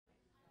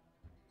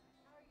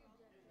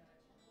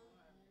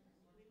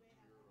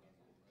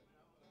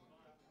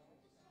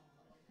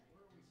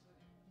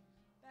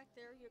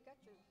there. You got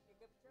your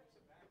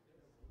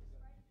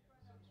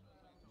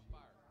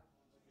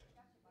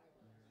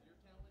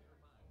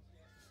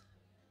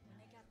when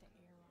they got the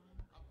air on.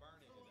 I'm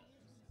burning to death.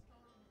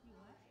 You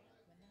what?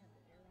 When they have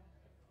the air on.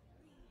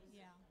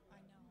 Yeah,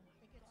 I know.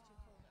 It gets too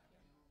cold up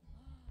here.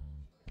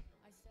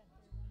 I sat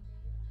there one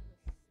day and I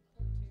was poor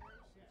Terry.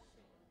 She was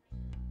shaking.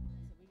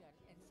 I said we got,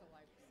 and so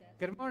I sat.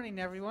 Good morning,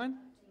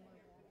 everyone.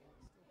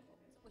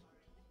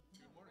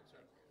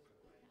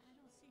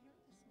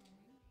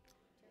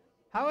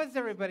 How is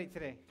everybody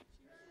today?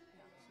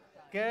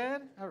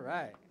 Good? All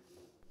right.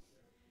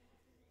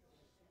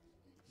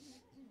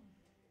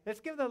 Let's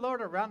give the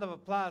Lord a round of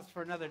applause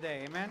for another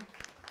day. Amen.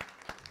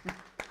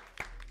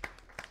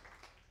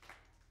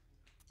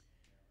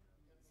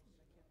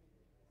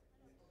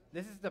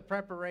 This is the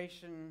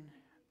preparation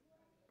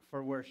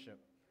for worship.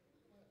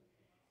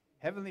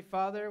 Heavenly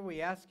Father,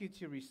 we ask you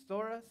to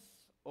restore us.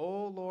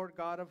 O Lord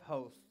God of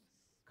hosts,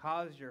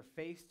 cause your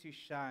face to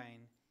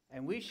shine,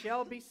 and we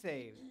shall be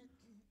saved.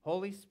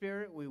 Holy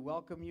Spirit, we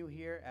welcome you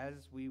here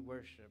as we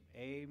worship.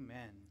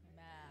 Amen.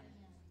 Amen.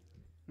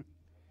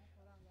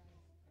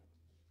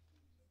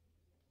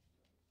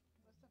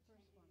 What's the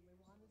first one? We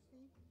want to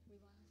see? We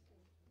want to see.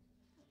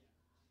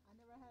 I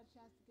never had a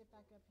chance to get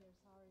back up here.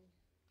 Sorry.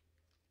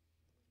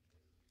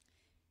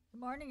 Good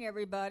morning,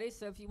 everybody.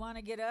 So if you want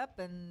to get up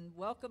and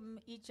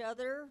welcome each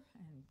other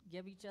and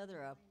give each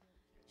other a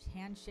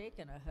handshake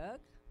and a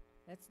hug,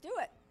 let's do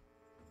it.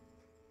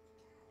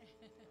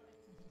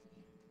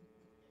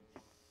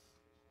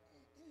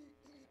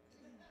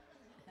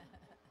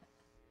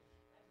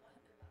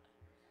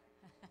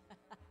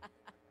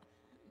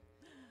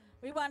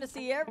 We want to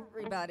see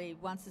everybody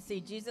wants to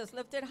see Jesus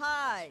lifted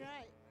high. That's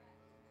right.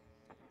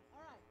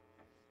 All right.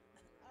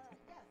 All right.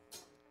 Yes.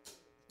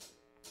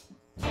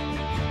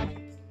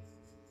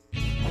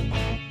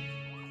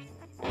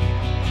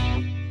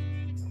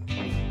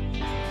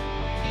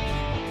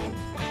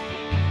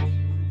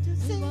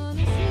 We want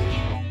to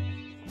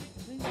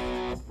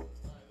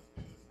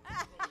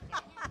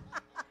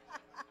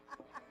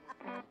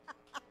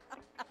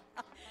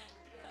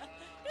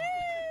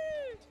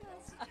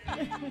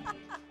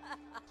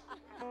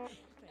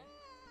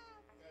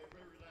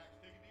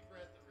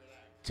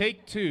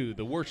Take two,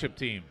 the worship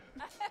team.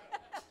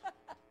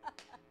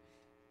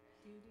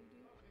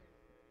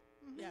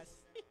 Yes.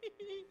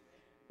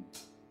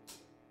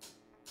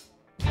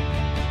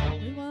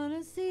 We want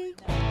to see.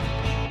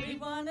 We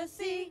want to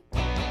see.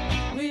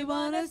 We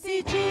want to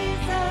see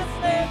Jesus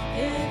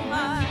lifted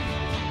high.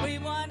 We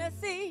want to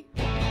see.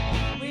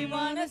 We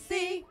want to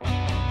see.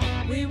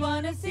 We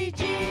want to see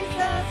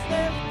Jesus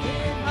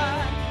lifted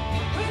high.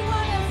 We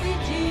want to see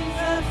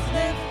Jesus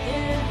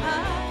lifted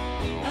high.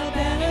 A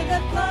banner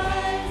that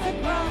flies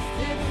across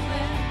this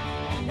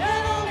land.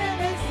 That all men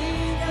may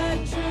see the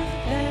truth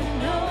and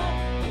know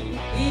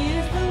He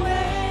is the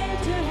way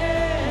to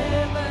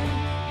heaven.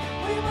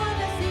 We want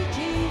to see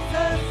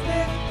Jesus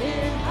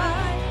lifted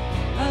high.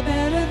 A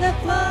banner that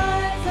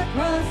flies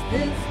across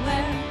this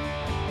land.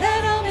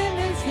 That all men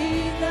may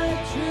see the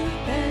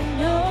truth and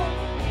know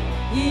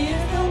He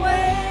is the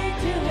way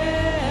to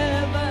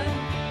heaven.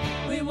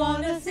 We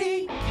want to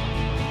see.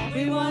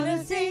 We want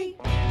to see.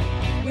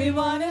 We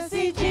want to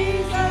see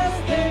Jesus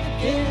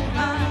lifted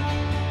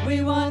high.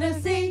 We want to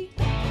see.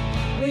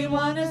 We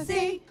want to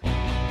see.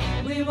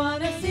 We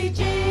want to see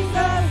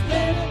Jesus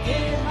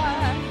lifted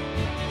high.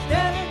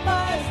 Step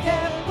by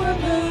step we're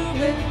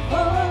moving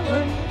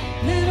forward.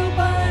 Little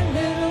by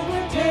little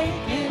we're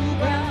taking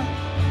ground.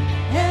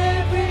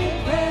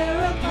 Everywhere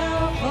a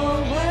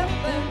powerful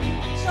weapon.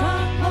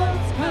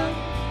 Strongholds come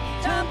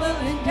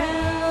tumbling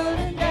down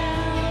and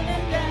down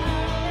and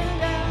down and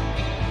down.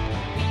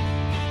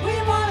 We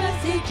want to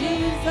see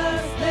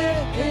Jesus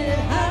lifted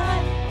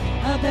high.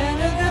 A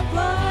banner that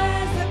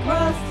flies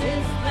across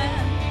this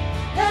land.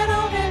 That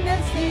all men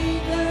may see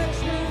the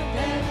truth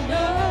and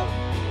know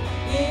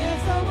He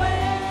is the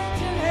way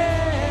to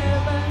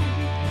heaven.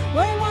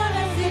 We want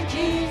to see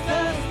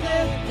Jesus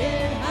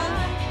lifted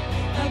high.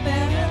 A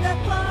banner that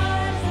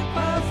flies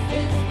across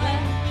this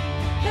land.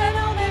 That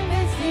all men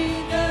may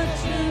see the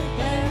truth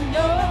and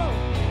know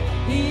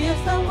He is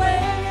the way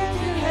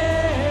to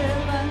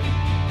heaven.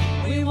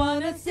 We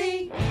want to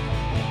see.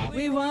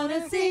 We want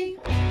to see.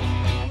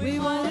 We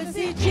want to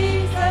see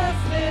Jesus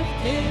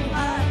lifted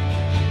high.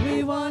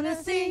 We want to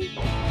see.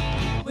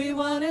 We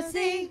want to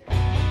see.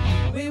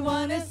 We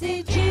want to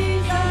see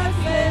Jesus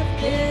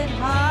lifted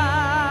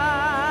high.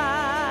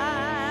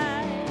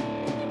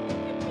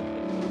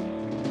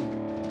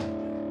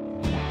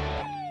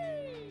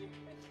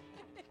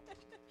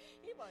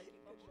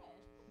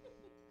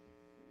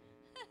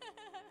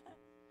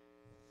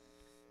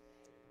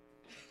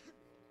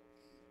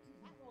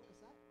 That woke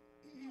us up.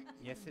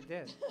 Yes, it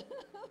did.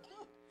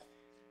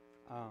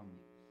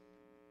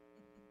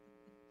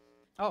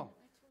 Oh.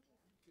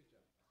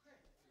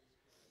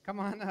 Come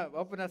on up.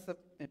 Open us up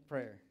in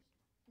prayer.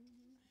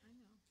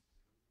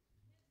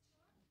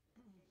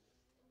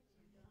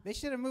 They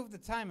should have moved the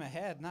time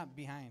ahead, not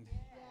behind.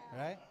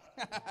 Right?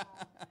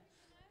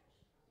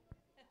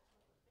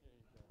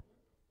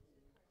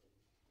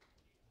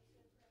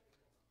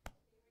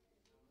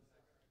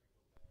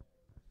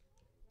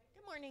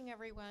 morning,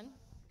 everyone.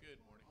 Good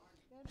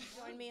morning.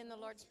 Join me in the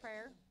Lord's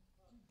Prayer.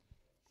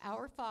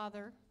 Our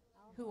Father,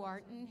 who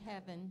art in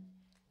heaven,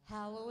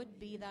 hallowed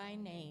be thy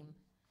name.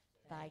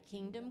 Thy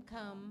kingdom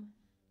come,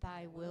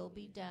 thy will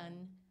be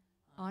done,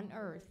 on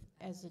earth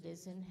as it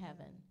is in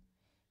heaven.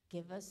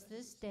 Give us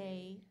this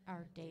day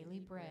our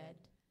daily bread,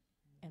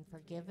 and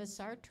forgive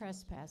us our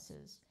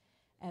trespasses,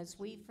 as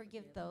we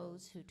forgive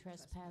those who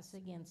trespass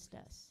against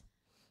us.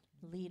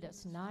 Lead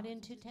us not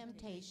into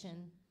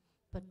temptation,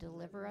 but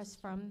deliver us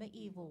from the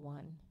evil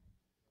one.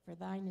 For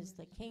thine is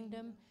the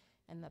kingdom,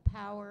 and the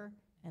power,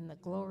 and the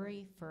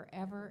glory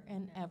forever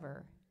and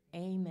ever.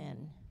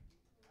 Amen.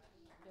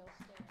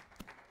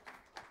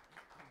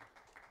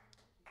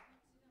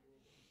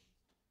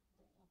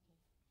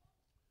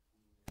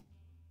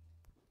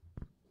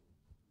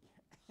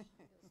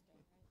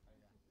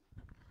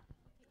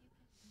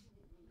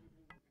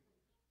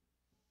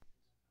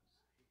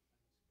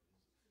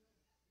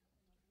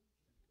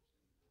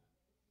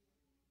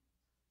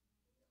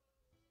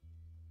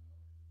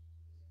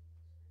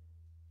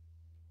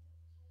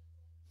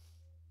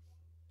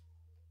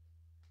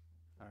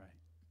 All right.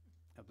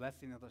 A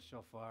blessing of the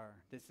shofar.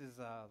 This is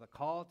the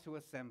call to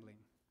assembling.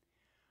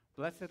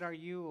 Blessed are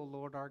you, O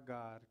Lord our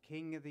God,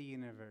 King of the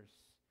universe,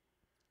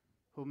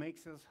 who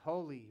makes us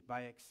holy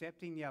by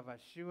accepting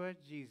Yahshua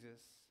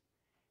Jesus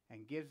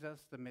and gives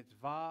us the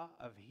mitzvah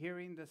of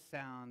hearing the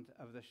sound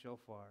of the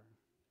shofar.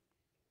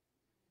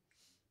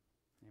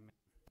 Amen.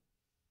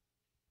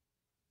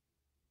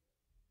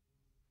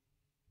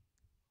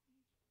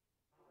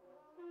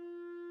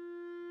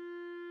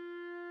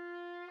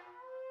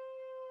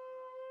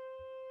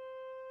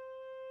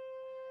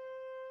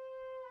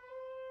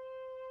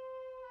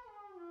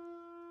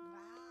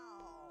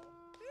 Wow.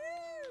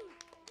 Woo!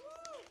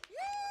 Woo!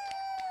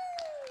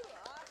 Yay!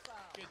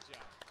 Awesome. Good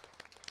job.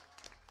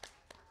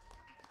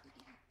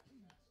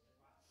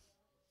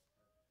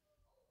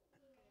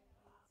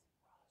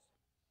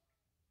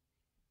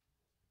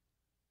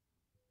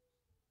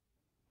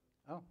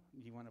 Oh,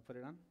 you want to put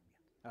it on?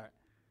 All right.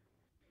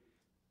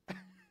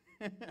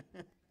 I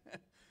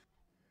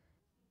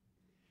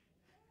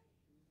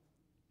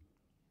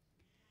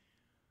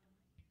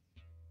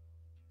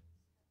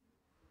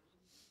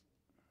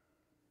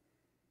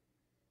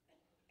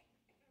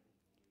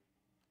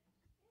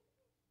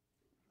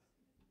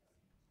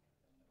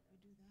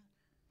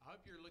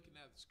hope you're looking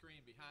at the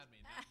screen behind me,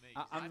 not me.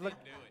 I- 'cause I'm I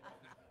look- didn't do it.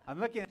 I'm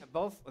looking at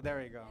both.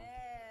 There you go.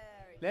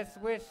 There we Let's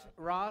go. wish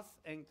Ross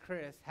and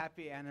Chris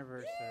happy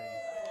anniversary.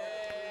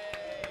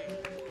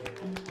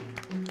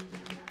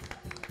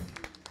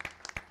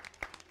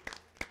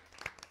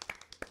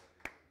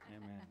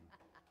 Amen.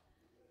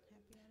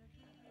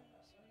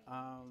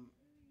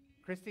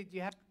 Christy, do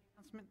you have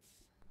announcements?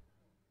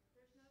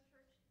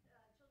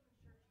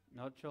 There's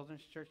no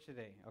children's church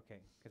today. Okay,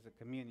 because of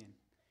communion.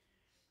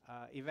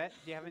 Yvette,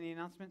 do you have any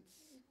announcements?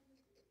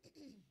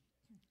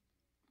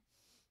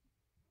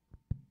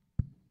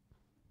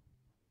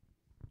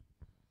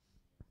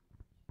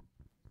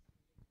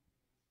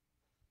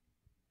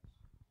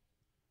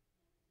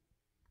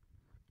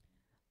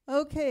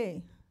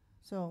 Okay,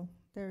 so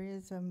there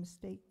is a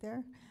mistake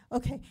there.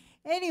 Okay,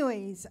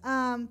 anyways,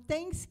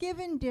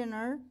 Thanksgiving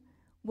dinner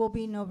will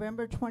be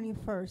November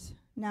 21st.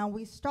 Now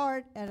we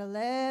start at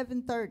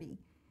 11:30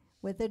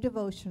 with a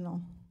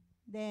devotional.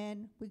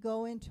 Then we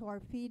go into our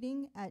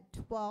feeding at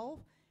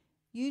 12.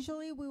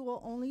 Usually we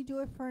will only do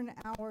it for an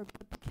hour,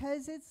 but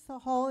because it's the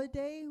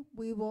holiday,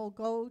 we will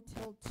go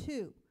till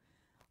 2.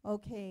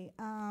 Okay,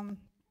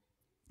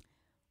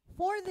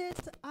 for this,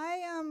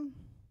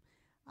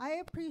 I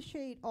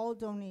appreciate all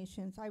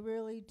donations. I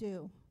really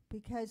do,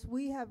 because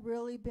we have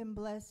really been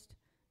blessed,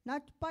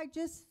 not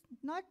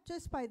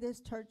just by this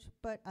church,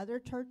 but other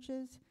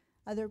churches,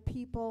 other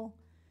people.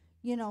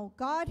 You know,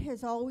 God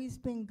has always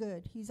been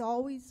good. He's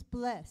always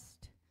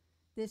blessed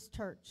this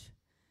church.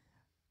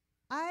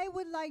 I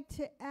would like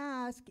to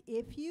ask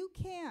if you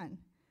can.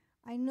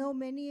 I know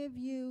many of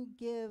you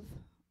give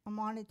a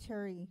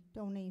monetary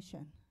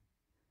donation,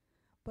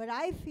 but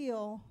I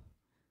feel,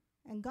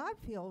 and God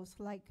feels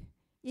like,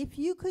 if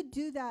you could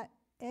do that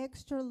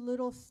extra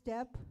little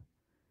step,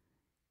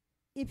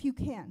 if you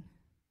can,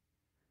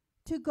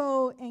 to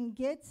go and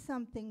get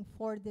something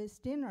for this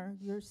dinner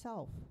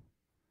yourself.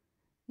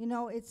 You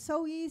know, it's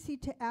so easy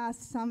to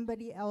ask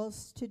somebody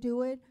else to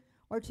do it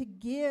or to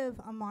give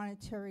a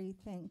monetary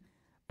thing.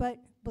 But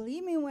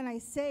believe me when I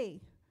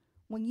say,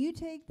 when you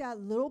take that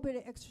little bit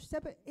of extra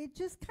step, it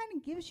just kind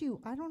of gives you,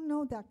 I don't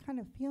know, that kind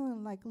of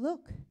feeling like,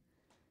 look,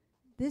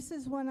 this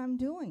is what I'm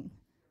doing.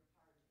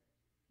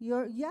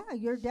 You're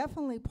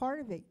definitely part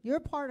of it. You're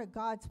part of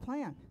God's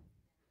plan.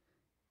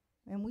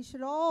 And we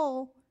should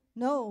all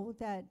know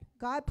that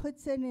God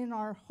puts it in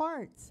our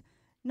hearts,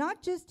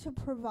 not just to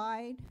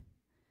provide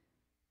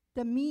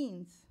the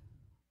means,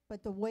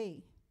 but the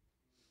way.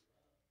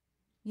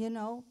 You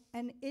know,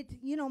 and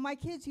my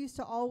kids used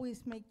to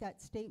always make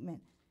that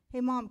statement. Hey,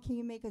 Mom, can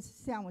you make us a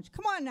sandwich?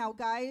 Come on now,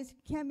 guys.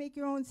 You can't make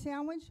your own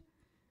sandwich?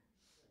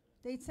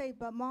 They'd say,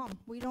 but Mom,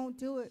 we don't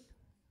do it.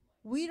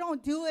 We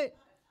don't do it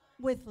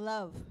with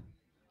love.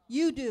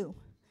 You do.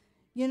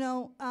 You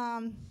know,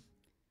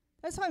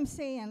 that's what I'm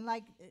saying.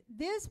 Like,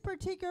 this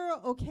particular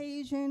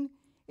occasion,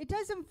 it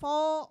doesn't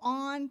fall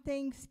on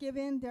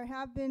Thanksgiving. There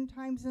have been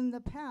times in the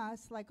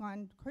past, like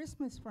on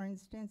Christmas, for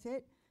instance,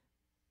 it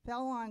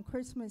fell on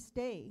Christmas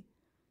Day,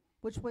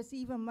 which was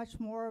even much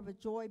more of a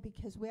joy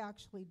because we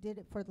actually did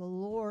it for the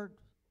Lord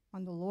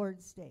on the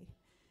Lord's Day.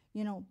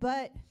 You know,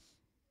 but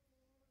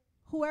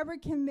whoever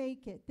can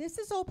make it, this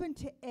is open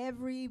to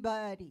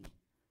everybody.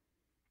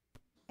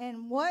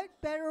 And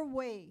what better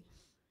way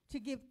to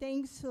give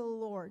thanks to the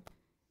Lord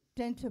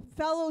than to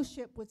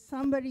fellowship with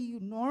somebody you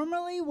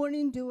normally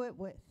wouldn't do it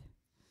with?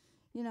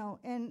 You know,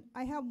 and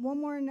I have one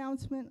more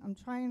announcement. I'm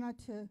trying not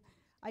to,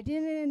 I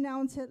didn't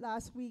announce it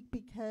last week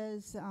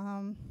because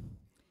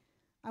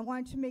I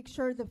wanted to make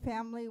sure the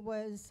family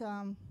was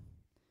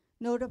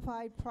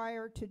notified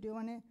prior to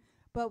doing it.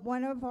 But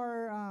one of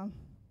our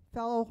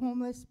fellow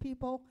homeless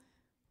people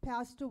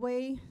passed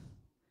away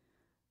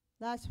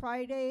last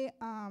Friday.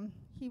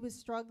 He was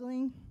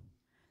struggling,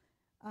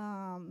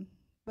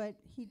 but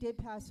he did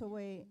pass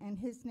away, and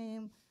his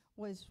name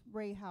was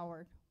Ray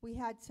Howard. We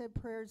had said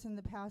prayers in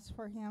the past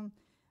for him,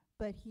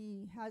 but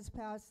he has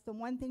passed. The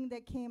one thing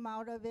that came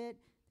out of it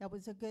that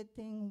was a good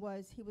thing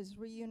was he was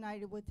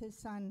reunited with his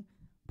son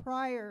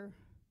prior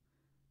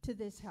to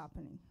this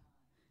happening.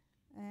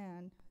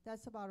 And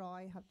that's about all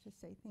I have to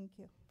say. Thank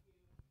you.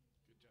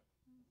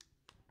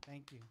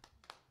 Thank you.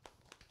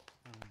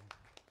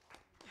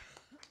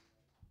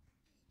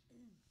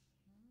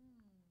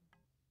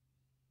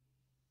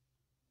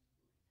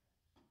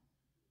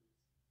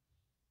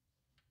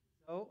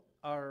 So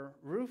our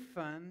roof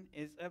fund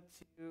is up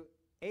to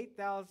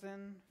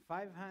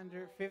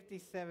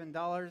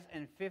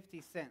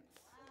 $8,557.50.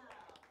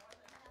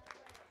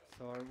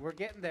 So we're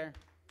getting there.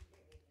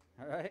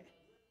 All right.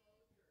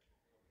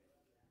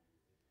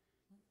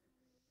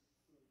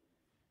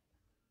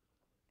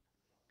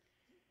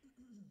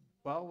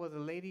 Well, will the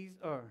ladies,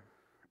 or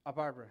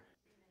Barbara?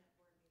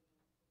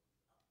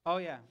 Oh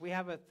yeah, we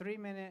have a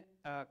 3-minute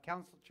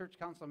church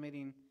council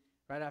meeting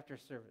right after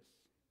service.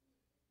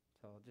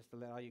 So just to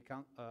let all you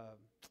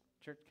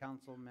church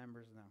council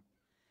members know.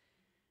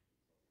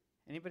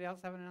 Anybody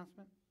else have an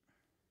announcement?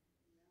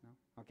 No?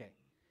 Okay.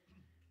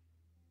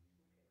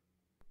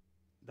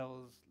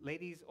 Those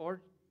ladies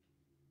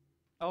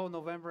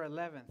November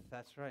 11th,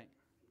 that's right.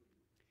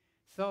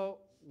 So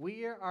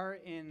we are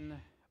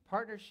in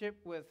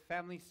partnership with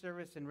Family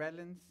Service in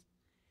Redlands.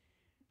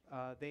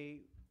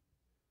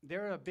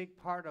 They're a big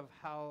part of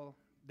how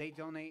they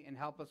donate and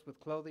help us with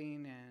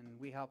clothing, and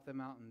we help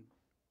them out and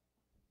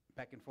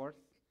back and forth.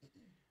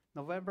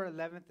 November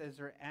 11th is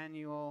their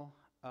annual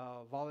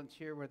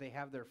volunteer where they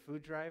have their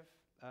food drive.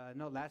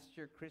 No, last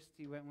year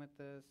Christy went with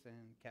us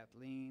and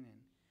Kathleen, and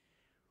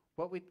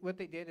what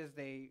they did is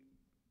they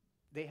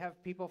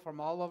have people from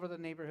all over the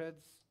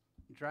neighborhoods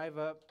drive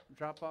up,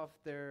 drop off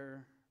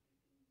their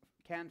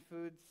canned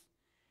foods,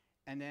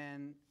 and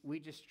then we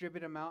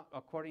distribute them out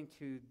according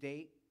to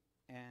date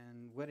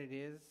and what it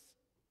is,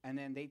 and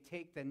then they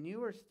take the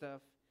newer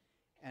stuff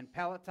and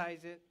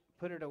palletize it,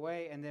 put it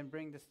away, and then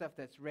bring the stuff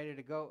that's ready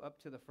to go up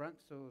to the front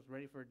so it's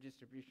ready for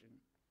distribution.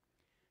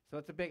 So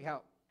it's a big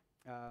help.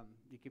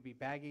 You could be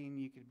bagging,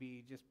 you could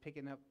be just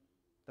picking up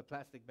the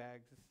plastic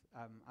bags.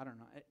 I don't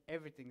know,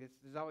 everything.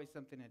 There's always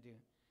something to do.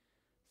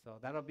 So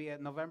that'll be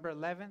at November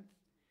 11th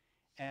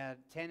at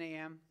 10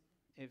 a.m.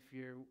 If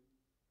you're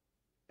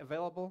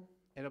available,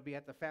 it'll be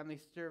at the Family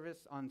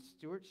Service on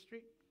Stewart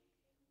Street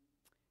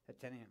at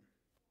 10 a.m.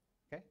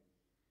 Okay?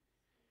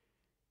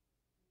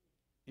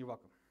 You're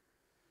welcome.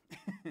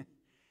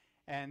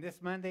 And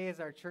this Monday is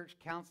our church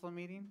council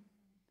meeting,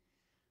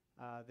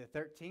 the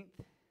 13th,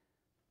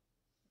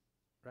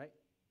 right?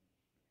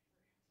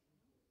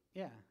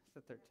 Yeah, it's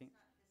the 13th.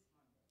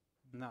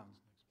 No,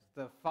 it's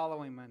the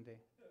following Monday.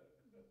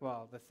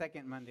 Well, the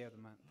second Monday of the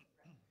month.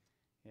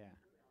 Yeah.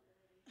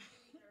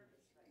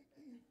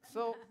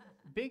 So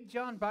Big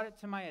John brought it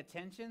to my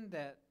attention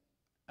that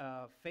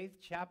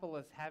Faith Chapel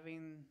is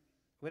having,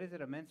 what is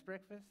it, a men's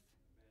breakfast?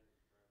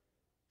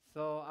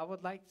 So I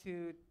would like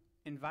to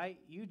invite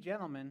you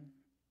gentlemen,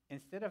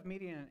 instead of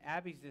meeting in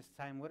Abby's this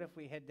time, what if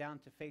we head down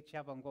to Faith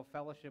Chapel and go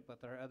fellowship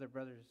with our other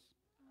brothers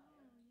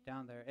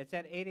down there? It's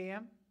at 8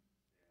 a.m.?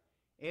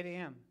 8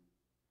 a.m.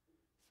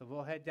 So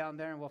we'll head down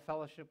there and we'll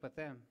fellowship with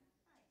them.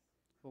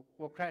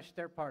 We'll crash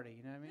their party,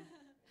 you know what I mean?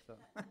 So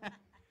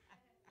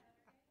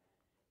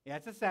yeah,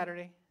 it's a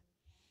Saturday,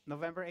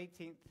 November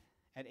 18th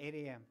at 8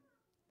 a.m.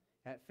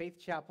 at Faith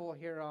Chapel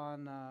here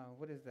on,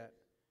 what is that?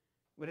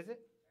 What is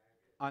it?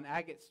 On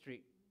Agate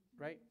Street,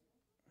 right?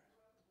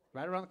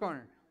 Right around the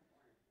corner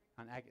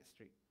on Agate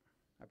Street.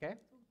 Okay?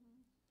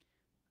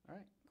 All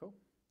right, cool.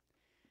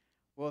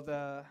 Will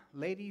the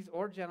ladies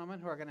or gentlemen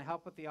who are going to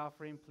help with the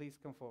offering please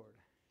come forward?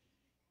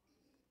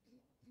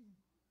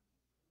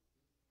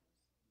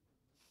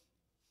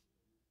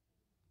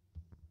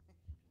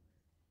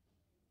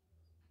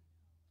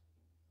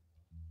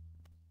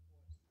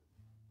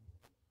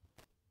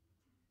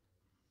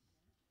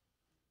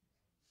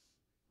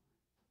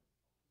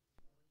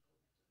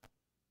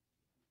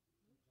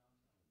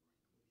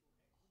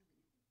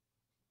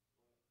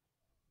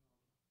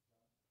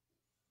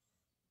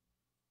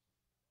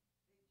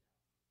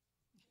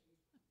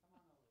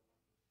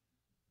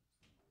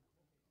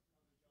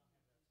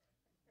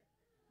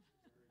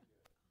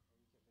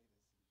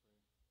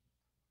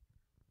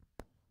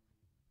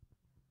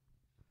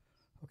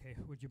 Okay,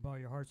 would you bow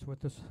your hearts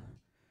with us?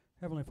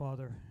 Heavenly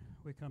Father,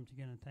 we come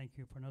again and thank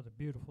you for another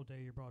beautiful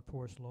day you brought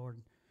for us,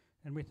 Lord.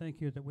 And we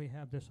thank you that we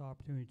have this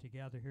opportunity to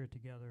gather here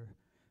together,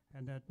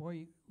 and that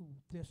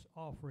this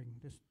offering,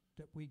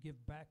 that we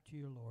give back to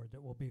you, Lord,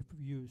 that will be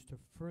used to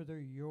further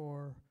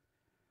your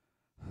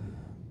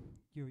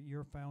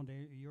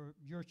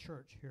your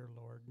church here,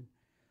 Lord.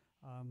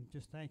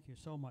 Just thank you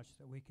so much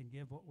that we can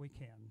give what we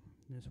can.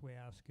 This we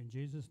ask in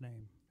Jesus'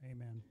 name.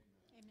 Amen.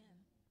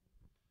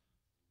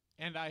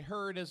 And I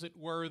heard, as it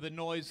were, the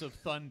noise of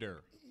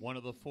thunder, one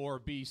of the four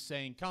beasts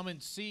saying, "Come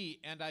and see."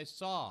 And I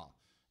saw,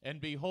 and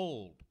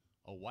behold,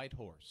 a white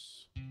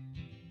horse.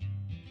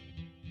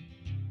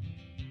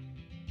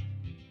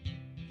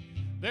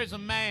 There's a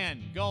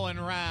man going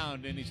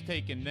around, and he's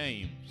taking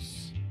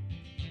names.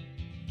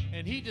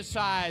 And he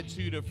decides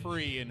who to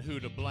free and who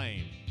to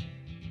blame.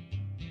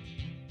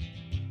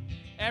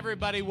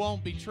 Everybody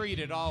won't be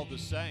treated all the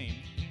same.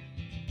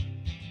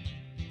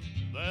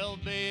 There'll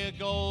be a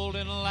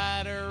golden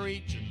ladder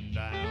reaching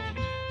down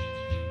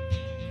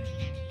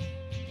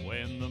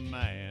when the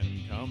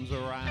man comes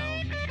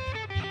around.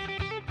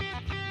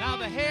 Now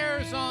the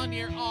hairs on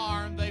your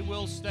arm, they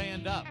will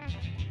stand up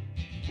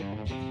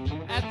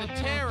at the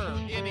terror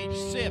in each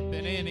sip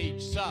and in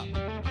each sup.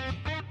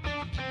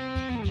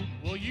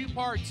 Will you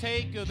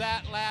partake of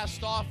that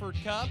last offered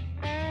cup,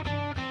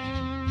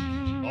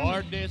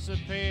 or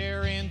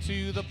disappear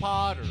into the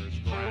potter's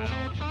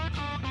ground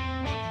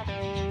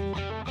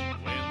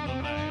when the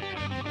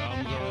man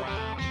comes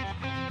around?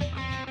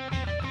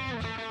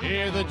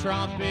 Hear the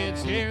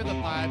trumpets, hear the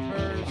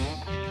pipers,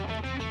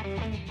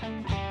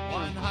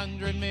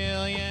 100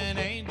 million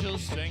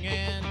angels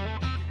singing.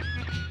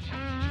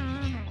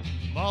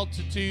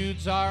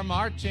 Multitudes are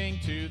marching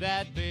to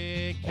that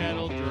big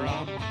kettle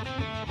drum.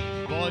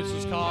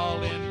 Voices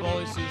calling,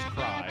 voices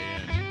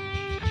crying.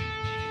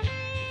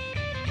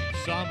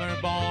 Some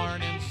are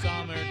born and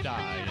some are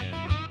dying.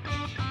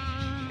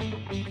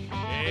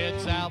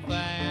 It's Alpha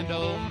and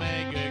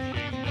Omega,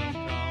 kingdom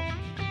come.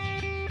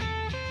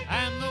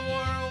 And the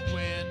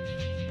whirlwind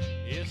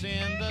is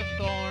in the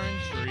thorn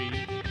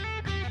tree.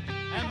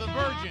 And the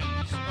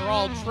virgins are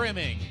all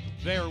trimming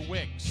their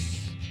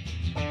wicks.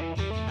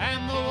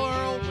 And the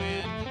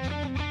whirlwind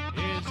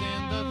is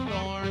in the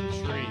thorn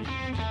tree.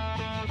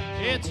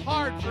 It's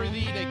hard for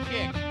thee to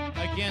kick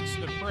against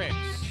the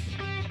pricks.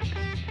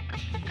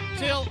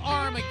 Till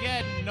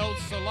Armageddon, no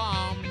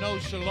salam, no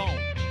shalom.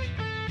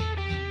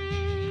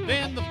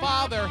 Then the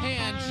father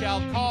hen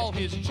shall call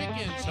his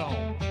chickens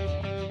home.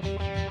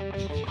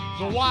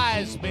 The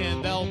wise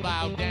men, they'll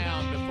bow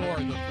down before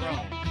the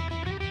throne.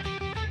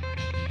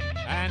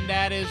 And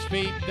at his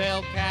feet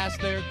they'll cast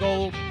their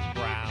golden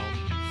crowns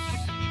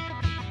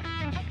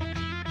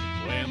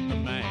when the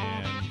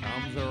man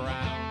comes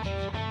around.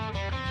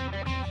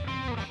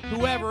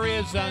 Whoever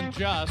is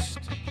unjust,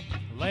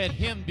 let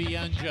him be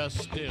unjust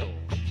still.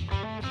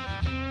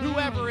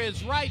 Whoever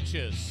is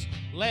righteous,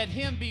 let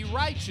him be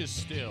righteous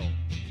still.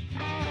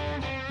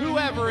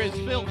 Whoever is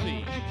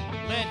filthy,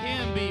 let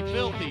him be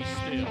filthy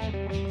still.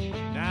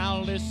 Now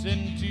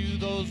listen to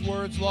those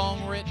words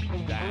long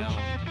written down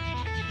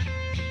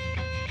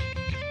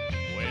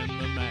when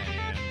the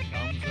man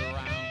comes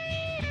around.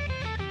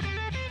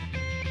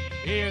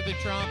 Hear the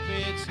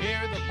trumpets,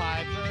 hear the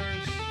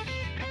pipers,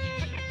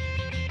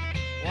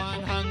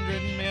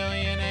 100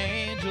 million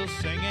angels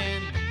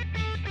singing.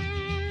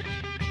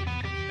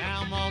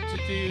 Now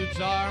multitudes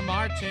are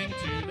marching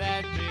to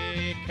that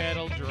big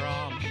kettle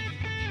drum.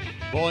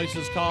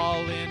 Voices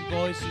calling,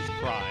 voices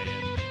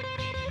crying.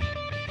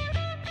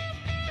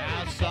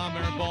 Now some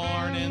are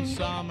born and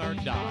some are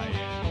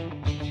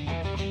dying.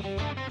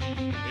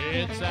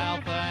 It's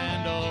Alpha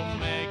and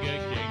Omega,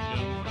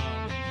 kingdom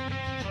come.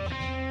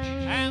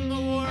 And the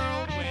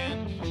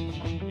whirlwind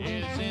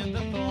is in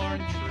the thorn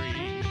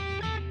tree.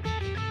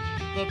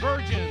 The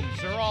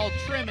virgins are all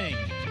trimming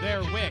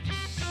their wicks.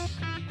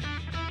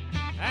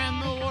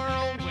 And the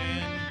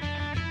whirlwind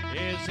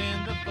is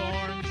in the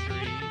thorn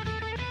tree.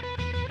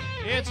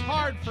 It's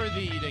hard for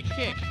thee to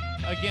kick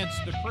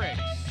against the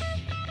pricks.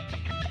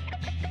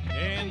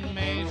 In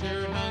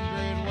measure,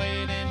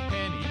 hundredweight, and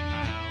penny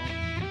pound,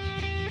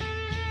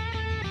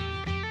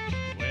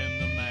 when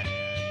the man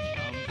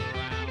comes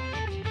around.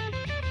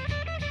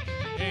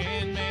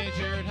 In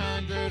measured,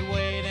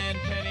 hundredweight, and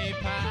penny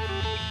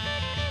pound,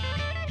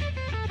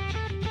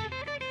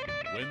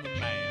 when the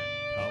man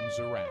comes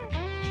around.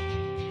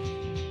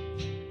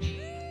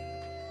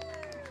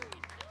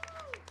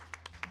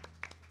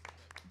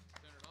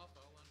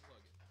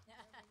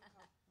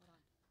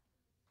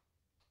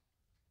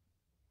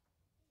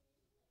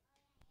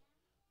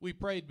 We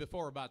prayed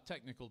before about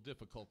technical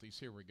difficulties.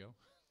 Here we go.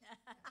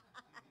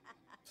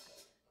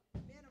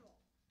 Minimal.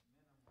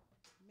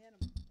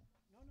 No.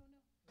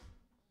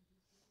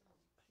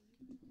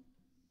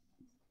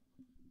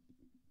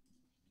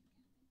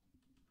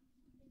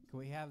 Can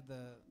we have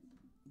the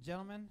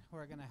gentlemen who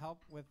are going to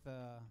help with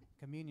the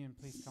communion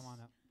please come on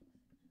up?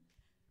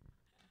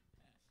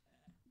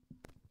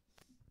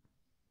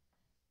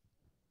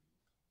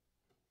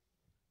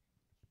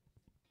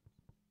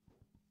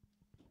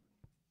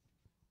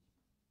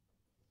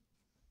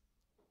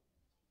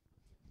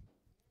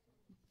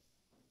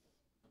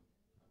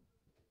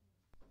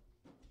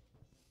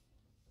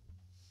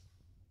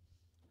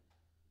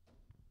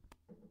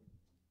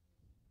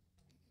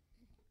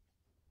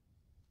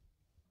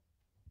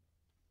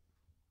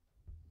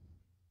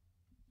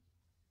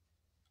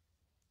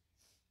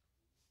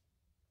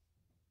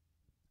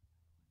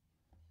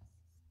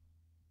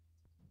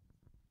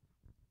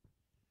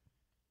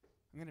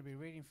 I'm going to be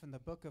reading from the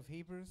book of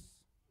Hebrews,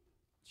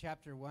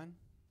 chapter 1.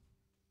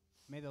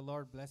 May the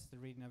Lord bless the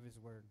reading of his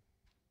word.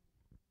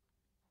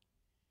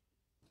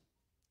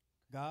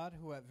 God,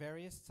 who at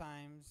various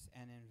times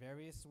and in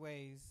various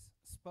ways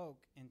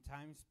spoke in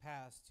times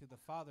past to the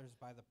fathers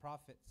by the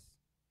prophets,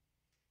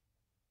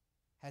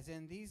 has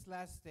in these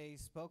last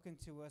days spoken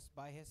to us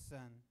by his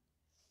Son,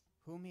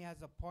 whom he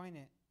has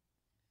appointed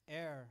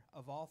heir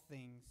of all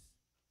things,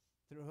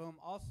 through whom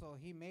also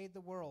he made the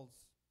worlds,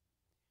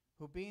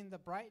 who being the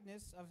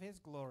brightness of his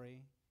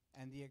glory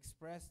and the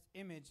expressed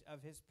image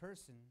of his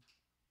person,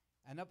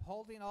 and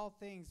upholding all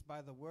things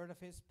by the word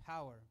of his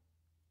power,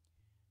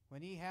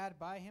 when he had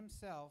by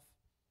himself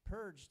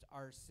purged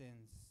our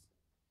sins,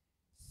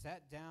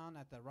 sat down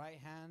at the right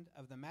hand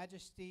of the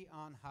majesty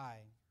on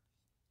high,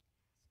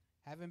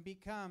 having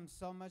become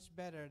so much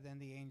better than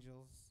the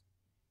angels,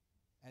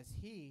 as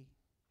he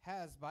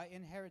has by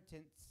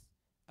inheritance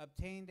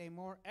obtained a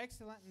more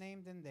excellent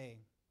name than they.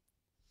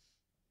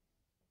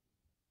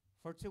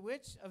 For to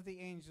which of the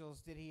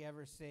angels did he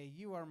ever say,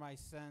 "You are my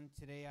son,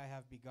 today I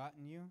have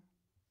begotten you"?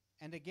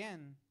 And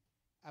again,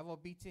 "I will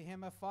be to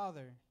him a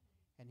father,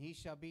 and he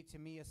shall be to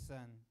me a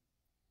son"?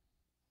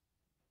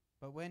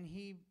 But when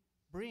he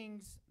again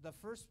brings the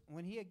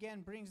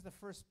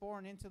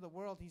firstborn into the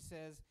world, he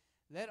says,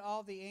 "Let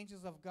all the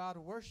angels of God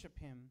worship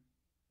him."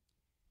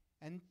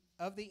 And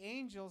of the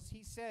angels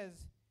he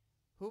says,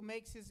 "Who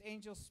makes his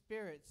angels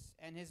spirits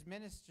and his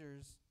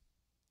ministers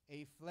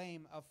a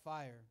flame of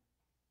fire."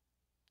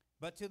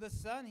 But to the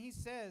Son he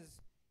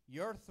says,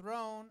 "Your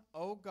throne,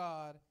 O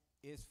God,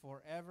 is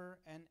forever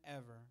and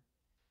ever.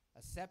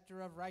 A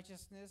scepter of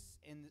righteousness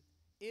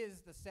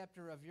is the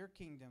scepter of your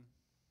kingdom.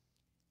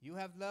 You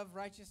have loved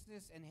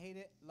righteousness and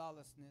hated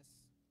lawlessness.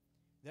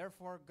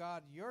 Therefore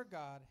God, your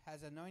God,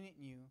 has anointed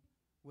you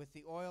with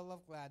the oil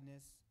of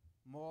gladness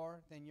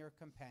more than your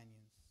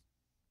companions."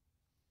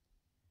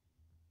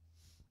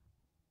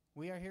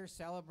 We are here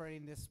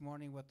celebrating this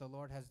morning what the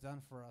Lord has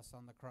done for us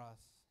on the cross.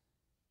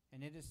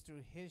 And it is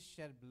through his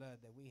shed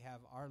blood that we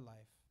have our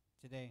life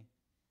today,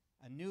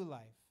 a new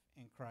life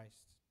in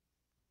Christ.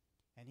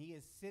 And he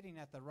is sitting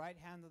at the right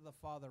hand of the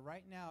Father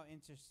right now,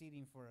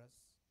 interceding for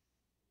us.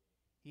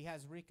 He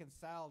has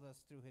reconciled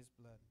us through his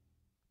blood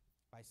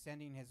by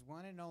sending his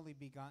one and only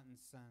begotten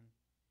Son,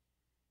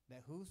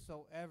 that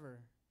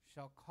whosoever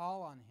shall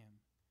call on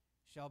him,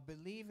 shall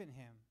believe in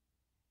him,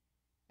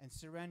 and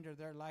surrender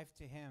their life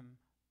to him,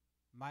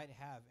 might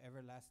have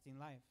everlasting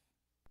life.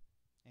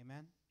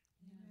 Amen?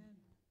 Amen.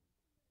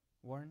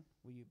 Warren,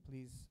 will you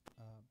please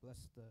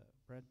bless the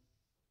bread?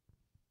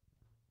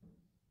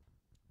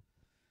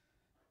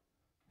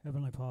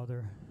 Heavenly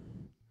Father,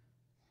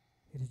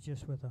 it is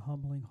just with a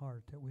humbling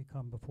heart that we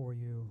come before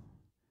you,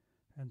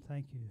 and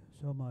thank you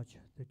so much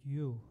that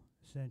you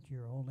sent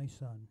your only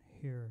Son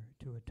here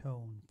to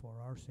atone for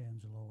our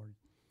sins, Lord,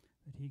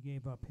 that he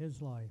gave up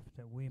his life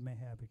that we may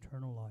have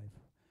eternal life.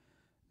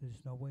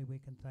 There's no way we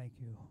can thank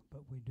you,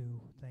 but we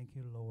do thank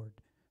you, Lord,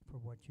 for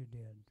what you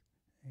did.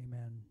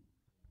 Amen.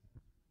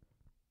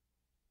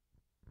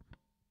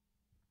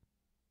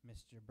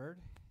 Mr.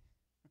 Bird.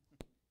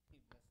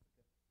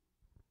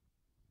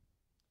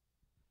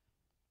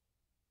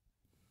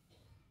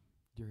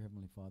 Dear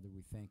Heavenly Father,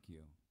 we thank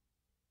you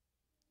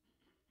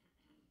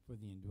for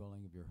the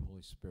indwelling of your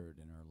Holy Spirit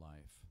in our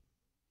life.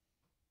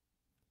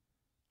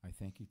 I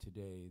thank you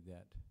today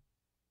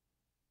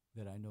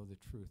that I know the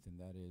truth, and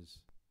that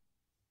is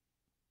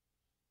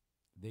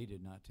they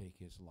did not take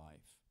his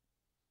life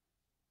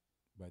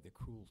by the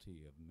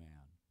cruelty of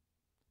man,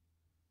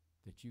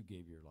 that you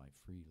gave your life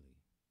freely.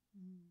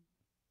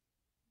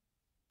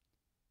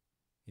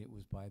 It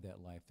was by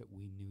that life that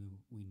we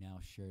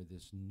now share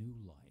this new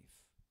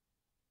life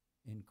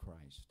in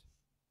Christ.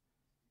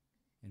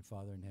 And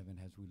Father in heaven,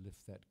 as we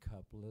lift that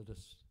cup,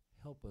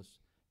 help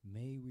us,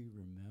 may we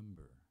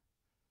remember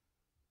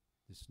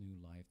this new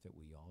life that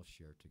we all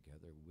share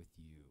together with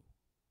you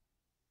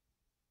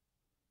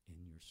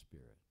in your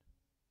Spirit.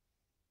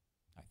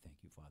 I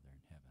thank you, Father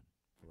in heaven,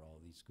 for all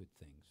these good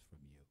things from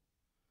you.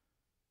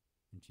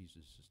 In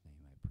Jesus'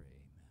 name I pray,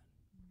 amen.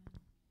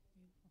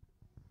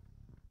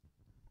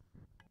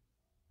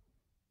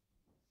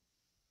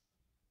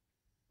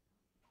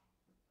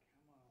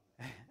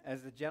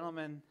 As the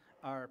gentlemen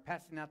are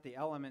passing out the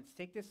elements,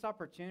 take this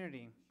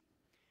opportunity,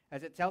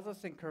 as it tells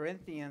us in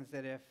Corinthians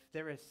that if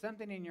there is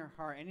something in your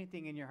heart,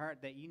 anything in your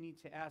heart that you need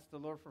to ask the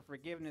Lord for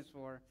forgiveness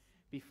for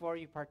before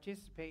you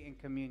participate in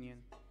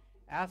communion,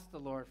 ask the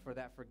Lord for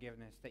that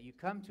forgiveness, that you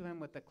come to him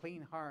with a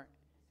clean heart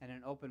and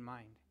an open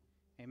mind.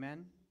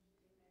 Amen?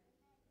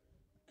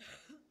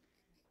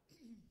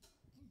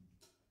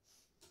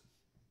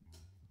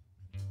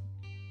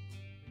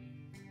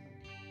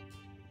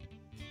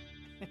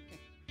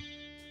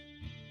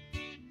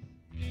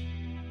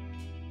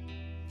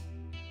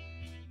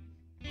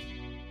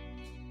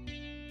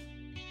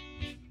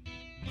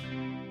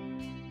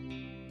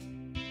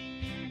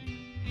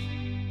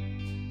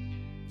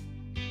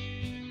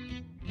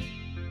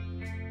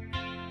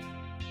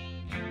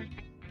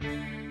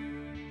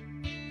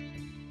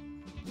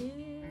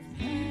 Give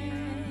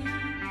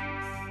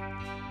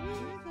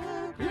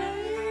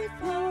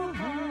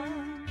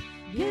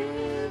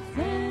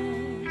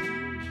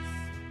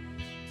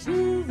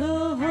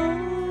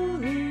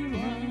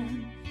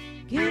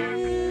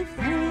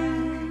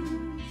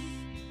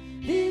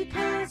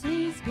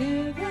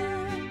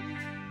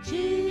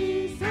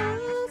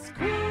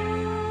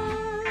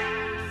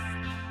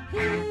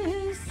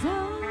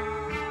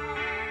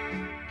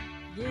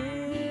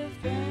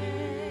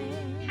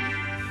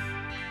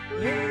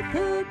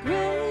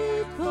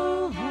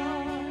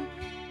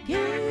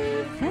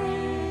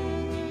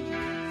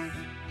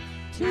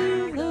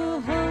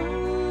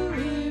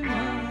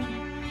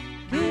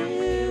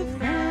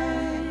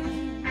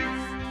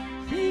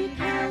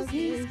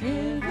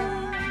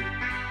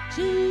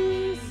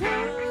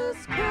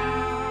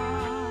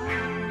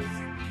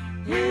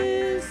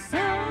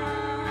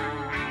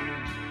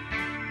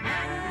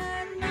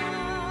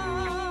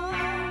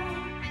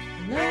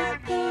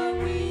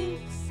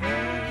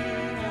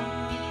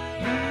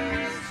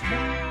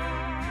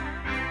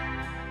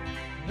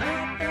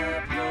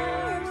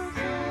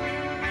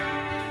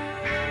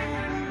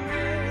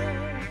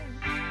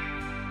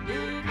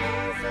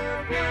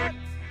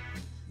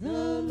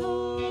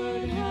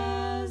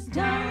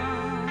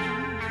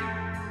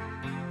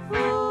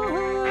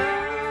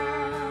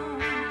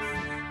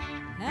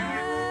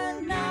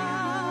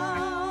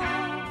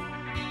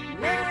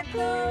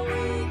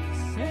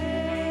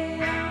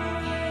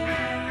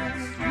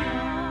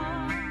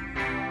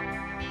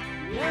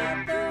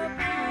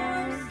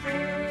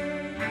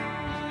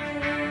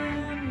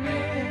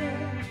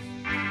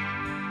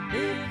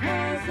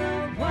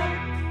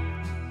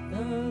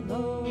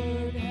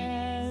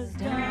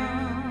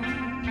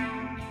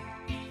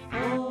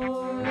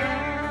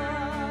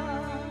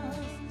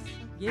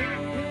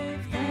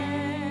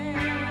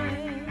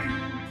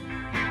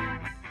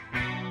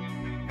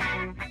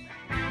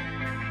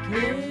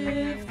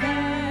Give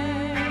thanks.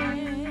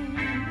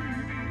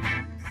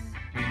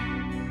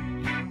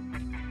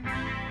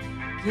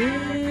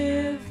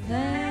 Give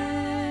thanks.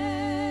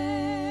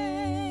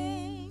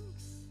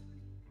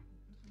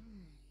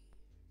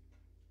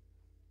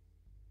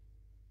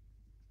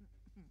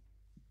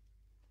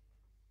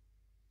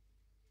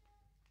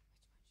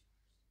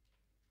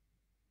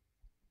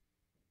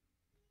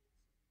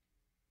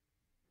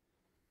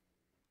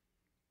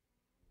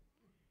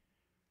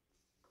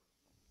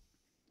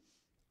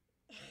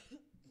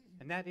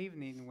 And that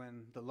evening,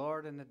 when the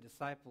Lord and the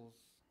disciples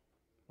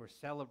were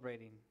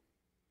celebrating,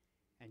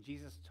 and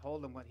Jesus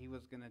told them what he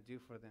was going to do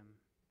for them,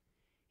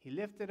 he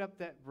lifted up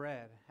that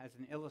bread as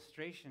an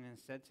illustration and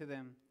said to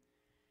them,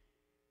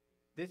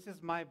 "This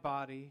is my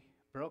body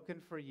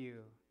broken for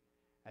you.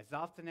 As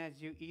often as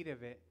you eat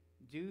of it,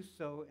 do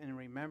so in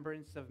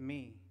remembrance of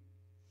me."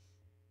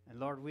 And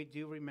Lord, we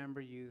do remember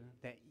you,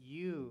 that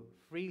you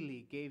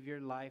freely gave your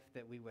life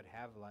that we would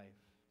have life.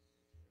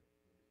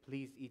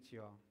 Please eat,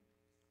 y'all.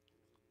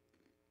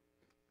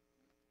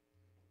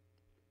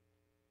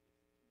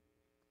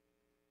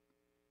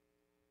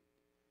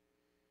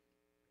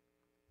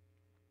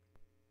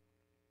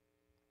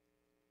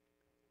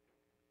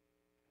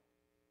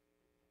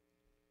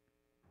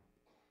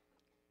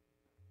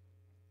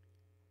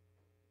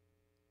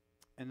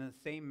 In the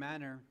same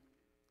manner,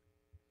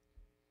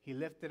 he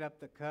lifted up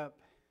the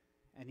cup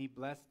and he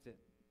blessed it.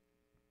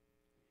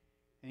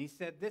 And he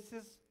said, "This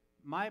is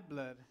my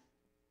blood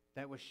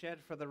that was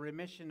shed for the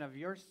remission of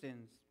your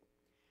sins.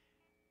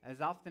 As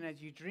often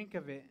as you drink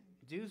of it,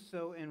 do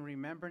so in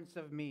remembrance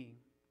of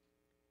me."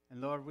 And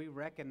Lord, we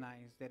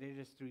recognize that it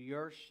is through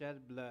your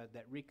shed blood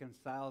that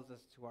reconciles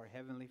us to our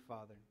Heavenly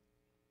Father.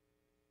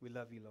 We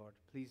love you, Lord.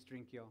 Please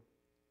drink, y'all.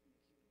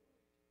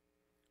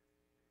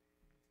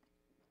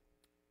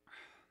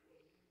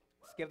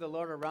 Let's give the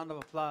Lord a round of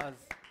applause.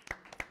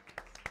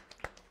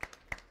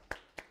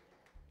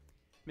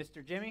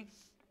 Mr. Jimmy,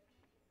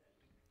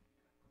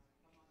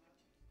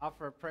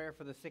 offer a prayer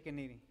for the sick and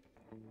needy.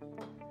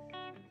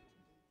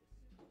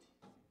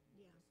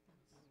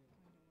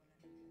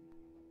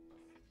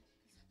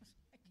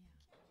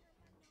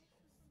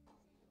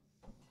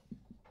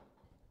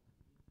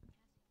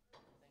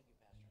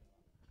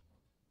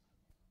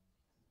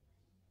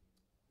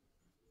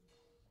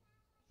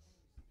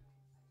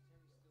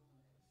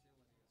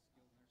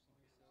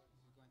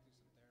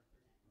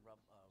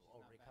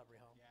 Recovery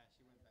home? Yeah,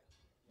 she went back.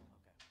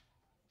 Okay.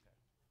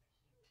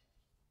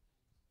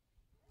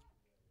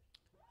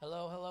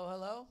 Hello, hello,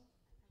 hello.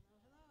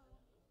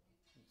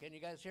 Can you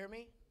guys hear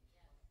me?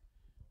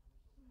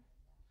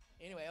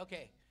 Anyway,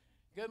 okay.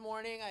 Good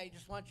morning. I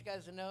just want you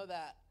guys to know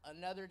that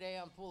another day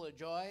I'm full of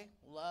joy,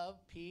 love,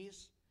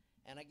 peace,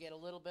 and I get a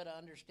little bit of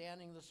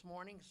understanding this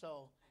morning,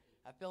 so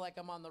I feel like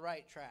I'm on the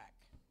right track.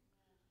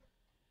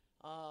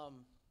 I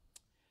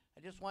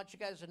just want you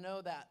guys to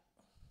know that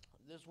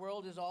this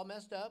world is all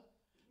messed up,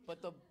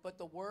 but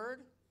the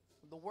word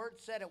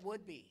said it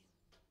would be.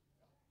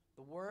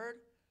 The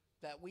word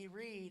that we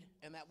read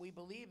and that we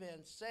believe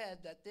in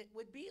said that it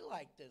would be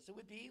like this. It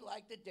would be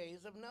like the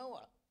days of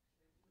Noah.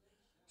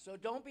 So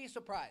don't be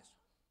surprised.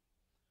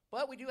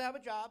 But we do have a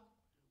job.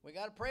 We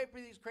got to pray for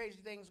these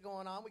crazy things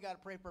going on. We got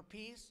to pray for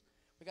peace.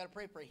 We got to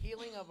pray for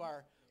healing of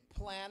our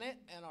planet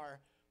and our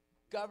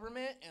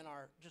government and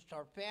our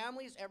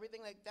families,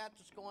 everything like that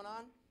that's going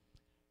on.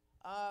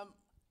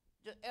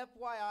 Just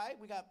FYI,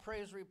 we got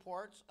praise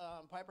reports.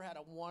 Piper had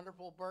a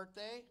wonderful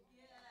birthday.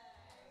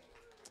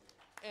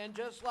 And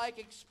just like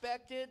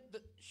expected,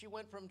 she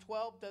went from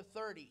 12 to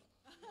 30.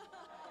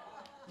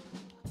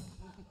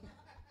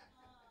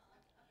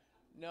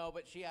 No,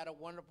 but she had a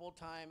wonderful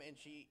time, and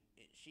she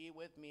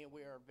with me, and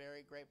we are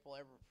very grateful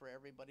for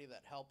everybody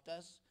that helped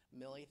us.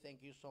 Millie,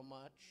 thank you so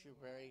much. You're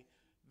very,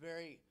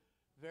 very,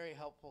 very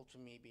helpful to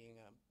me being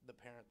the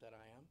parent that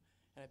I am,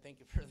 and I thank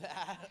you for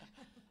that.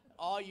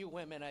 All you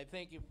women, I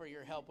thank you for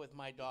your help with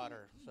my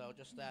daughter. So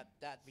just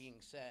that being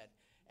said.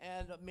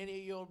 And many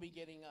of you will be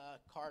getting a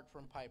card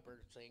from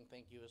Piper saying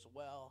thank you as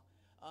well.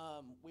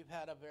 We've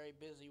had a very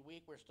busy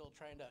week. We're still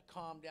trying to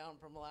calm down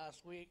from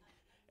last week.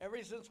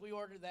 Ever since we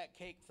ordered that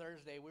cake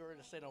Thursday, we were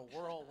just in a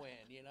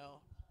whirlwind, you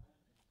know.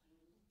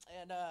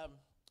 And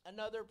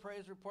another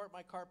praise report,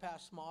 my car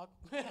passed smog.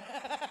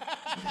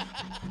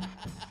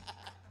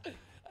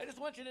 I just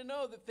want you to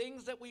know the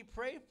things that we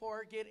pray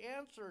for get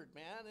answered,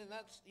 man. And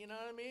that's, you know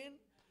what I mean?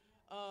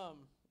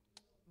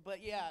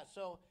 But yeah,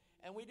 so,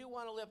 and we do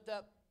want to lift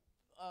up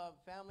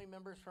family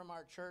members from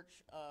our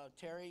church.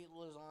 Terry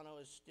Lozano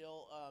is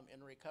still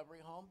in recovery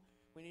home.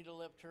 We need to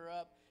lift her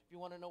up. If you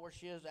want to know where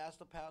she is, ask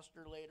the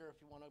pastor later.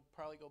 If you want to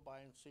probably go by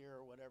and see her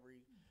or whatever,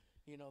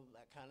 you know,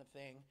 that kind of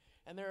thing.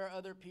 And there are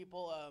other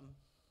people,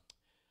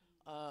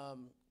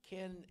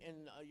 Ken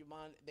and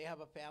Yvonne, they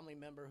have a family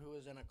member who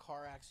was in a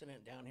car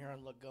accident down here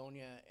on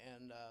Lagonia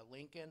and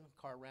Lincoln.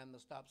 Car ran the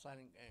stop sign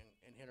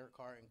and hit her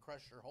car and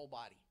crushed her whole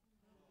body.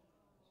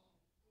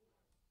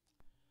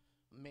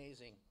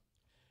 Amazing.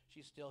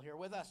 She's still here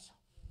with us.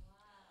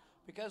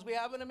 Because we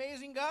have an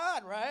amazing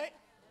God, right?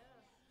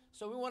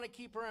 So we want to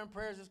keep her in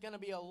prayers. It's going to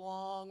be a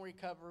long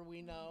recovery,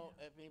 we know.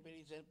 If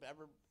anybody's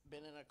ever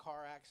been in a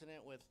car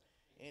accident with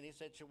any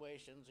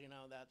situations, you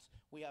know,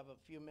 we have a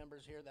few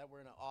members here that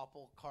were in an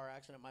awful car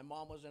accident. My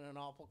mom was in an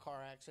awful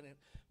car accident.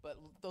 But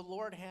the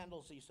Lord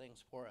handles these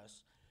things for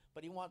us.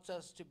 But he wants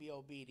us to be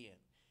obedient.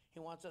 He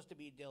wants us to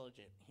be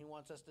diligent. He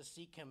wants us to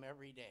seek him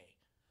every day.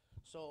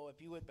 So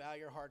if you would bow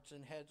your hearts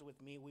and heads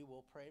with me, we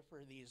will pray for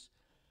these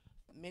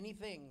many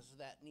things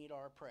that need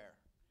our prayer.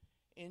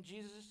 In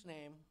Jesus'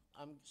 name,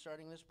 I'm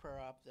starting this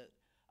prayer up that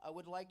I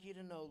would like you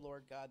to know,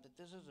 Lord God, that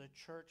this is a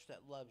church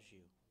that loves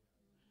you.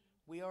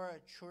 We are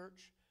a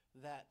church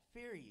that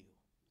fear you.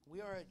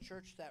 We are a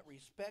church that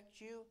respects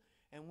you,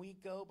 and we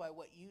go by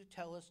what you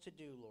tell us to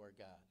do, Lord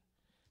God.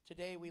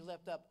 Today we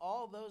lift up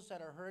all those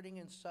that are hurting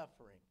and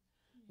suffering,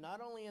 not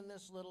only in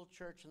this little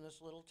church, in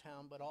this little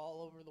town, but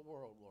all over the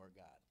world, Lord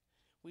God.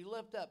 We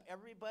lift up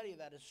everybody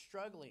that is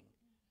struggling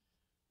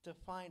to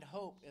find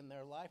hope in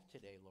their life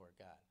today, Lord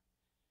God.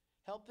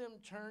 Help them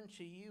turn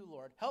to you,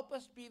 Lord. Help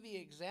us be the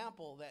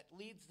example that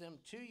leads them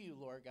to you,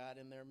 Lord God,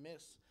 in their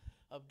midst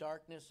of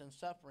darkness and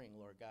suffering,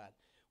 Lord God.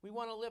 We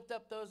want to lift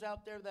up those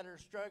out there that are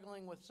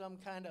struggling with some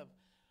kind of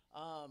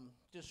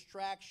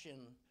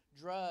distraction,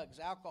 drugs,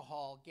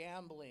 alcohol,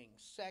 gambling,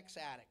 sex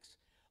addicts,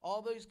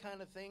 all those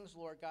kind of things,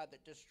 Lord God,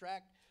 that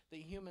distract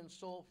the human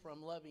soul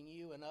from loving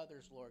you and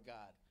others, Lord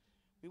God.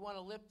 We want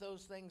to lift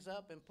those things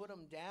up and put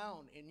them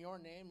down in your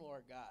name,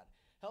 Lord God.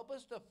 Help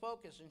us to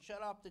focus and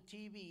shut off the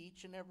TV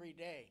each and every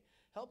day.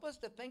 Help us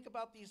to think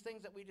about these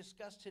things that we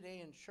discussed today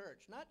in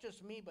church. Not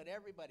just me, but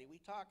everybody. We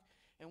talk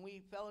and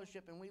we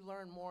fellowship and we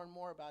learn more and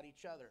more about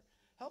each other.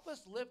 Help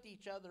us lift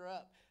each other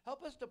up.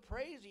 Help us to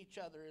praise each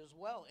other as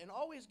well and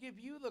always give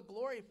you the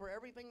glory for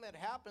everything that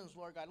happens,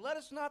 Lord God. Let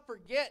us not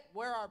forget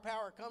where our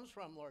power comes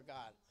from, Lord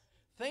God.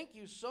 Thank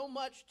you so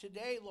much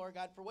today, Lord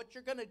God, for what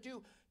you're going to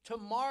do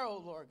tomorrow,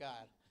 Lord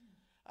God.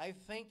 I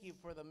thank you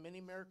for the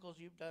many miracles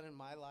you've done in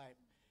my life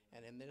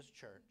and in this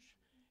church.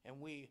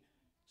 And we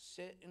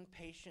sit in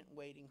patient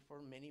waiting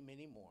for many,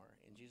 many more.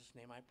 In Jesus'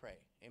 name I pray.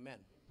 Amen.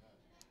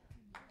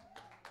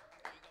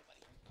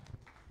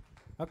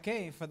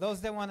 Okay, for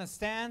those that want to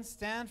stand,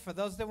 stand. For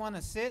those that want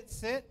to sit,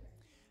 sit.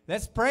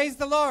 Let's praise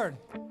the Lord.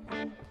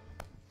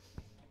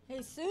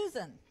 Hey,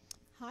 Susan,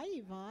 Hi,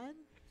 Yvonne.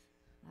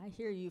 I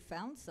hear you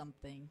found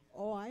something.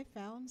 Oh, I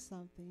found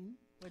something.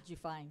 What'd you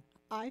find?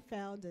 I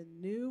found a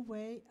new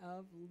way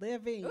of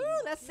living.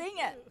 Ooh, let's sing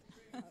it.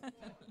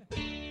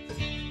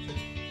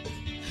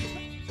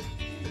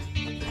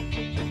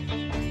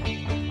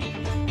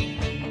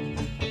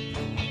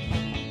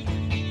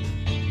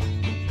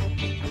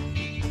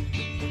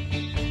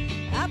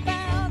 I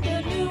found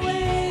a new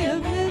way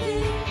of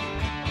living.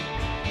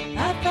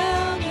 I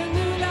found a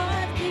new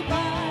life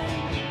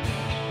divine.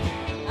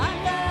 I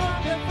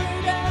found the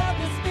fruit of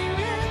the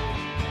Spirit.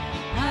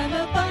 I'm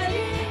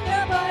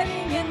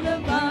abiding in the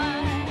vine.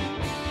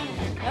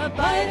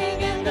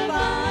 Abiding in the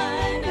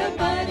vine,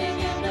 abiding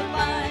in the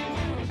vine.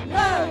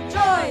 Love,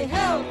 joy,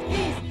 health,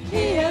 peace,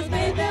 he has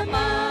made them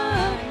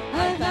mine.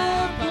 I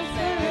found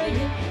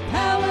prosperity,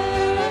 power,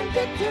 and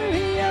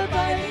victory.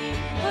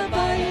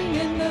 Abiding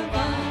in the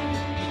vine.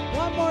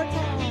 One more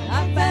time.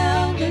 I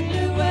found a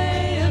new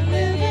way of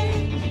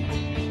living.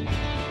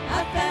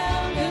 I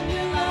found a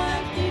new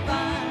life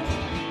divine.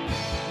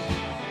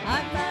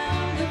 I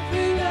found the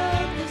fruit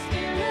of the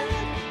Spirit.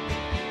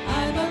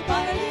 I'm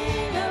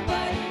abiding in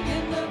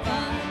the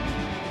vine.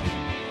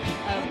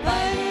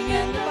 Abiding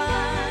in the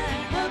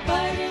vine,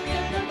 abiding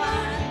in the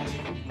vine.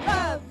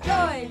 Love,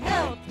 joy,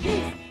 health,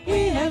 peace,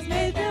 he has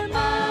made them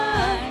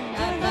mine.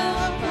 I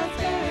found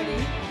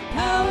prosperity,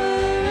 power,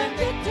 and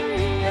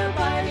victory.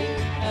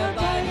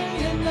 Abiding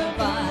in the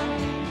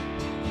vine.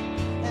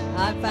 I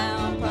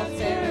found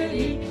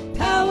prosperity,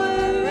 power,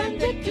 and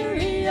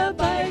victory.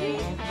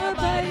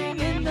 Abiding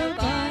in the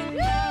vine.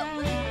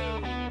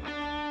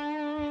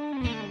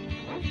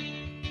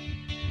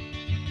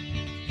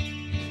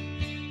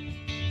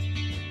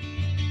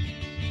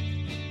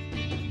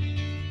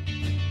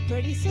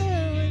 Pretty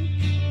soon.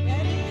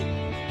 Ready?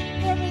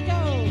 Here we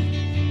go.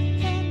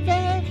 And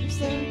very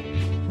soon.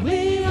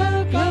 We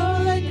are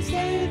going to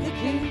save the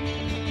King.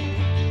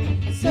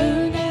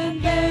 Soon and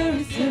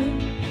very soon.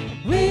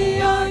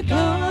 We are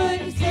going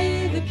to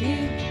save the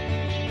King.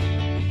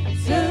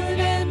 Soon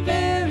and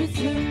very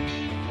soon.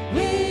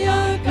 We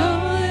are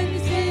going to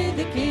save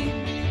the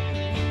King.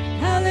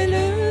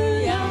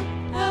 Hallelujah,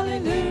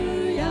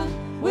 hallelujah.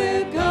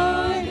 We're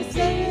going to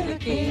save the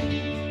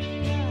King.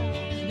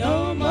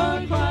 No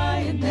more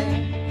crying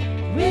there.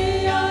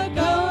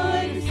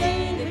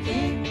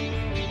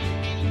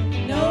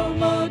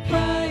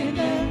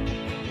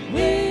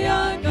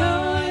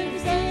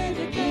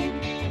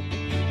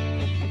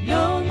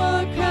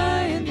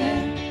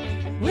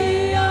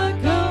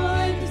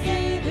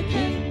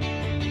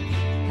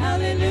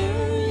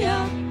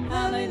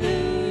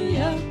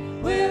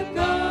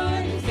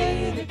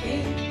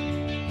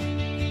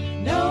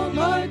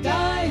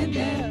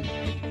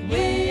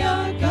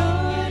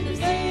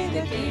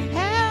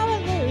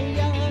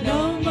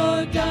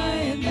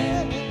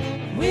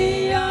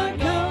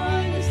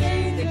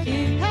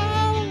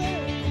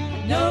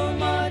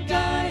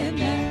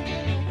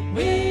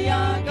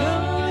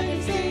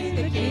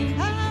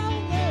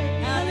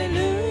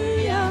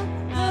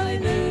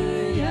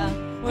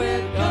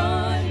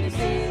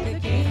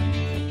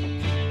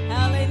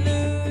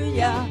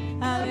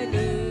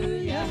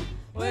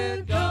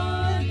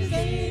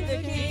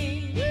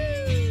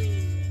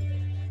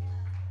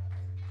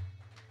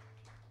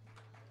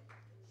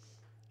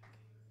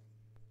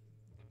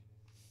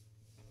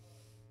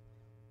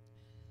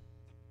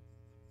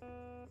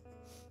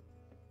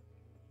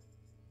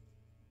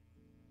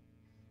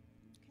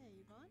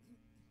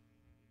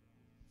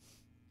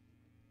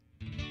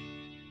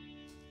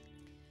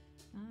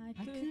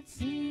 could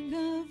sing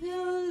of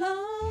your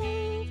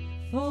love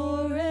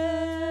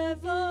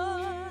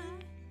forever.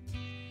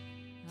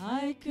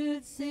 I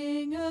could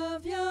sing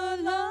of your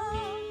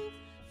love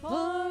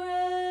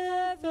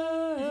forever.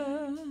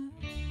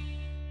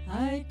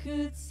 I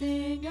could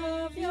sing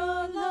of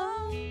your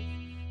love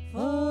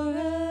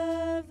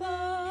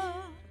forever.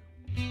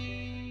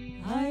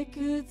 I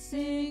could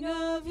sing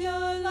of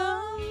your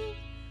love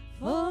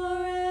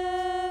forever.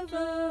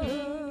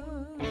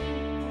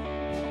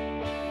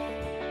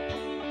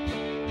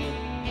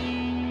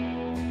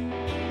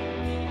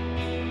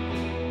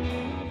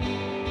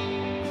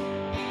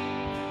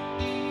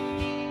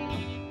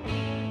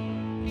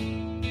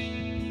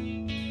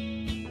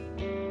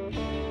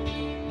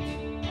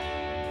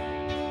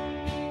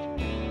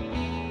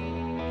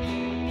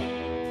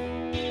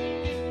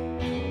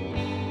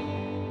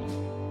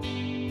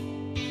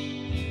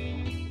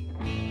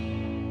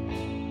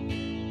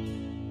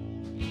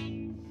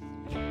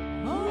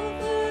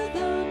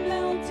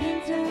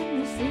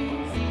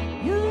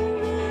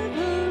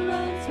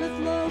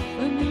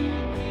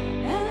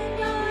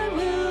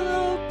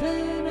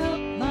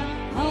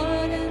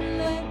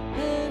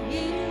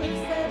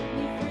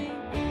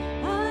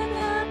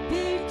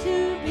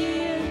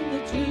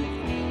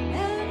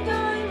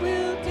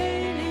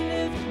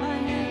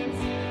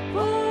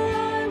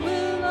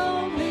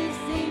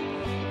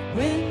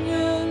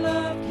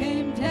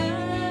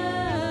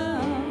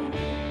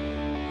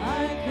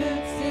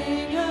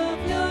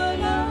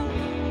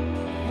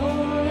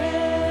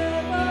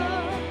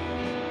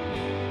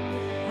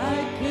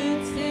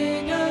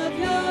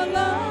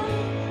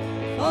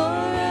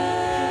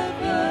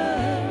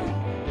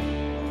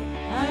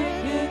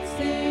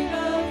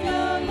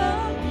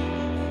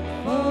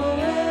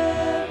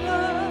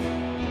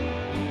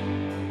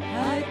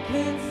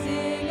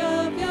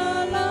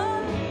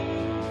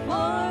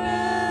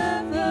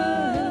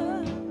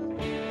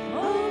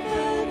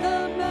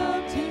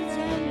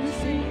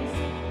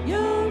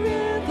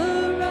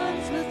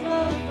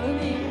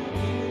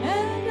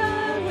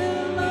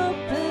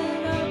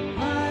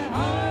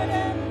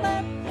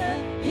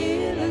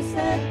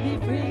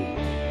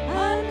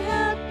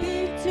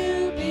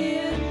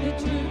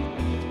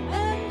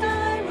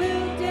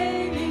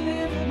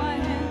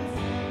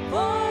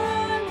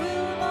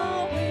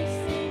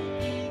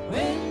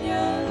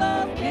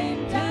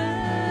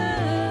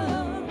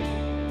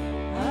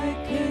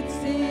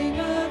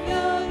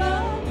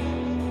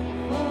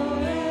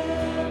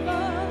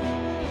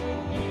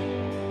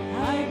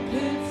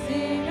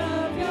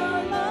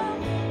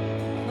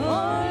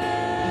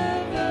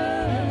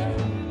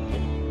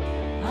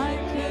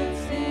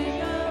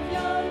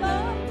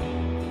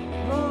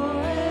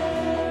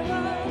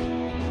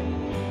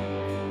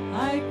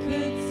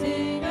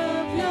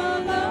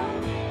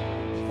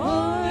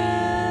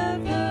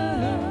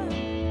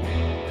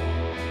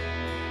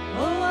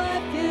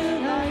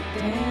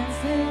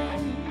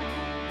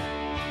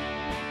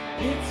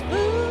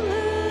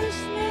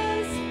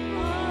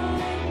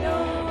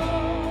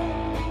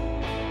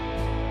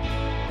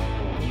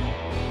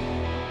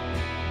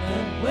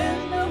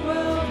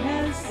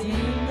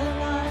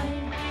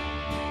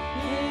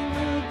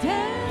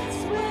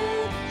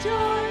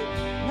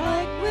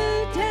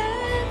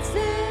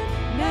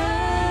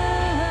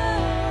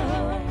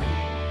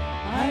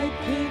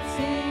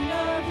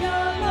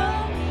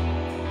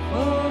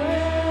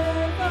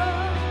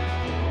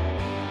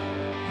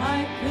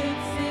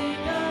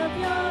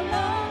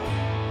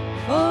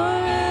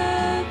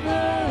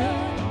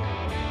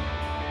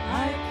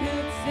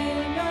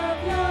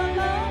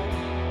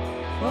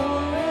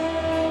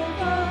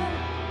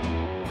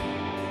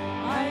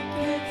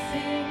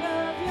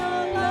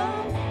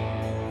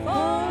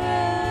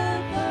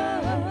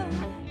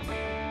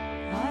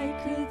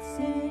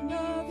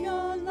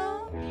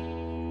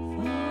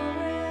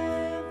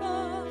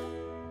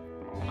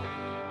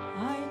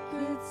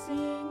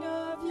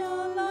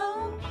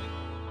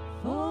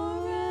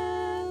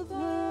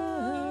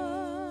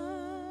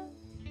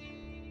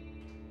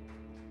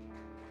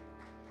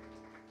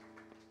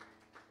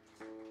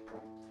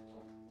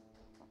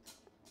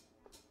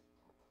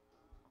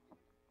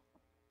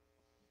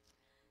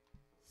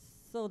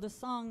 So the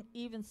song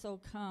Even So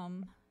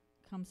Come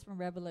comes from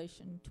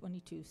Revelation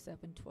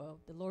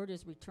 22:7-12. The Lord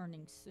is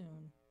returning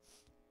soon.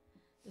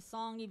 The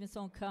song Even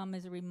So Come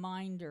is a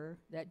reminder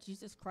that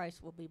Jesus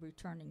Christ will be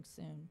returning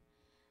soon.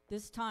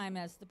 This time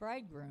as the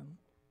bridegroom,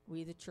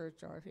 we the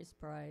church are his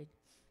bride.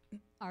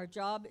 Our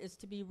job is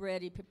to be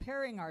ready,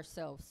 preparing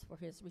ourselves for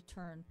his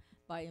return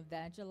by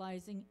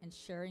evangelizing and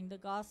sharing the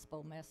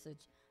gospel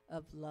message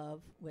of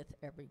love with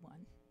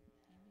everyone.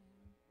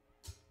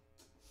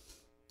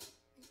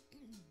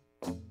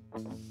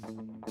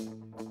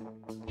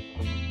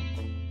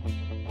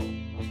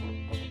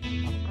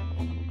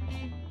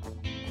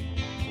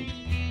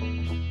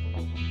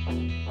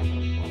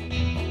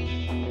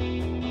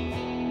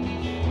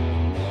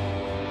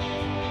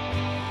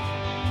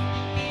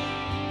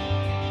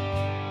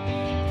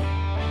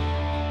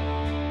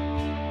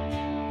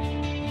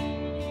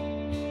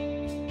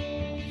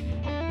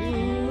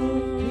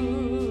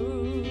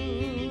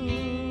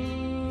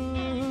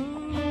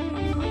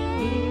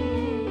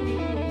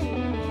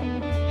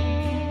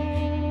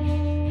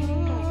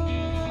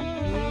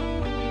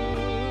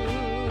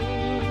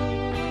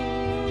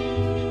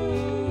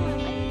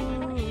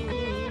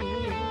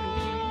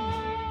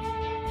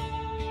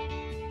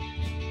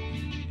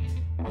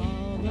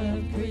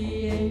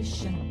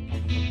 nation,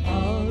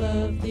 all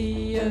of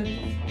the earth.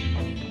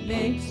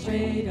 Make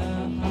straight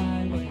a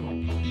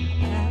highway,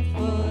 path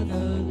for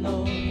the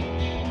Lord.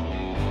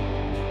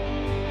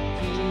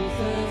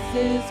 Jesus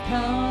is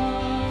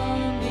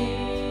coming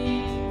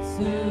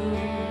soon.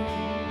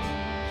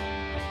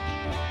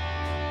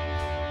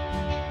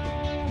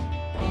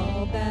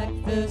 Call back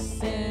the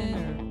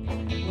sinner,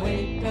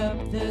 wake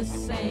up the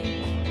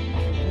saint.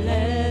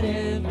 Let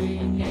every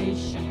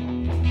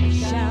nation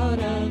shout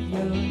of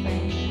your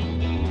name.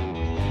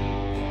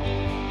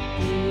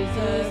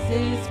 Jesus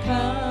is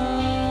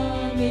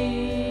coming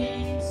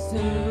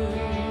soon.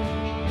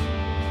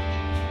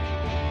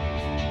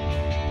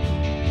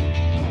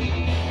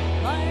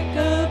 Like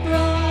a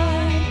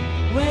bride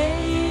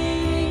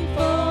waiting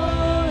for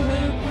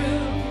her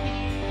groom,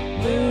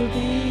 we'll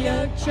be a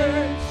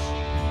church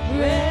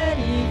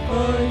ready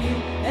for you.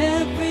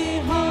 Every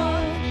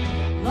heart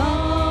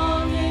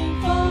longing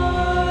for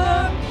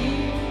our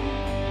King,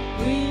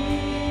 we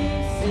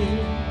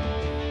sing,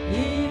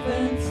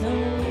 even so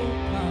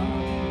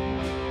come,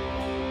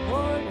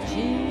 Lord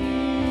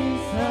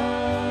Jesus,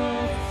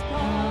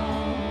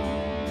 come.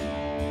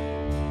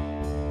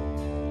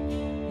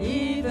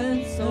 Even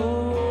so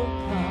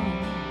come,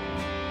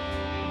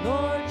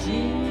 Lord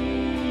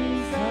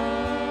Jesus,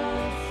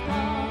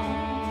 come.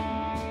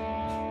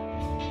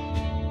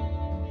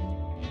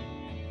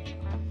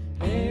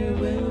 There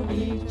will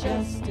be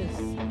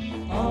justice,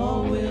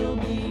 all will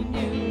be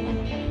new.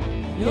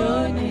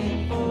 Your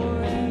name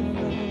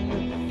forever,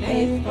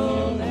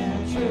 faithful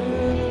and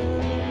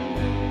true.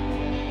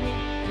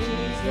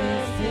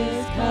 Jesus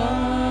is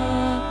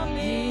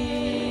coming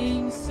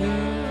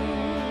soon.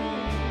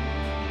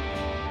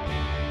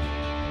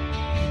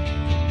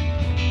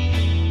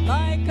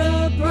 Like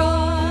a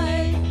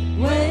bride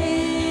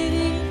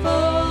waiting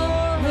for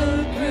her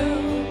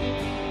groom,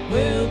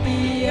 we'll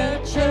be a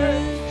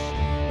church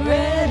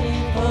ready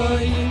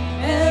for you.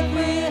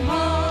 Every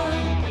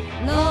heart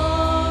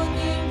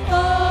longing for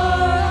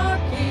our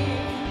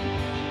King,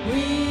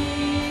 we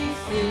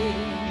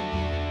sing,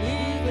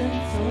 even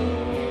so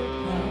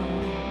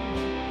come,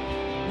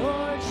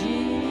 Lord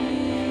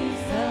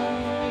Jesus,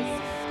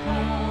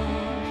 come.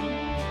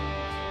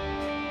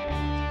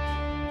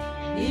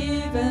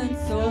 Even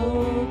so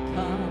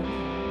come,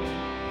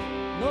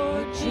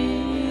 Lord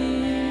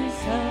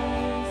Jesus,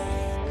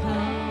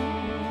 come.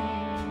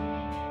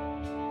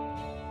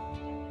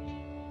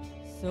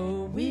 So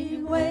we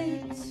wait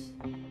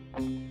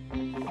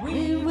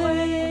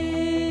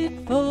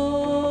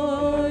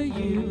for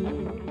you.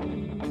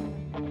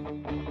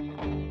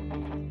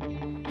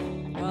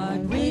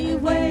 God, we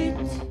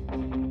wait,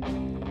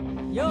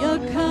 you're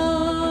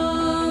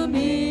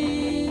coming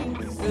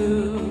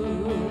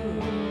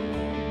soon.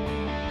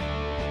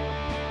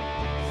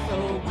 So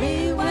we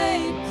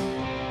wait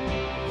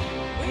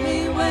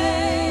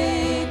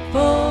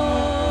for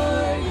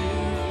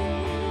you.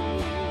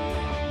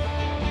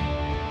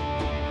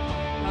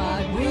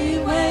 God, we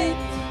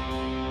wait,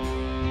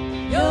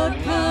 you're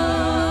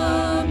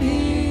coming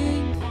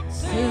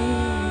soon.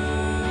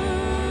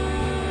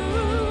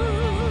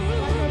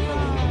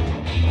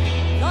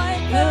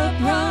 Like a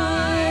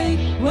bride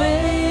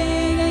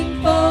waiting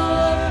for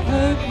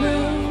her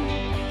groom,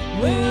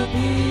 we'll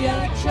be a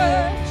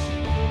church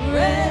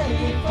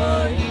ready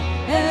for you.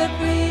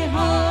 Every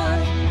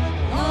heart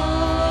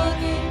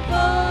longing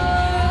for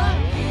our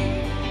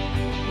King,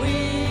 we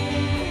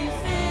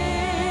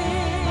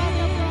sing.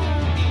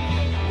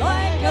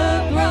 Like a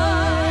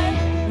bride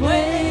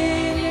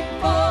waiting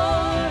for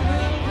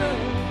her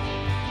groom,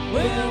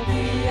 we'll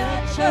be a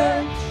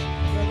church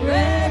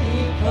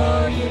ready for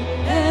you.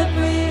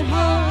 Every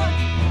heart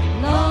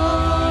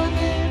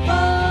longing for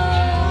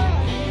our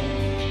King,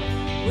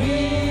 we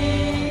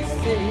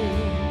sing.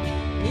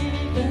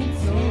 Even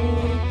so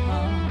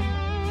come,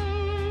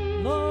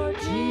 Lord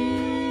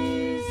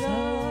Jesus,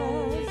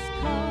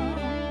 come.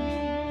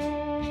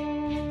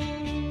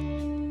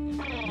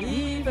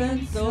 Even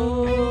so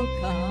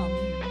come,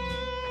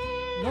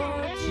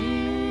 Lord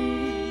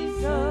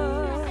Jesus,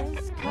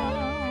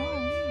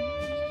 come.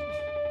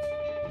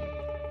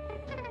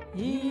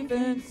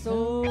 Even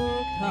so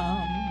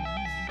come,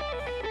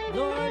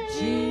 Lord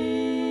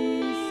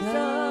Jesus,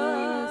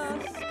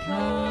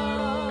 come.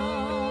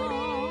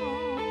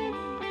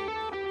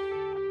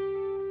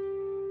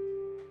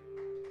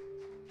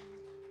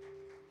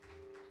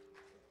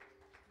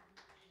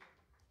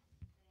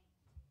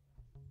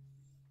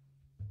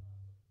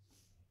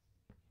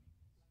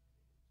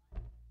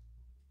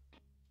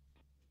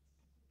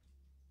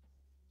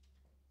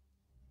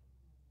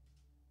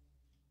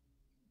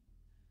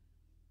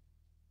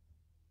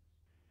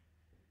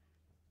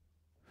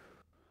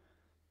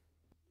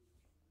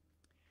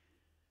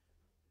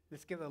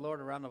 Let's give the Lord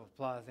a round of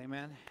applause.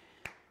 Amen.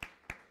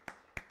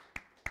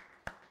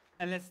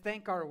 And let's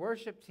thank our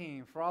worship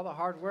team for all the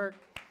hard work.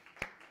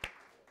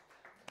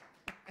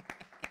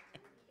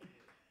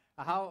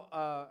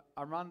 How,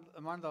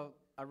 Armando,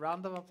 a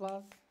round of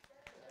applause?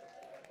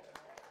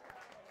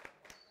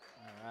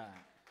 All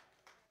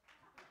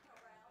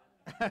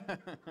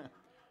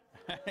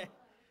right.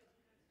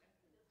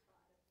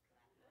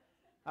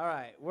 All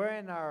right, we're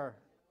in our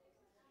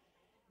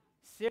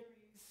series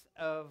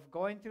of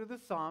going through the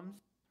Psalms.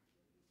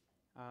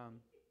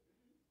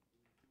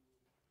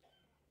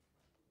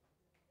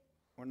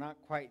 We're not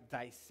quite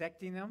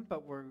dissecting them,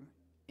 but we're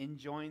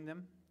enjoying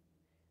them,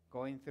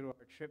 going through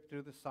our trip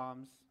through the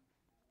Psalms.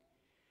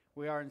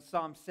 We are in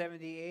Psalm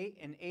 78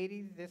 and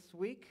 80 this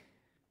week.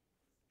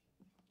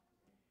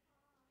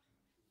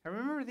 And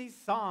remember, these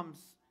Psalms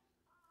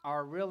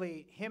are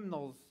really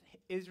hymnals,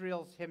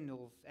 Israel's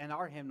hymnals, and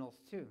our hymnals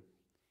too.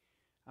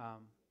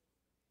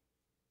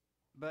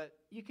 But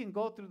you can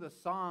go through the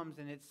Psalms,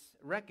 and it's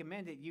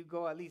recommended you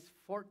go at least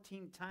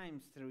 14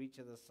 times through each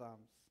of the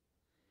Psalms.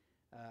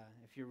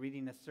 If you're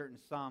reading a certain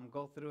Psalm,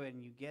 go through it,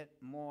 and you get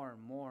more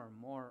and more and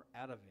more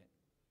out of it.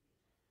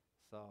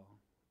 So,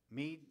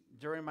 me,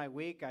 during my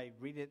week, I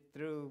read it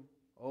through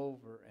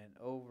over and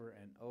over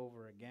and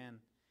over again.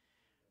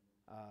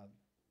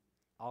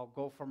 I'll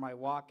go for my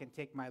walk and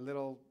take my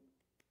little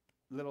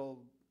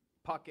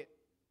pocket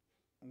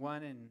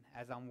one, and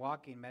as I'm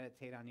walking,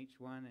 meditate on each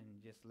one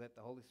and just let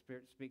the Holy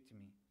Spirit speak to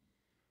me.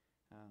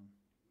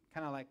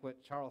 Kind of like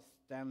what Charles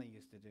Stanley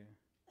used to do.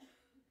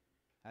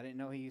 I didn't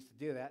know he used to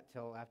do that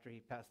till after he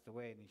passed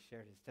away and he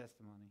shared his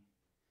testimony.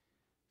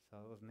 So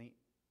it was neat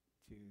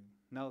to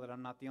know that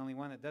I'm not the only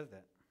one that does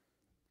that.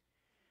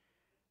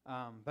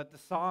 But the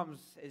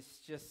Psalms is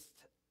just,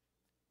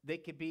 they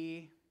could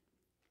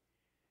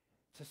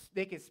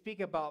speak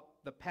about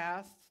the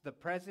past, the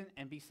present,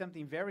 and be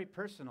something very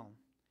personal,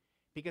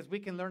 because we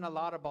can learn a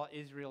lot about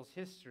Israel's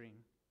history.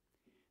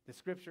 The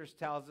scriptures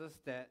tells us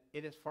that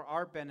it is for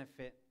our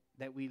benefit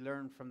that we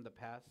learn from the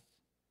past,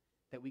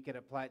 that we could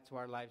apply it to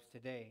our lives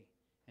today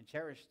and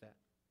cherish that.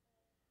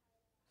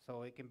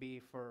 So it can be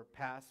for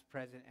past,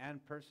 present,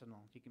 and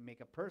personal. You can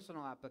make a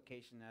personal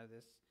application out of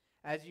this,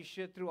 as you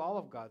should through all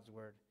of God's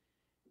word,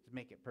 to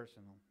make it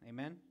personal.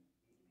 Amen?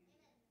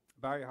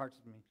 Bow your hearts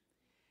with me.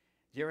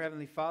 Dear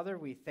Heavenly Father,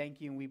 we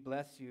thank you and we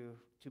bless you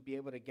to be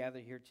able to gather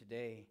here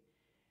today.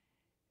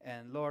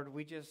 And Lord,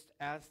 we just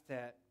ask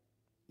that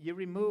you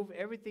remove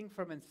everything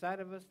from inside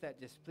of us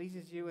that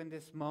displeases you in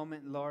this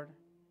moment, Lord,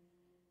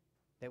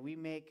 that we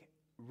make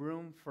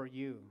room for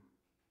you.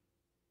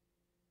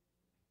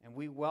 And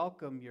we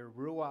welcome your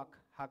Ruach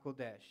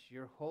HaKodesh,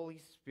 your Holy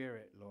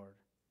Spirit, Lord,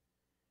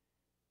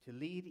 to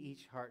lead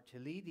each heart, to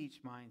lead each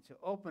mind, to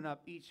open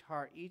up each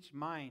heart, each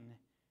mind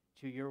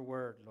to your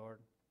word, Lord.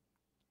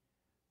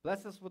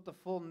 Bless us with the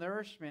full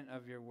nourishment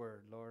of your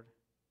word, Lord.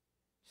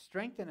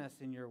 Strengthen us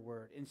in your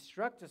word.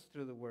 Instruct us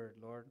through the word,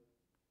 Lord.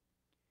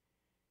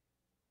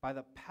 By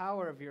the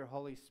power of your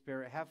Holy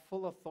Spirit, have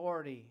full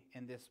authority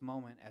in this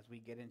moment as we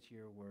get into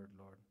your word,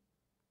 Lord.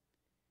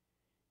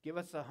 Give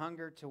us a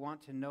hunger to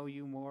want to know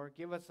you more.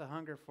 Give us a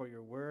hunger for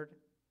your word.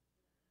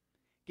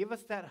 Give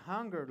us that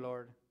hunger,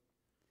 Lord,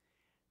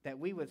 that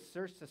we would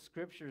search the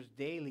scriptures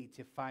daily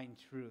to find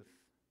truth.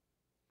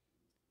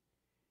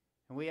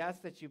 And we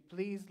ask that you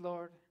please,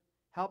 Lord,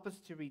 help us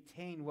to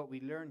retain what we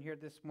learned here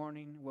this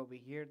morning, what we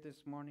hear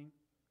this morning,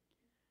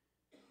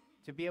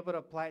 to be able to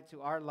apply it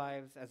to our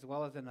lives, as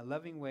well as in a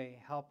loving way,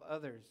 help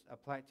others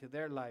apply it to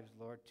their lives,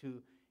 Lord,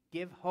 to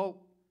give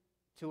hope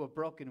to a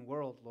broken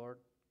world, Lord,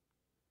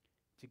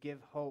 to give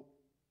hope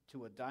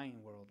to a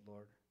dying world,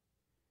 Lord,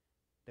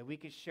 that we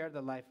can share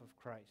the life of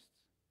Christ,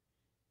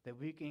 that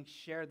we can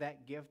share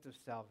that gift of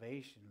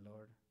salvation,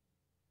 Lord,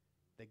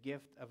 the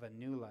gift of a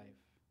new life.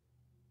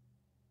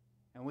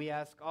 And we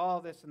ask all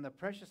this in the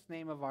precious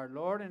name of our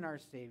Lord and our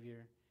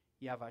Savior,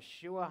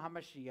 Yahshua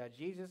HaMashiach,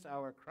 Jesus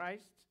our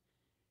Christ.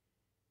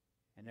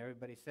 And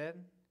everybody said,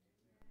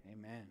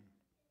 Amen.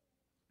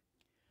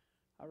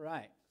 All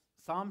right,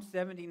 Psalm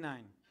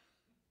 79.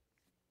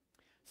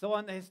 So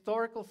on the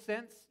historical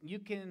sense, you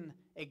can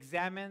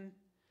examine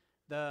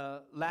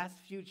the last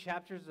few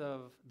chapters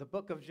of the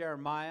book of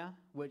Jeremiah,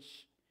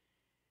 which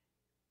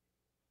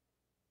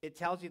it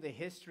tells you the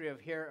history of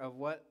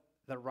what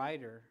the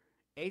writer,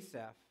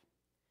 Asaph,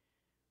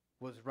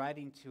 was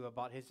writing to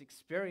about his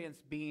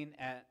experience being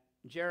at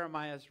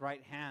Jeremiah's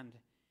right hand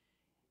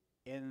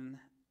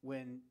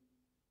when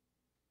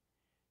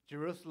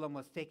Jerusalem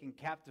was taken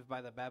captive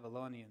by the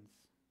Babylonians.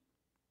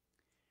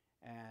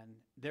 And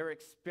their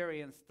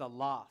experience, the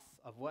loss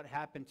of what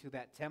happened to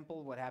that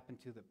temple, what happened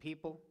to the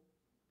people.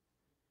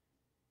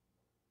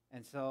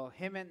 And so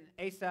him and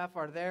Asaph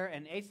are there,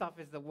 and Asaph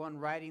is the one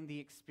writing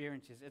the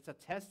experiences. It's a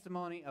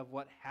testimony of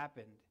what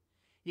happened.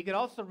 You could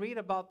also read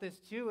about this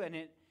too,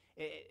 and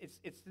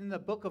it's in the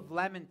book of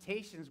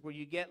Lamentations, where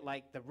you get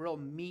like the real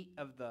meat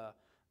of the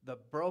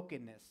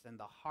brokenness and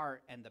the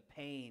heart and the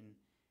pain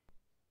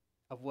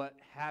of what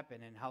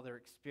happened and how they're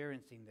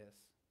experiencing this.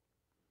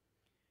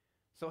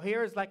 So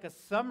here is like a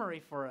summary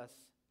for us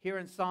here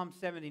in Psalm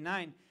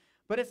 79.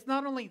 But it's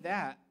not only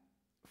that.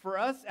 For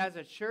us as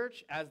a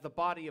church, as the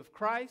body of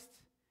Christ,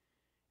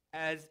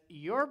 as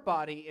your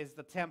body is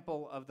the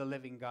temple of the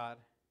living God,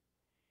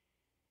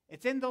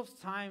 it's in those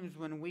times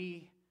when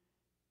we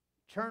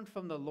turn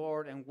from the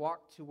Lord and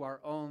walk to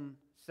our own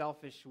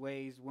selfish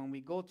ways, when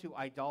we go to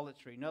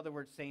idolatry. In other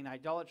words, saying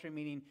idolatry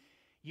meaning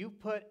you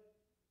put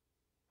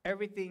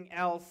everything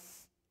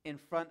else in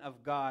front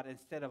of God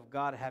instead of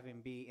God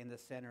having be in the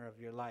center of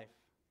your life.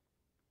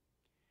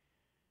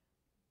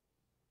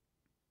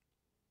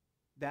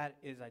 That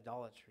is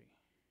idolatry.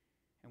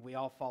 And we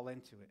all fall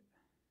into it,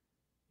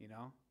 you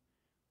know.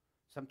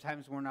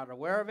 Sometimes we're not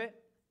aware of it.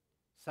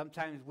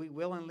 Sometimes we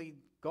willingly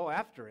go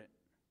after it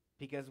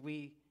because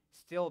we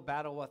still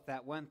battle with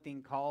that one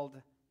thing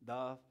called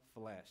the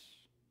flesh.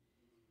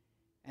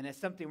 And it's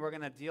something we're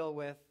going to deal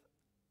with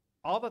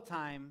all the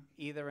time,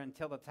 either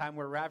until the time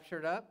we're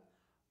raptured up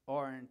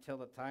or until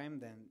the time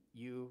then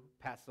you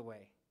pass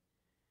away.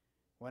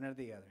 One or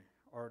the other,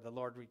 or the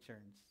Lord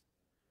returns.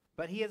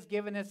 But he has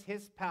given us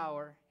his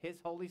power, his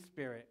Holy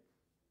Spirit.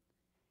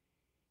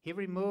 He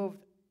removed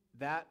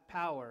that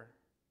power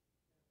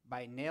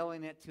by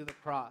nailing it to the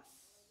cross.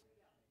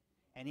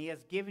 And he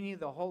has given you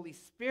the Holy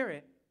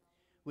Spirit,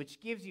 which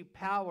gives you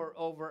power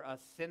over a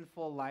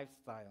sinful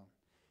lifestyle.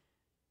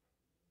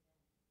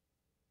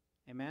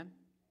 Amen?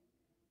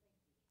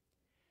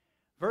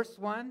 Verse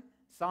 1,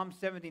 Psalm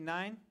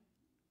 79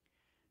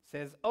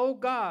 says, O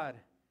God,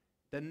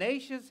 the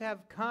nations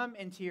have come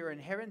into your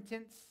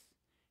inheritance.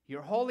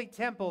 Your holy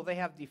temple they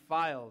have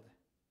defiled.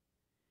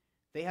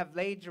 They have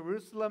laid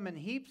Jerusalem in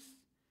heaps.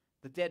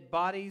 The dead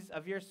bodies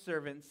of your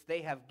servants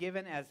they have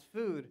given as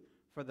food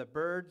for the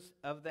birds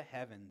of the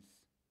heavens.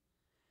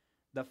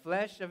 The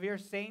flesh of your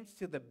saints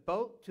to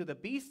the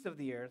beasts of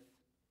the earth.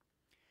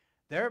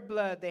 Their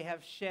blood they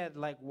have shed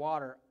like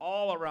water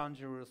all around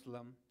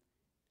Jerusalem,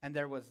 and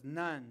there was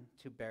none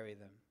to bury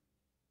them.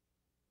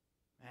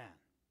 Man,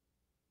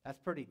 that's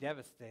pretty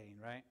devastating,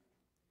 right?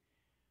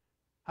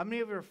 How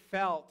many of you have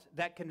felt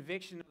that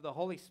conviction of the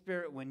Holy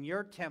Spirit when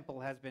your temple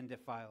has been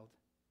defiled?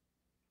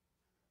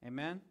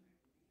 Amen?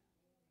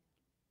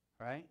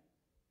 Right?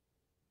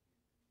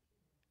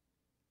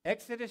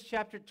 Exodus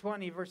chapter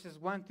 20, verses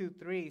 1 through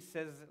 3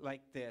 says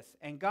like this.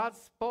 And God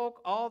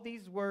spoke all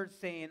these words,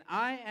 saying,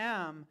 I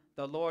am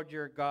the Lord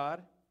your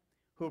God,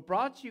 who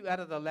brought you out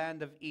of the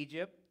land of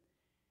Egypt,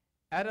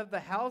 out of the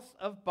house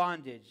of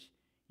bondage.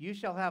 You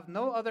shall have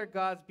no other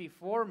gods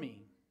before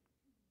me.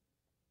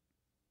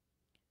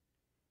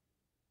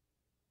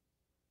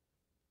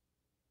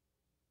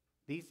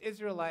 These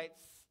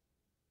Israelites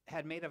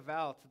had made a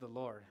vow to the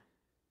Lord.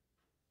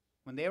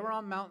 When they were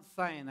on Mount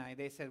Sinai,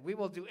 they said, we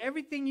will do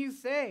everything you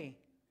say.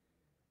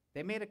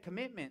 They made a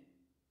commitment.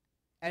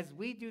 As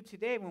we do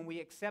today when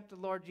we accept the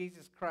Lord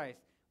Jesus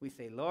Christ, we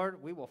say,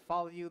 Lord, we will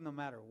follow you no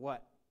matter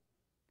what.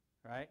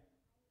 Right?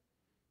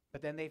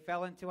 But then they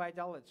fell into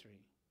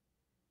idolatry.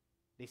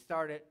 They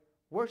started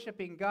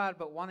worshiping God,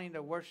 but wanting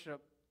to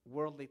worship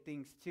worldly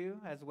things too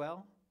as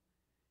well.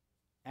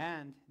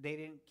 And they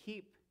didn't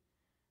keep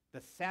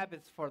the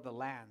Sabbaths for the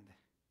land.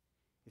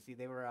 You see,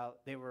 they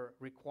were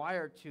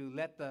required to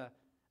let the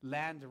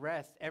land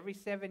rest. Every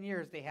 7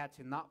 years, they had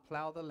to not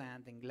plow the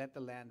land and let the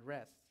land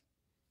rest.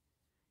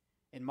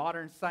 In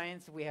modern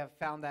science, we have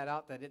found that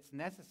out that it's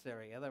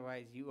necessary.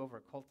 Otherwise, you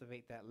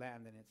overcultivate that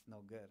land and it's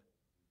no good.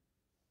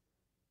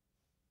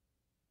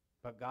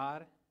 But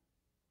God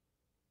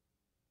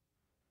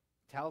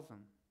tells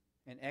them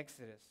in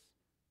Exodus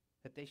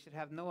that they should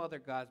have no other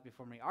gods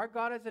before me. Our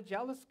God is a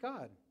jealous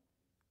God.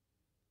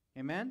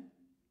 Amen?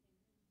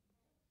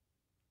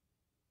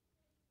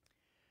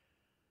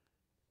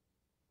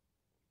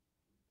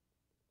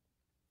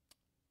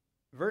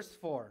 Verse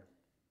 4.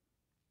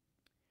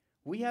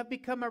 We have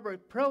become a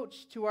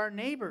reproach to our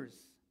neighbors,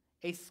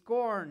 a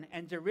scorn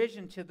and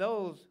derision to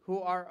those who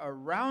are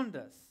around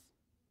us.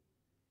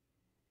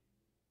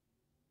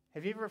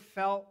 Have you ever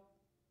felt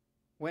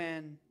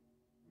when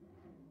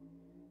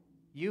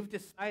you've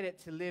decided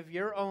to live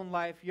your own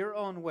life, your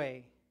own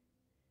way,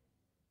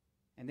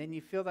 and then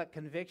you feel that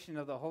conviction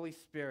of the Holy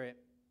Spirit,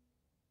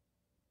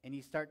 and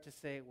you start to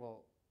say,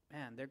 well,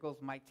 man, there goes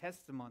my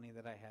testimony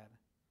that I had.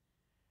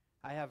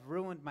 I have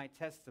ruined my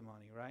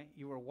testimony, right?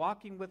 You were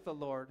walking with the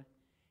Lord.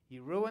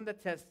 You ruined the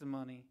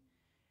testimony.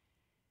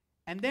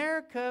 And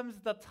there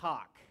comes the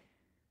talk,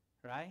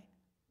 right?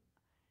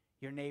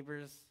 Your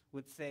neighbors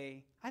would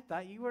say, I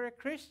thought you were a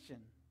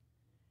Christian.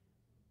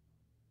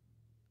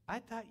 I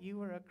thought you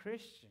were a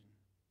Christian.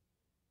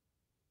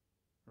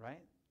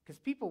 Right? Because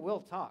people will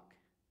talk.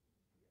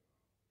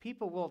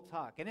 People will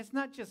talk. And it's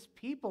not just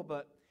people,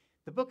 but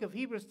the book of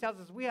Hebrews tells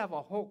us we have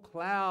a whole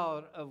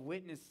cloud of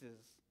witnesses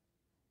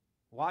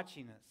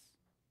watching us.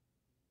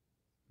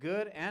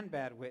 Good and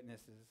bad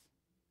witnesses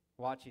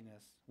watching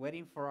us,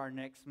 waiting for our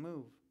next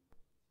move.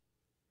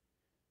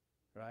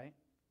 Right?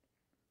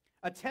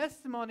 A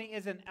testimony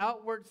is an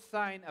outward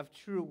sign of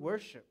true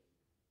worship.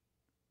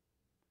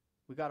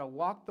 We got to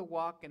walk the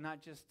walk and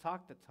not just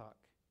talk the talk.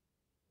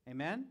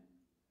 Amen?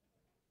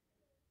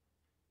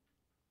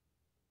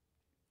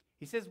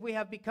 He says, we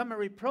have become a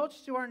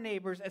reproach to our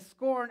neighbors, a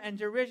scorn and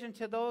derision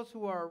to those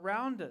who are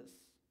around us.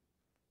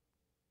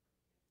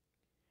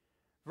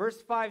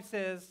 Verse 5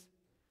 says,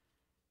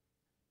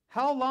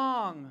 how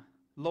long,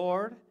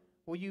 Lord,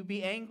 will you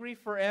be angry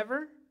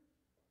forever?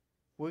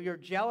 Will your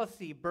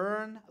jealousy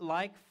burn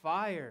like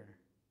fire?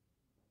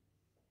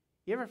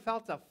 You ever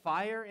felt a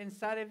fire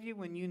inside of you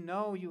when you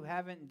know you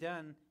haven't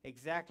done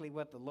exactly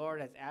what the Lord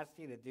has asked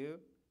you to do?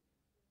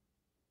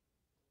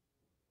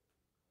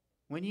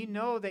 When you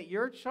know that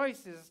your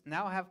choices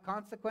now have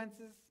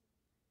consequences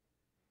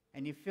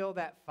and you feel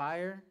that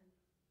fire,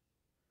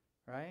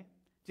 right?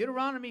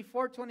 Deuteronomy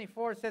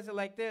 4:24 says it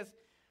like this,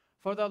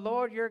 "For the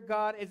Lord your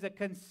God is a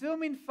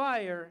consuming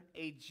fire,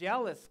 a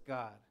jealous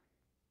God."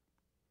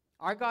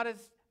 Our God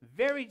is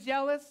very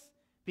jealous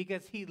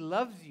because he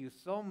loves you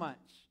so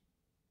much.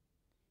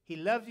 He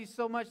loves you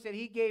so much that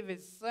he gave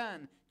his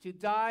son to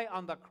die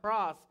on the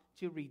cross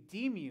to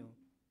redeem you.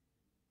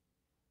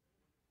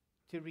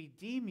 To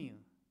redeem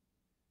you.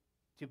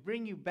 To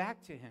bring you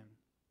back to him.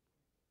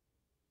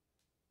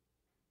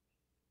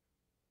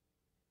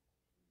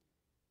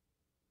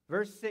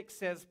 Verse 6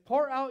 says,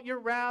 "Pour out your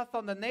wrath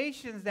on the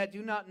nations that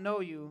do not know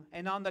you,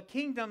 and on the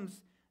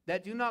kingdoms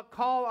that do not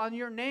call on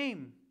your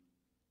name.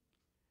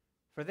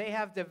 For they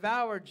have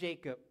devoured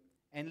Jacob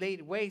and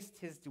laid waste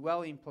his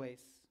dwelling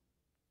place.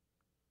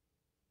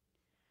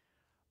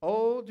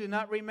 Oh, do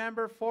not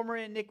remember former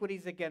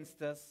iniquities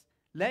against us.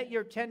 Let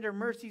your tender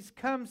mercies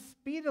come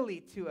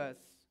speedily to us,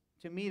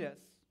 to meet us."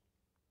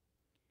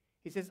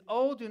 He says,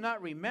 "Oh, do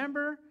not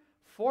remember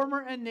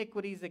former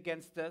iniquities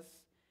against us.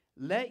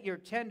 Let your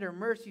tender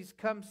mercies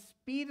come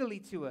speedily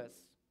to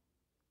us."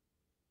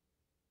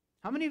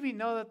 How many of you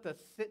know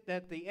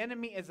that the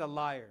enemy is a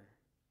liar?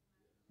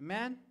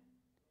 Amen?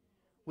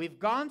 We've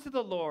gone to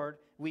the Lord.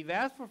 We've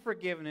asked for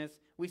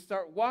forgiveness. We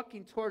start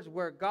walking towards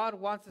where God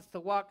wants us to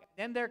walk.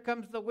 And there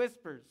comes the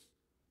whispers.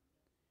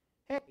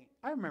 "Hey,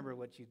 I remember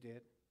what you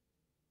did.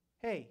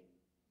 Hey,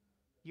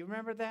 you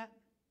remember that?"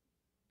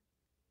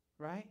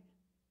 Right?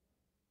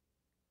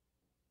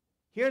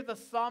 Here the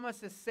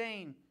psalmist is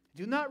saying,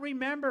 "Do not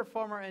remember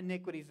former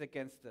iniquities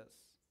against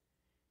us.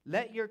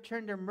 Let your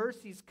tender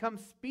mercies come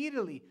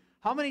speedily."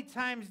 How many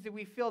times do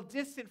we feel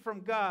distant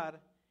from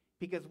God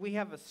because we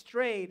have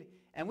strayed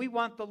and we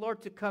want the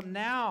Lord to come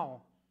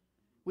now?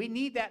 We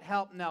need that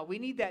help now. We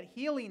need that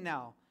healing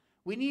now.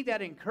 We need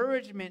that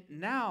encouragement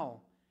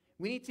now.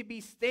 We need to be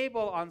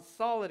stable on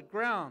solid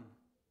ground.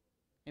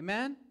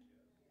 Amen?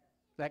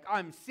 Like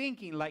I'm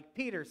sinking, like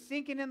Peter,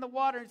 sinking in the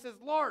water and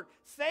says, "Lord,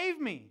 save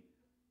me."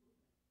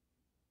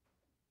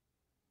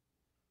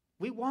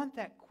 We want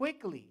that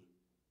quickly.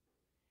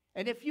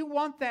 And if you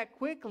want that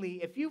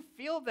quickly, if you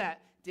feel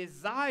that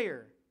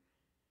desire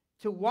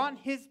to want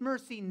his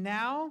mercy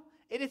now,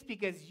 it is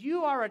because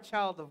you are a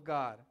child of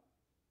God.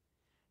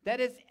 That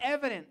is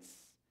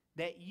evidence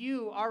that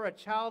you are a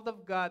child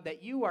of God,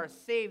 that you are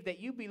saved, that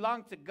you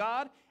belong to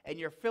God, and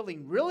you're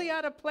feeling really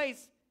out of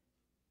place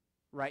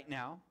right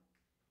now.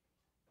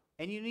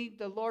 And you need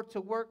the Lord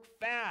to work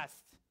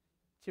fast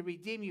to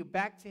redeem you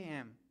back to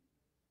him.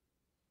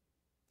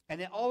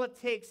 And all it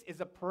takes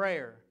is a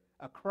prayer,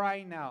 a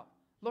crying out.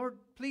 "Lord,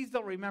 please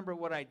don't remember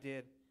what I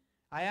did.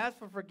 I ask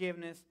for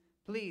forgiveness.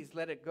 Please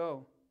let it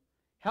go.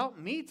 Help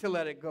me to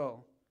let it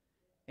go."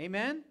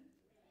 Amen?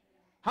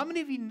 How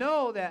many of you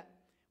know that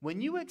when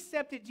you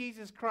accepted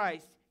Jesus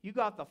Christ, you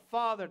got the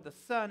Father, the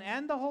Son,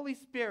 and the Holy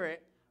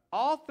Spirit,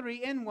 all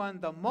three in one,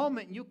 the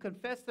moment you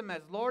confess him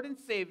as Lord and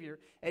Savior,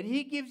 and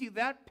he gives you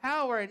that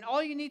power, and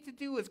all you need to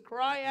do is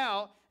cry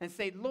out and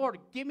say, "Lord,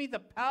 give me the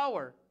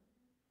power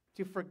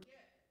to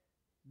forget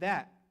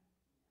that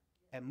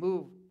and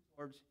move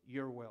towards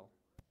your will."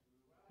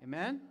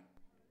 Amen?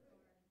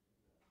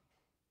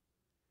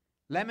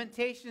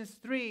 Lamentations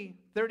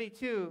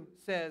 3:32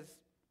 says,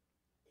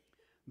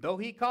 "Though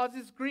he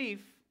causes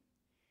grief,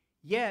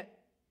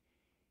 yet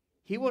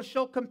he will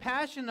show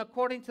compassion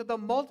according to the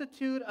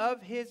multitude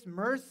of his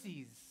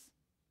mercies."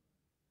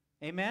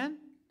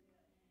 Amen?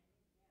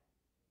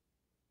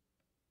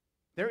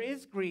 There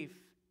is grief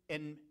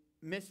in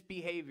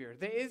misbehavior.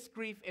 There is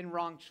grief in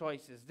wrong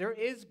choices. There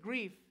is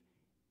grief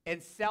in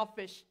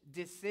selfish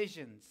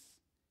decisions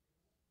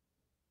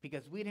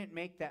because we didn't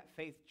make that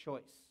faith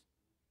choice.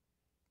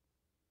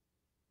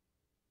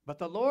 But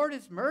the Lord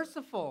is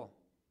merciful.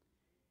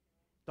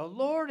 The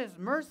Lord is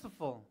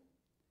merciful.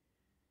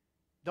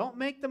 Don't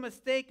make the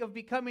mistake of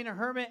becoming a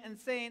hermit and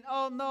saying,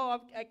 "Oh no,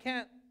 I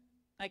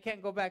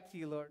can't go back to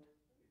you, Lord."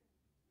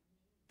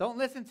 Don't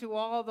listen to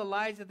all the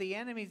lies of the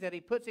enemies that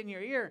he puts in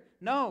your ear.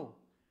 No.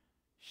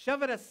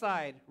 Shove it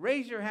aside.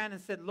 Raise your hand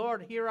and say,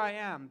 "Lord, here I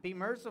am. Be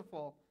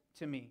merciful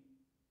to me."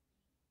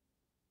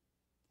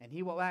 And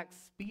he will act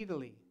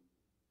speedily.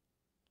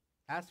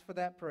 Ask for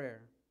that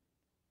prayer.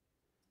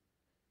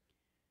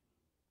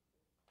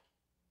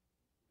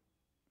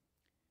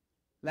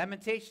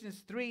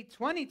 Lamentations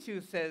 3:22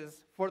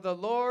 says, "For the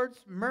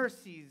Lord's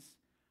mercies,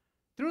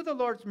 through the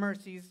Lord's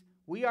mercies,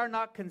 we are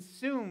not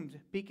consumed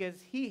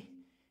because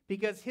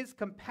his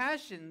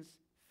compassions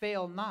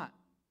fail not."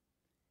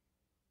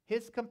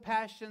 His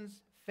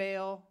compassions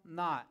fail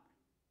not.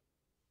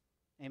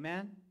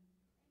 Amen?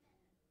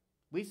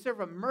 We serve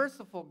a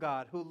merciful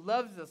God who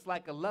loves us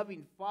like a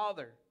loving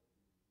Father.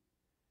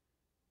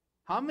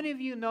 How many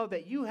of you know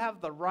that you have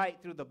the right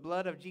through the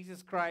blood of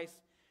Jesus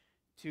Christ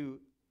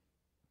to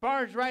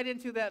barge right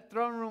into that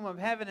throne room of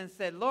heaven and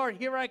say, "Lord,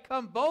 here I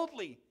come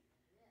boldly.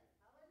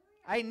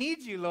 I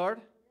need you, Lord.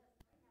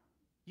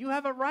 You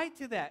have a right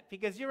to that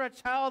because you're a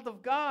child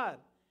of God.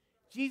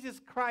 Jesus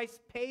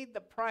Christ paid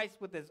the price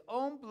with his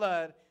own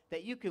blood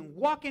that you can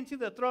walk into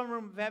the throne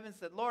room of heaven and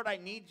say, Lord, I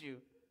need you.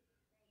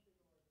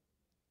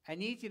 I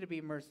need you to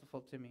be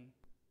merciful to me.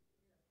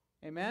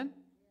 Amen?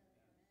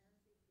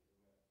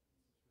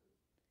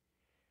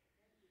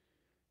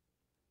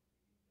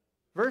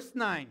 Verse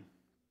 9.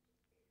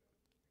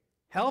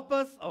 Help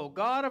us, O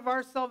God of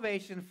our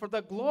salvation, for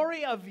the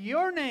glory of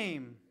your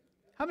name.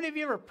 How many of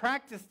you ever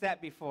practiced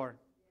that before?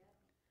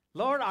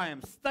 Lord, I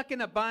am stuck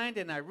in a bind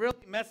and I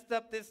really messed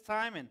up this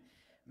time and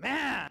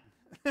man,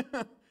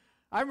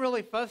 I'm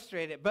really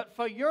frustrated. But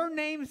for your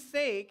name's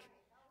sake,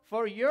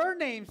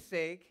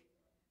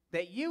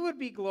 that you would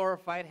be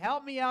glorified,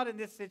 help me out in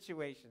this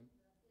situation.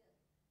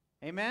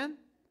 Amen?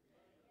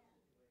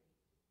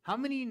 How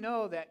many of you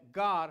know that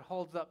God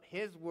holds up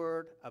his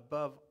word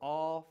above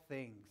all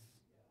things?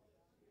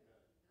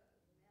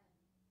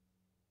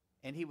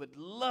 And he would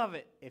love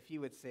it if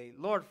you would say,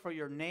 Lord, for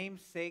your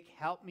name's sake,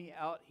 help me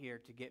out here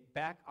to get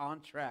back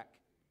on track.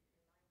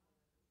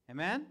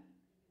 Amen?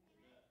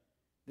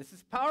 This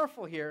is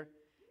powerful here.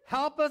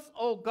 Help us,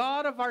 O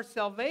God of our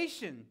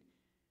salvation.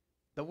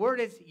 The word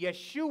is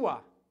Yeshua.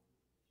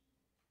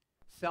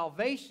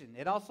 Salvation.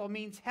 It also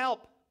means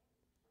help.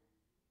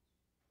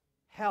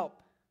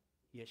 Help.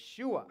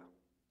 Yeshua.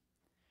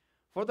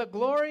 For the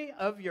glory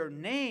of your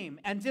name,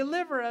 and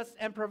deliver us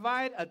and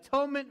provide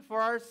atonement for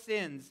our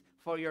sins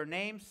for your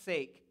name's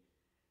sake.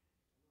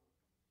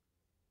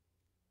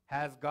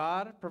 Has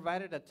God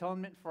provided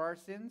atonement for our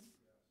sins?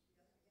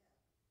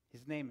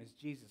 His name is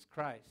Jesus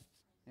Christ.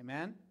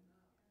 Amen?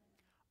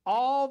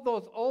 All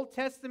those Old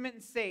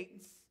Testament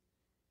saints,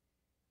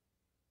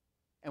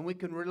 and we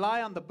can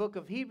rely on the book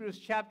of Hebrews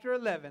chapter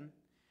 11,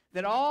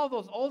 that all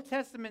those Old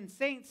Testament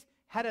saints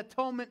had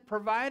atonement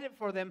provided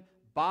for them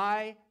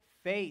by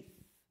faith.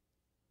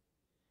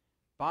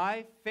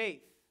 By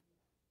faith.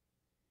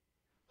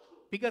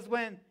 Because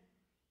when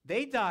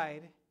they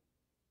died,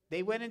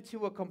 they went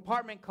into a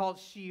compartment called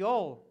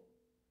Sheol.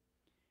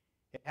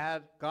 It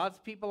had God's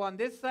people on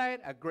this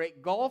side, a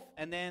great gulf,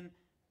 and then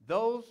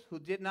those who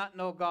did not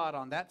know God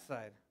on that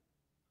side.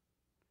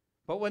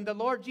 But when the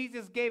Lord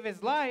Jesus gave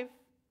his life,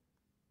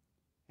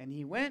 and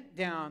he went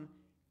down,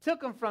 took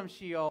them from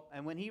Sheol,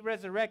 and when he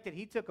resurrected,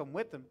 he took them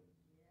with him.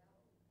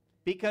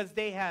 Because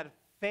they had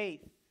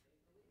faith.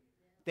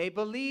 They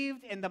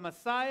believed in the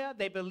Messiah.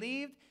 They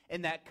believed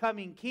in that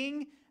coming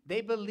king.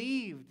 They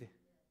believed.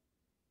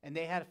 And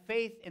they had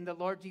faith in the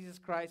Lord Jesus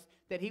Christ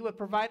that he would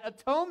provide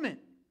atonement.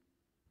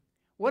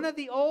 One of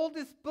the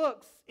oldest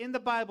books in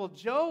the Bible,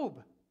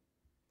 Job,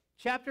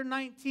 chapter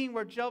 19,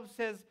 where Job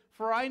says,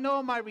 "For I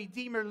know my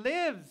Redeemer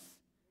lives.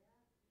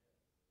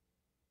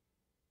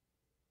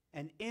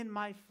 And in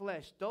my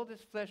flesh, though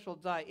this flesh will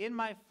die, in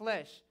my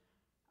flesh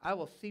I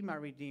will see my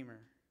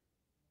Redeemer."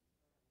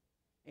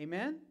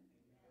 Amen?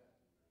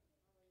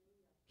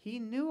 He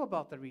knew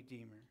about the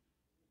Redeemer.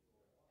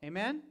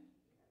 Amen?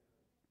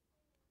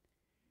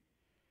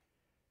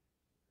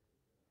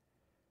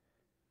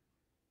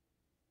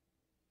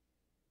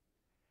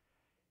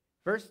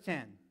 Verse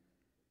 10.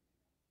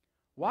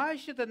 Why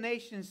should the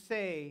nations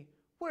say,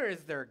 "Where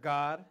is their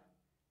God?"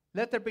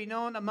 Let there be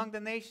known among the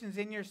nations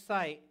in your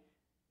sight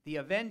the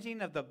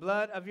avenging of the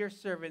blood of your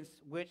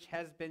servants which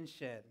has been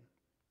shed.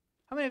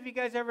 How many of you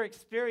guys ever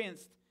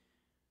experienced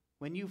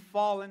when you've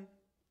fallen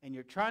and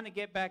you're trying to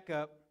get back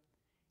up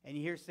and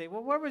you hear say,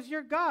 "Well, where was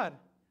your God?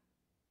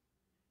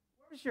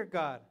 Where's your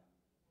God?"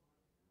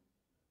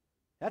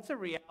 That's a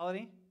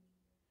reality.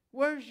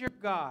 Where's your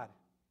God?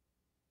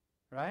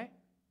 Right?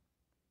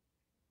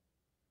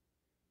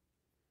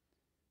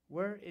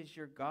 Where is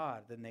your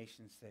God, the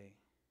nations say.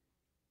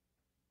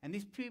 And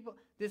these people,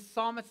 this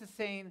psalmist is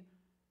saying,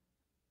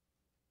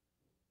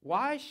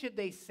 why should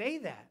they say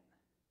that?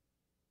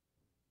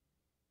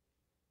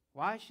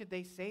 Why should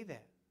they say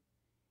that?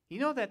 You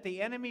know that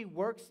the enemy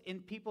works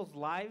in people's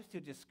lives to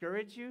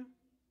discourage you?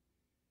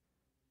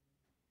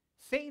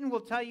 Satan will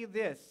tell you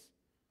this: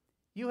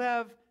 you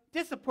have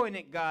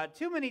disappointed God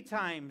too many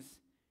times.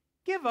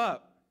 Give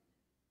up.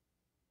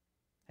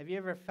 Have you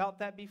ever felt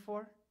that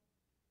before?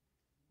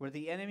 Where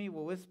the enemy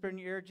will whisper in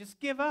your ear, just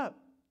give up.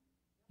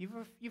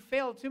 You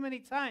failed too many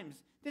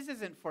times. This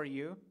isn't for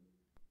you.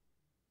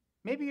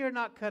 Maybe you're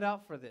not cut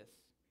out for this.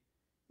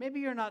 Maybe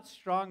you're not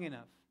strong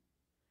enough.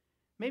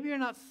 Maybe you're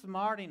not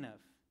smart enough.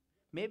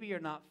 Maybe you're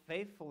not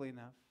faithful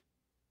enough.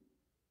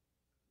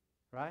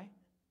 Right?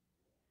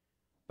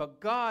 But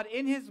God,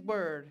 in his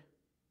word,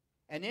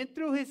 and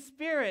through his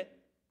Spirit,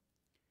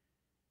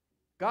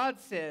 God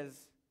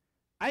says,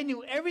 "I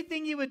knew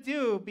everything you would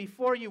do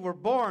before you were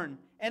born,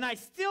 and I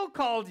still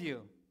called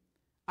you.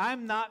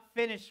 I'm not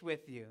finished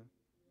with you."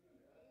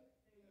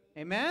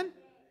 Amen?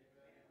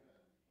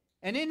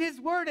 And in his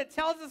word, it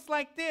tells us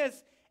like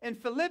this. In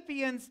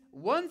Philippians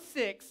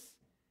 1:6,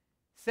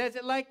 says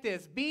it like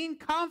this: "Being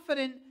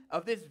confident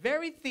of this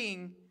very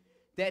thing,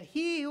 that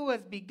he who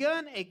has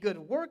begun a good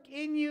work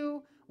in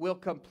you will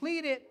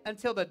complete it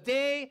until the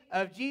day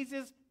of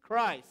Jesus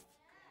Christ."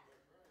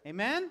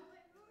 Amen?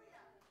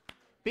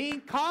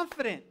 Being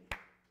confident.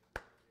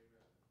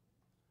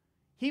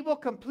 He will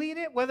complete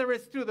it, whether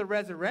it's through the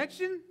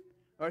resurrection,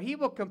 or he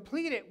will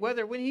complete it,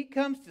 whether when he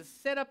comes to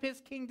set up his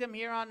kingdom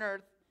here on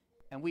earth,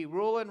 and we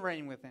rule and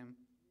reign with him.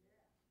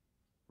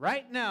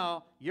 Right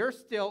now, you're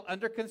still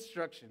under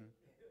construction.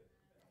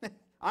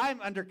 I'm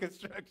under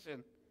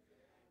construction.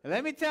 And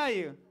let me tell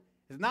you,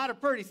 it's not a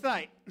pretty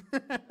sight.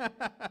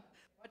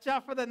 Watch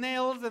out for the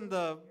nails and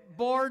the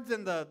boards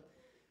and the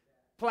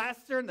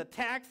plaster and the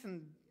tacks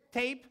and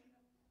tape.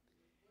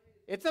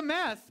 It's a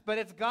mess, but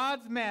it's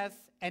God's mess,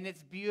 and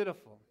it's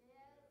beautiful.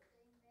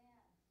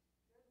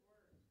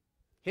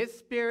 His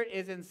Spirit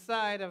is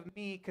inside of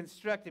me,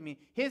 constructing me.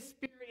 His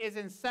Spirit is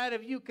inside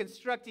of you,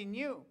 constructing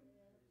you,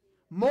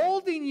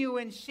 molding you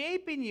and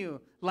shaping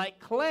you like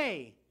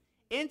clay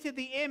into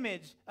the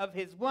image of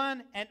his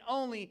one and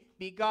only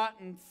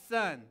begotten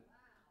Son.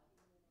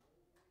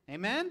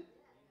 Amen?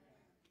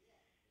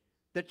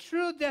 The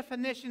true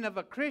definition of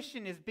a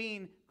Christian is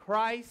being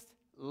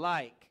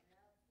Christ-like.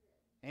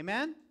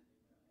 Amen?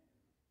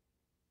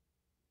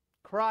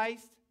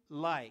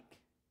 Christ-like.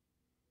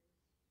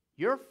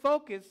 Your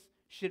focus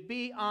should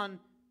be on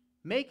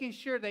making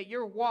sure that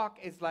your walk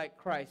is like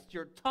Christ.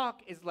 Your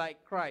talk is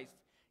like Christ.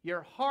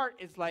 Your heart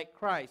is like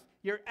Christ.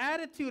 Your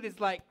attitude is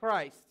like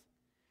Christ.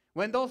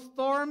 When those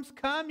storms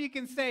come, you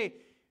can say,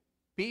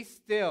 be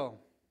still.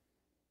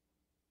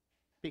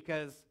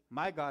 Because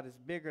my God is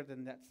bigger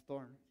than that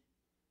storm.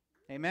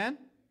 Amen?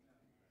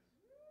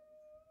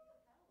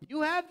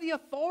 You have the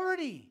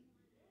authority.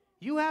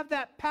 You have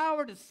that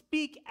power to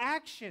speak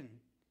action.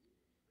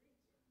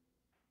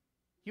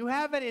 You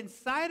have it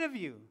inside of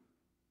you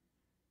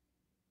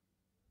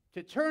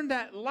to turn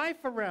that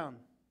life around.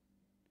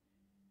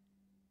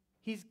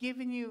 He's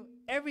given you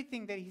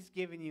everything that he's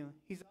given you.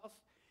 He's also,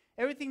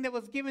 everything that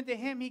was given to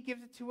him, he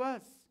gives it to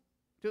us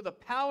through the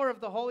power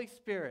of the Holy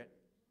Spirit.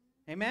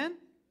 Amen?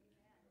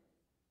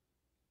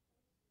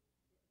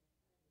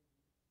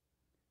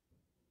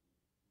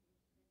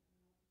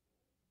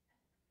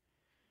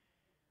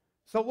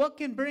 So what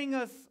can bring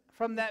us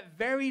from that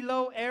very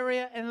low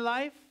area in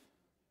life?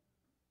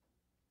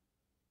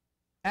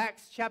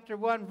 Acts chapter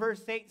 1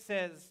 verse 8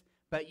 says,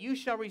 but you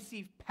shall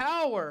receive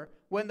power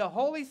when the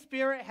Holy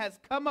Spirit has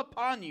come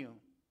upon you.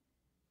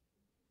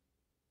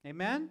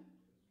 Amen?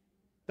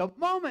 The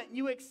moment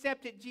you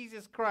accepted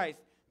Jesus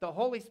Christ, the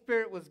Holy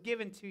Spirit was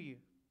given to you.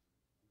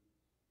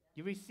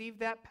 You received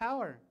that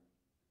power.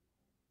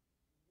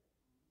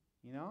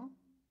 You know?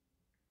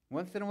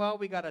 Once in a while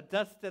we got to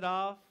dust it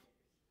off.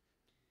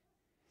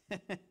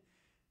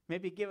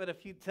 Maybe give it a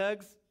few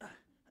tugs.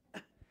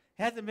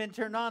 Hasn't been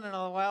turned on in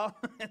a while.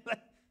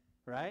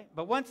 Right?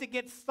 But once it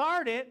gets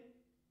started,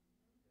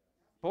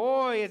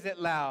 boy, is it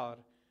loud.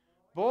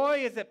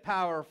 Boy, is it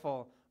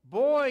powerful.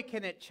 Boy,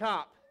 can it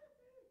chop.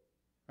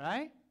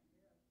 Right?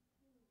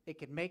 It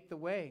can make the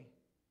way.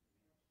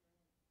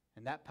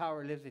 And that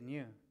power lives in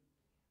you.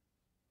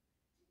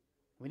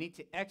 We need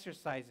to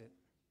exercise it,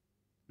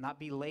 not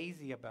be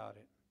lazy about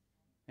it.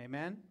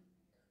 Amen?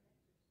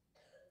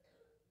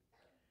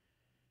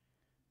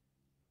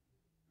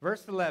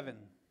 Verse 11.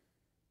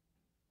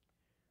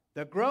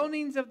 The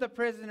groanings of the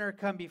prisoner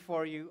come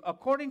before you.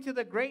 According to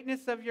the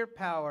greatness of your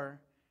power,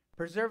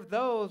 preserve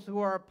those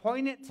who are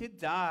appointed to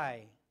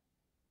die.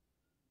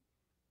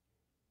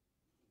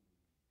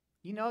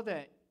 You know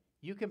that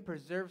you can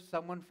preserve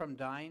someone from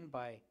dying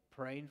by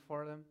praying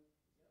for them?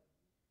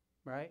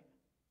 Right?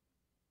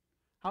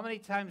 How many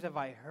times have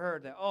I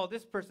heard that, oh,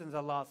 this person's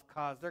a lost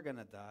cause, they're going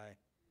to die?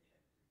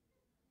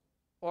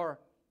 Or,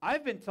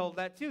 I've been told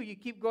that too. You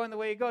keep going the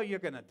way you go, you're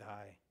going to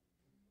die.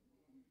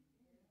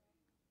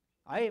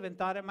 I even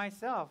thought it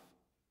myself.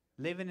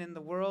 Living in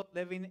the world,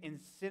 living in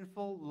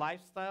sinful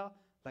lifestyle.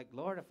 Like,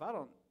 Lord,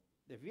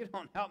 if you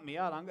don't help me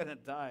out, I'm going to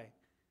die.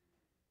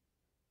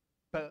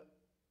 But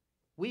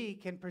we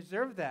can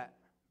preserve that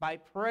by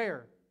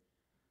prayer.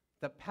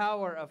 The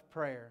power of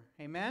prayer.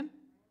 Amen?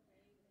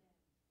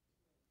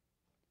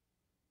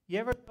 You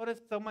ever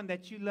notice someone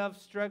that you love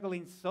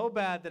struggling so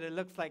bad that it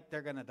looks like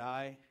they're going to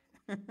die?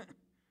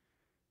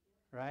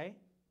 Right?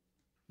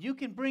 You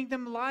can bring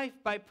them life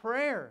by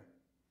prayer.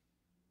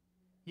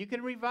 You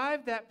can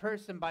revive that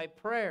person by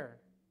prayer.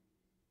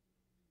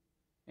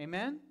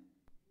 Amen?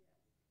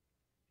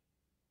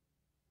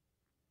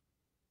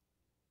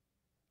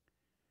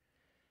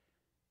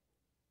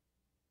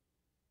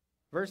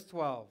 Verse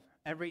 12.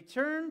 And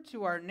return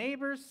to our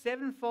neighbors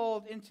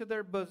sevenfold into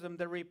their bosom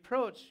the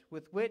reproach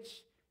with which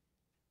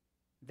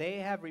they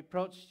have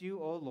reproached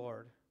you, O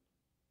Lord.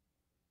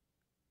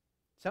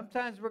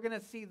 Sometimes we're going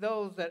to see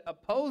those that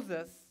oppose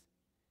us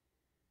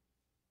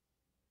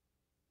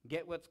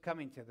get what's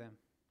coming to them.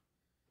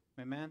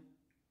 Amen?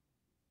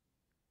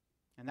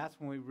 And that's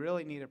when we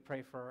really need to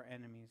pray for our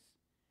enemies.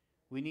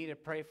 We need to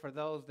pray for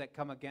those that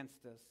come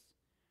against us.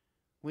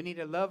 We need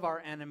to love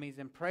our enemies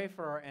and pray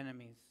for our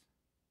enemies.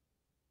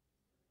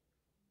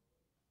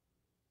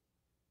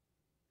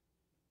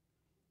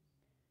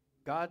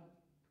 God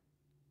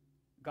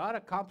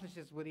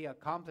accomplishes what he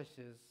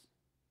accomplishes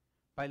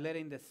by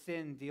letting the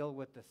sin deal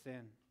with the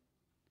sin.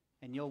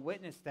 And you'll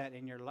witness that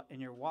in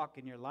your walk,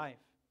 in your life.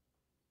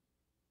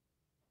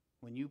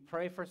 When you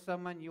pray for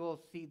someone, you will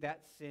see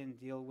that sin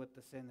deal with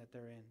the sin that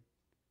they're in.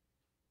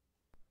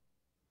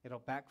 It'll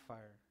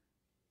backfire.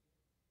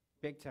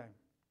 Big time.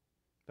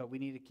 But we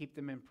need to keep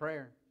them in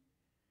prayer.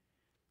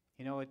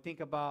 You know, think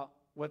about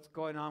what's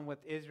going on with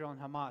Israel and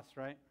Hamas,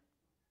 right?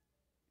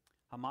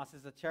 Hamas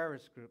is a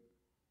terrorist group.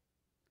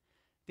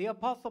 The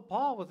Apostle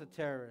Paul was a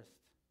terrorist.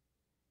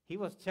 He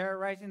was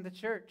terrorizing the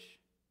church.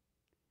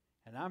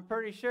 And I'm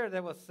pretty sure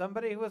there was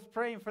somebody who was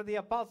praying for the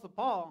Apostle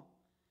Paul,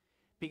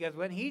 because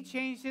when he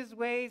changed his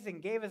ways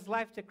and gave his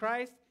life to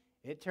Christ,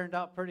 it turned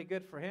out pretty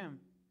good for him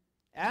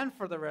and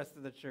for the rest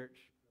of the church.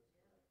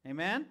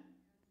 Amen?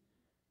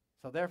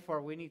 So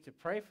therefore, we need to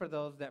pray for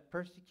those that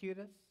persecute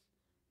us,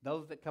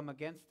 those that come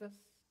against us.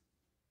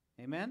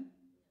 Amen?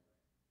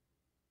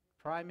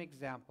 Prime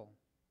example.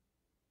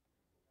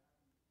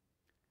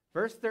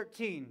 Verse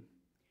 13.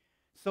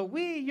 So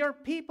we, your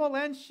people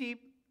and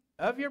sheep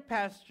of your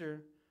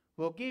pasture,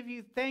 will give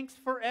you thanks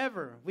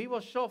forever. We will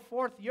show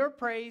forth your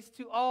praise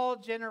to all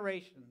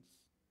generations.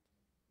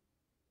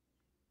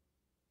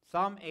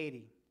 Psalm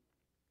 80.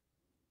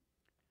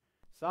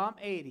 Psalm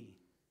 80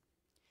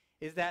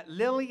 is that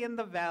lily in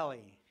the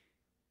valley,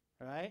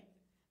 right?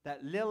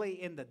 That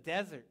lily in the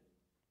desert.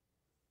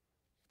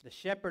 The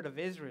shepherd of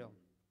Israel.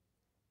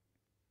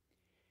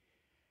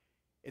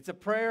 It's a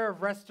prayer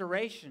of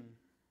restoration.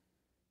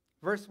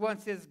 Verse 1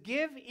 says,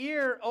 "Give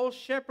ear, O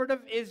shepherd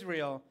of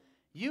Israel,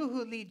 you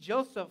who lead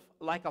Joseph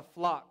like a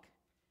flock.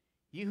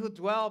 You who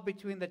dwell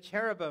between the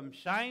cherubim,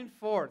 shine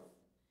forth.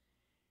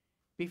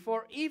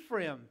 Before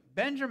Ephraim,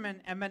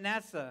 Benjamin, and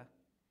Manasseh,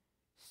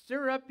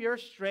 stir up your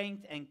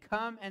strength and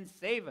come and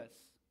save us."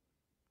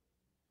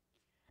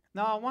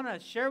 Now I want to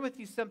share with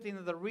you something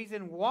of the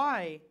reason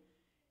why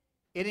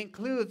it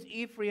includes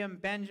Ephraim,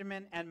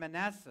 Benjamin, and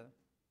Manasseh.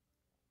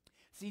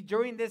 See,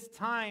 during this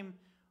time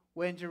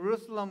when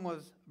Jerusalem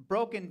was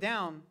broken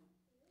down,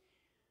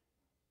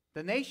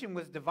 the nation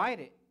was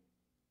divided.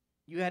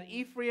 You had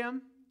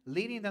Ephraim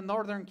leading the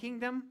northern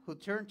kingdom, who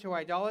turned to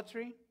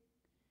idolatry.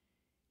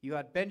 You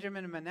had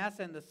Benjamin and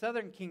Manasseh in the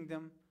southern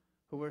kingdom,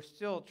 who were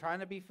still trying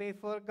to be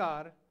faithful to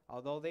God,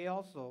 although they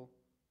also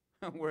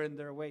were in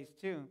their ways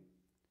too.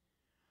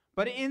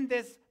 But in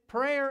this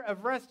prayer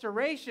of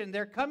restoration,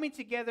 they're coming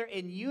together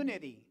in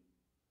unity.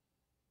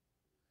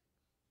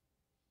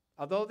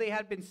 Although they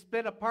had been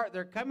split apart,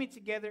 they're coming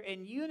together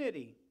in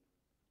unity.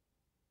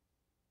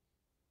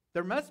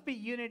 There must be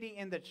unity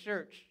in the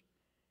church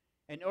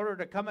in order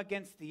to come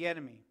against the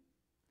enemy.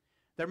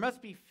 There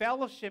must be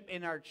fellowship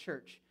in our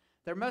church.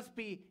 There must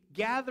be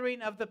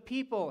gathering of the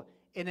people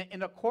in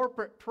a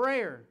corporate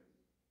prayer.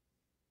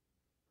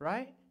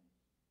 Right?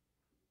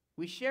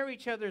 We share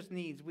each other's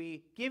needs.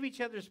 We give each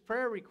other's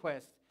prayer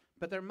requests.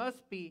 But there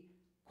must be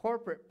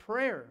corporate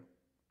prayer.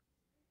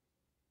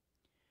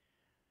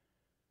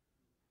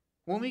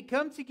 When we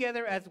come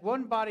together as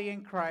one body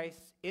in Christ,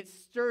 it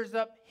stirs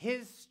up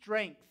His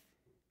strength.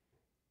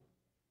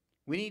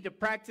 We need to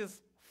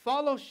practice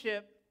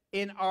fellowship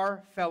in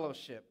our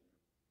fellowship.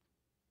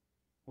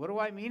 What do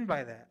I mean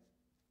by that?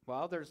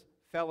 Well, there's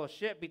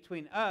fellowship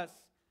between us,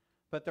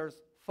 but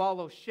there's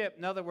fellowship.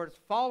 In other words,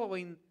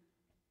 following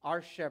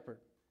our shepherd.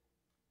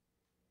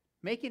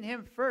 Making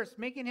Him first,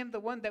 making Him the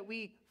one that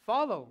we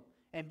follow,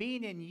 and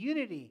being in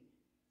unity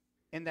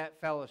in that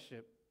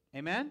fellowship.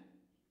 Amen?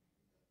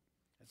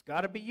 It's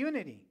got to be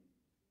unity.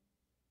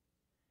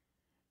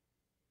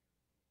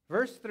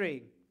 Verse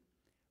 3.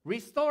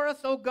 Restore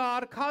us, O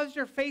God, cause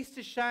your face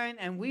to shine,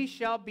 and we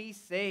shall be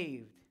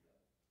saved.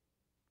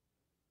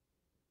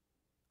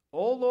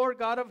 O Lord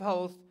God of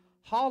hosts,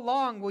 how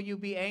long will you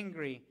be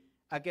angry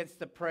against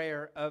the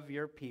prayer of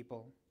your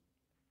people?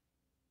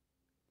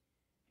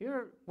 You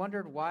ever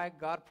wondered why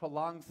God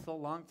prolongs so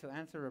long to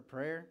answer a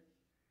prayer?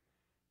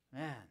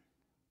 Man,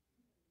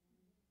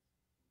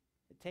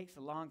 it takes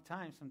a long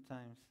time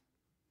sometimes,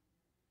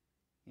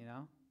 you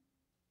know.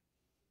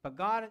 But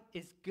God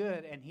is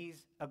good, and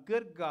He's a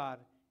good God,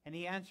 and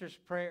He answers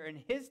prayer in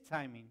His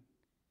timing.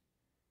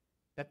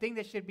 The thing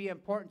that should be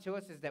important to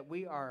us is that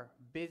we are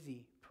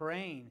busy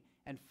praying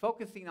and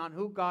focusing on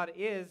who God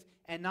is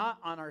and not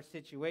on our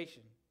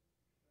situation.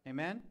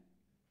 Amen?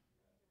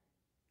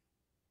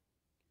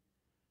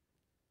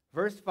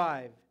 Verse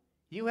 5.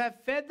 You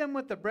have fed them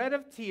with the bread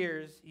of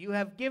tears. You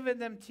have given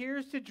them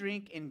tears to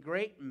drink in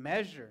great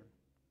measure.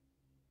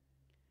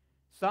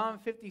 Psalm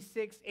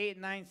 56, 8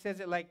 and 9 says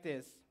it like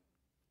this.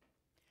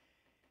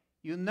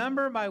 You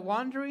number my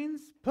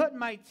wanderings, put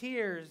my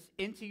tears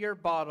into your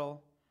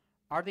bottle.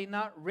 Are they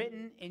not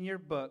written in your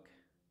book?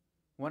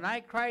 When I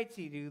cry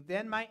to you,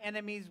 then my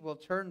enemies will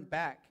turn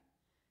back.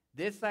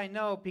 This I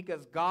know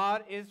because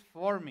God is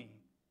for me.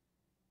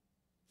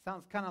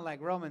 Sounds kind of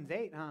like Romans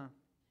 8, huh?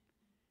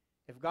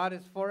 If God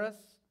is for us,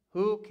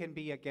 who can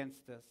be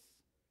against us?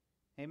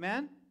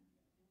 Amen?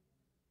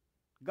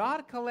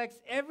 God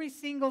collects every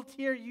single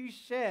tear you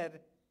shed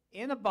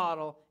in a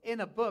bottle,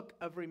 in a book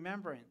of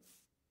remembrance.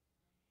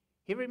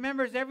 He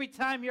remembers every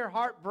time your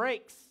heart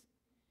breaks.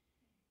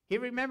 He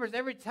remembers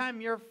every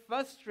time you're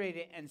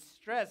frustrated and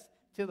stressed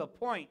to the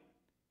point,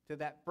 to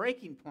that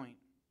breaking point.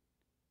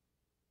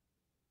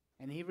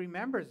 And he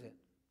remembers it.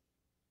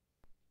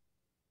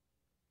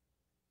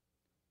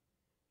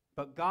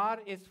 But God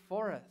is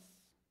for us,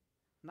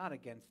 not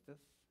against us.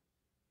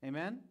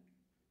 Amen?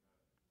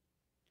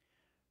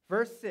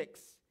 Verse 6,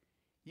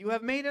 you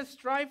have made us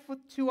strive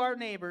to our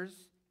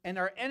neighbors, and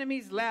our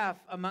enemies laugh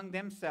among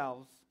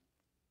themselves.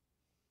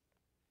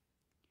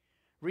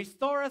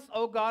 Restore us,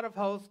 O God of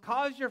hosts,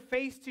 cause your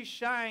face to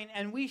shine,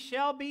 and we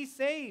shall be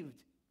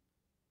saved.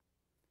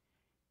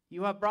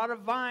 You have brought a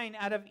vine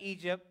out of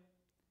Egypt,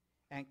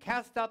 and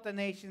cast out the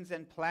nations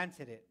and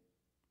planted it.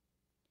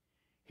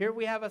 Here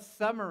we have a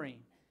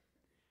summary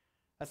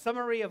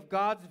of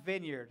God's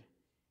vineyard,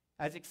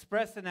 as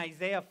expressed in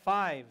Isaiah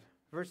 5,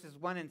 verses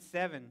 1 and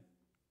 7.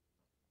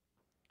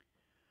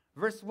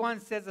 Verse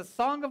 1 says, a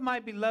song of my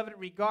beloved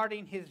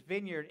regarding his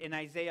vineyard in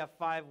Isaiah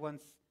 5,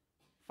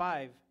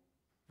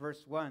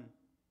 verse 1.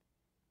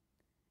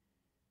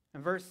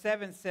 And verse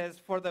 7 says,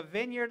 for the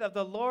vineyard of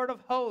the Lord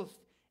of hosts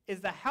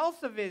is the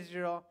house of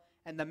Israel,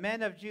 and the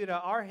men of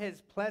Judah are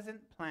his pleasant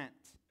plant.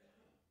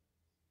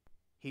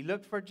 He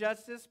looked for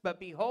justice, but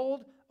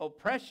behold,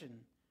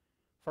 oppression.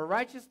 For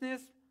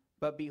righteousness,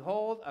 but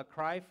behold, a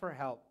cry for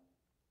help.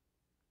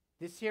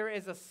 This here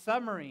is a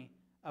summary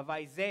of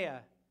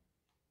Isaiah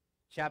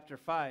chapter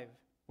 5,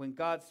 when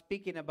God's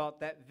speaking about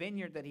that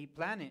vineyard that he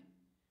planted.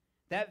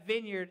 That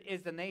vineyard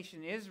is the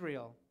nation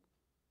Israel,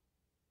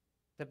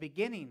 the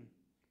beginning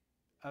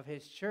of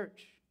his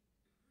church.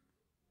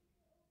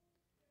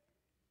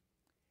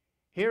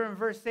 Here in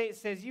verse 8 it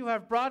says, you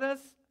have brought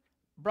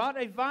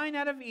a vine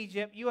out of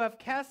Egypt. You have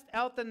cast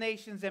out the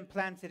nations and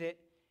planted it.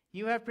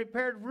 You have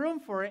prepared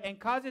room for it and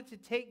caused it to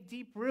take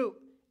deep root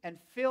and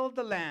filled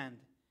the land.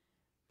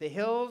 The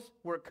hills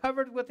were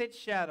covered with its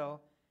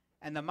shadow,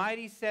 and the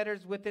mighty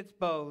cedars with its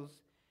boughs.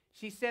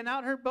 She sent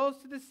out her boughs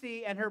to the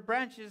sea and her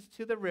branches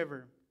to the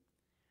river.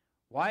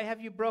 Why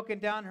have you broken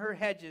down her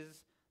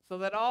hedges, so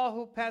that all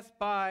who pass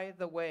by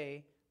the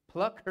way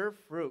pluck her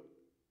fruit?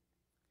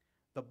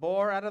 The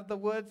boar out of the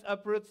woods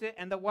uproots it,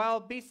 and the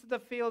wild beast of the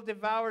field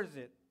devours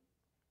it.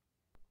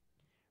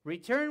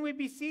 Return, we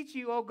beseech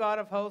you, O God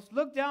of hosts.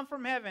 Look down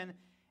from heaven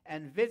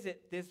and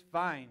visit this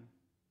vine.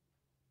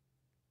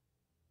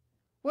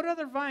 What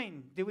other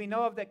vine do we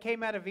know of that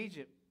came out of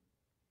Egypt?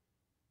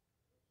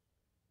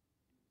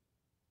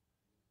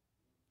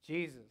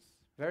 Jesus.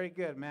 Very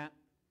good, Matt.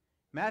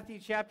 Matthew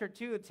chapter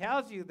 2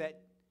 tells you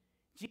that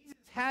Jesus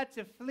had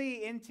to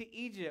flee into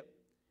Egypt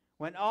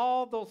when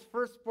all those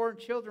firstborn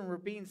children were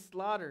being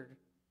slaughtered.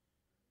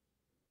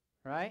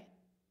 Right?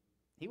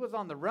 He was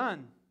on the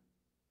run.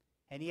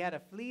 And he had to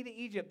flee to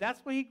Egypt.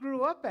 That's where he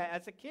grew up at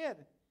as a kid.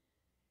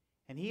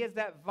 And he is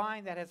that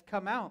vine that has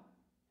come out.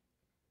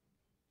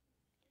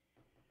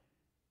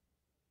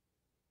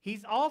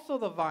 He's also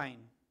the vine.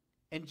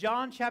 In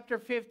John chapter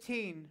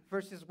 15,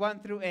 verses 1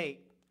 through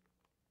 8.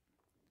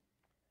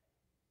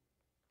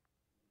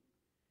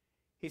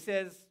 He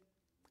says,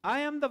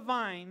 I am the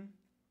vine,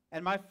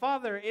 and my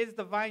Father is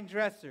the vine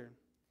dresser.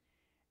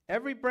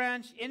 Every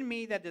branch in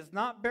me that does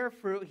not bear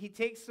fruit, he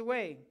takes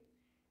away.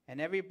 And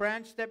every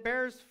branch that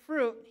bears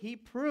fruit, he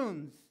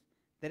prunes,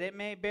 that it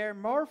may bear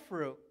more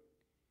fruit.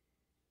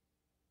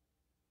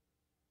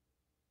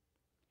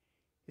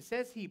 It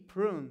says he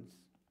prunes.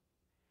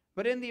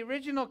 But in the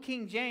original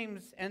King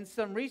James and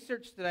some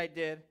research that I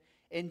did,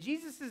 in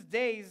Jesus'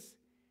 days,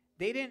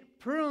 they didn't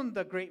prune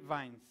the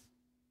grapevines.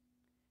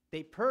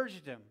 They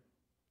purged them.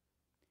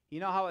 You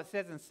know how it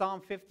says in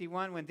Psalm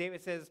 51 when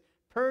David says,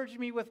 purge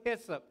me with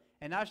hyssop,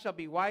 and I shall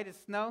be white as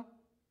snow?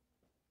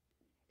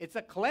 It's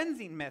a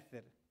cleansing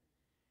method.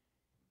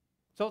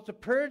 So to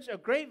purge a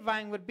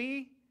grapevine would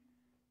be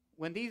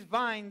when these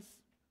vines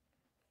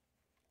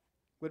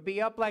would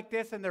be up like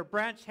this and their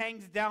branch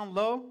hangs down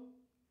low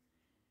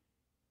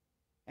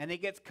and it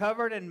gets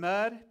covered in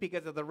mud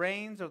because of the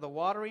rains or the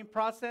watering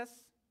process.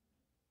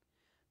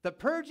 The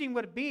purging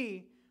would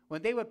be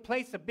when they would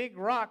place a big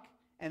rock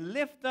and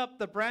lift up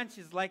the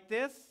branches like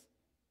this.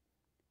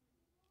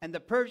 And the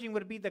purging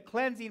would be the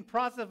cleansing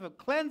process of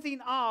cleansing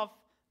off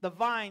the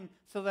vine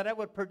so that it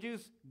would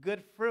produce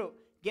good fruit,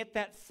 get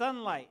that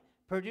sunlight,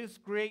 produce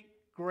great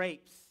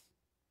grapes.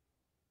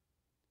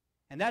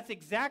 And that's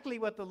exactly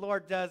what the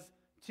Lord does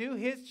to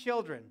his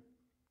children.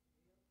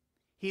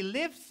 He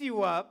lifts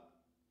you up,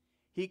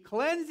 he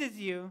cleanses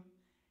you,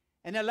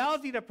 and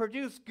allows you to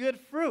produce good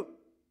fruit.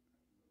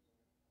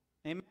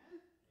 Amen?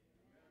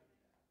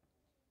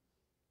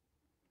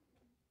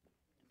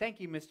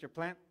 Thank you, Mr.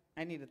 Plant.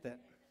 I needed that.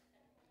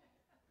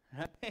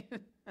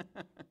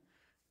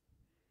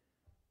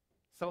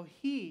 So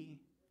he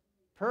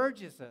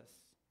purges us,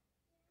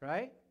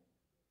 right?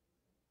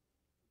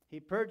 He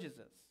purges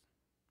us.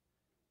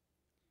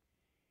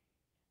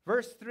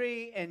 Verse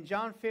 3 in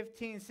John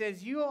 15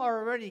 says, you are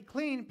already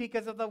clean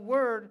because of the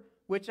word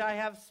which I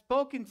have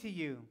spoken to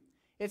you.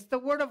 It's the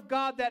word of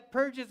God that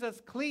purges us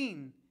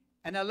clean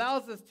and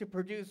allows us to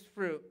produce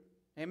fruit.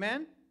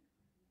 Amen?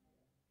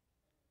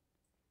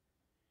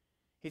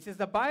 He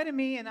says, abide in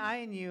me and I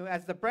in you,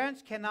 as the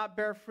branch cannot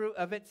bear fruit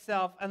of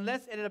itself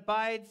unless it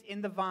abides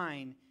in the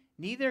vine.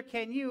 Neither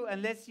can you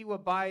unless you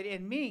abide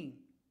in me.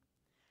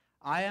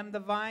 I am the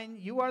vine,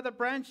 you are the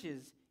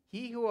branches.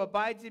 He who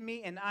abides in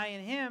me and I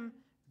in him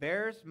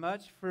bears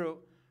much fruit.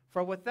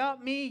 For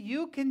without me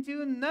you can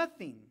do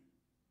nothing.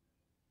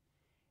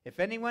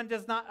 If anyone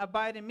does not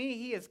abide in me,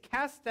 he is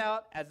cast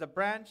out as a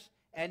branch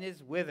and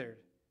is withered.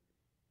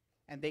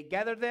 And they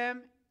gather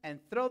them and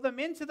throw them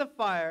into the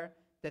fire,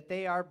 that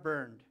they are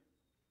burned.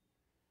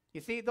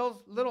 You see,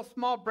 those little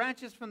small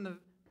branches from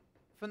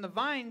the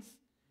vines,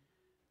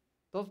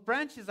 those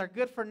branches are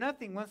good for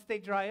nothing once they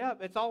dry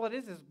up. It's all it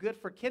is good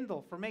for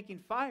kindle, for making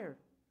fire.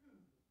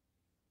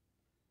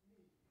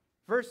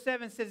 Verse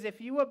 7 says, if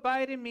you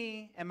abide in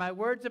me and my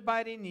words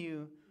abide in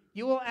you,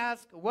 you will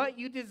ask what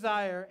you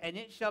desire, and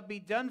it shall be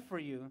done for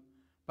you.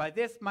 By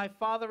this my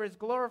Father is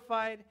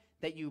glorified,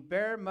 that you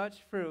bear much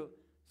fruit,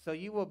 so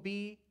you will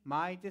be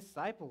my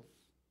disciples.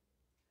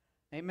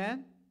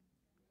 Amen?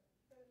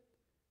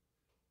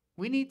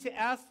 We need to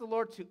ask the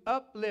Lord to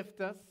uplift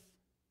us,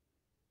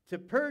 to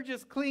purge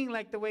us clean,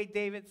 like the way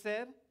David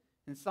said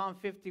in Psalm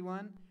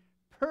 51.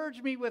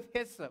 Purge me with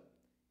hyssop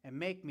and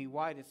make me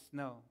white as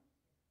snow.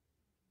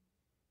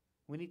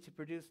 We need to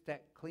produce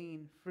that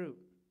clean fruit.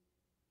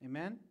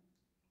 Amen?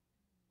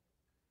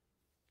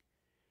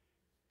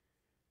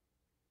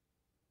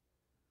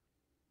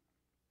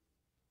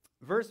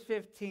 Verse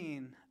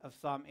 15 of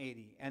Psalm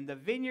 80. And the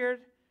vineyard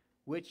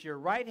which your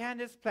right hand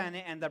is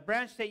planted, and the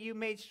branch that you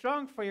made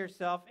strong for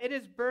yourself, it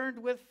is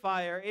burned with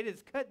fire, it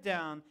is cut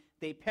down,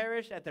 they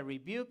perish at the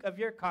rebuke of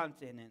your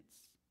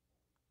countenance.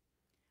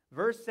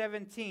 Verse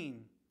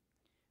 17.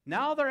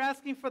 Now they're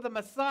asking for the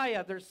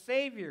Messiah, their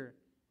Savior,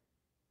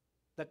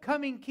 the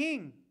coming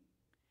King.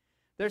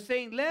 They're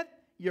saying, let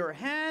your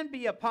hand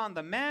be upon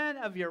the man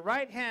of your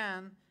right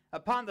hand,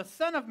 upon the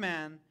Son of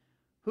Man,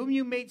 whom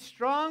you made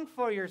strong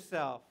for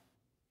yourself.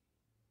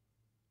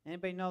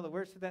 Anybody know the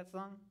words to that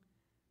song?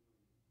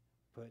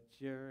 Put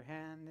your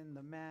hand in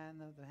the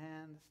man of the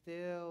hand that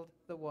stilled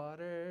the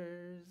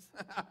waters.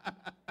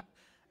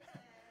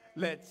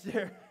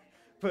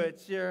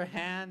 Put your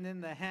hand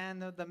in the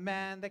hand of the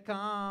man that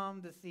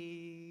calmed the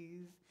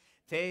seas.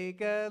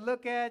 Take a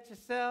look at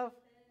yourself.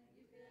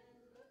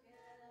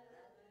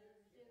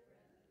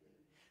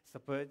 So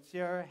put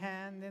your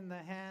hand in the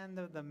hand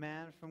of the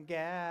man from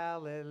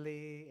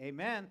Galilee.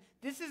 Amen.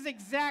 This is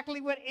exactly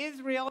what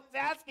Israel is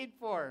asking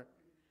for.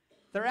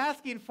 They're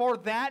asking for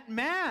that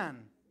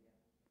man.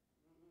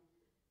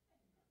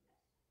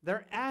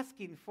 They're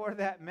asking for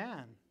that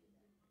man.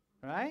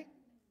 Right?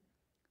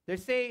 They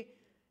say,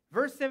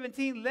 verse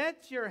 17,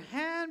 let your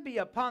hand be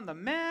upon the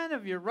man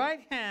of your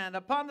right hand,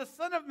 upon the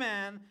Son of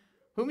Man,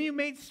 whom you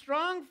made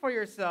strong for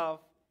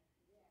yourself.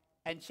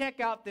 And check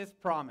out this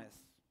promise.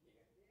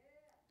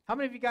 How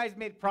many of you guys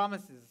made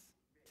promises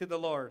to the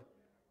Lord?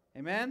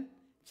 Amen?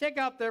 Check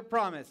out their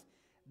promise.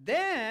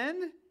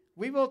 Then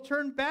we will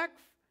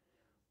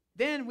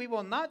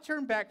not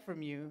turn back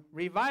from you.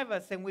 Revive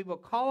us, and we will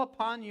call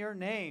upon your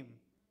name.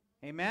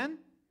 Amen?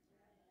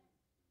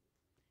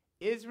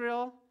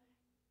 Israel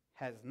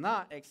has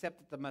not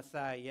accepted the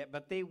Messiah yet,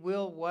 but they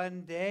will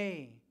one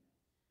day.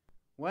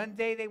 One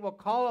day they will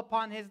call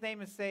upon his name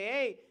and say,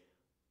 hey,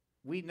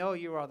 we know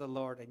you are the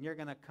Lord, and you're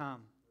going to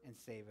come and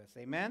save us.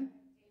 Amen?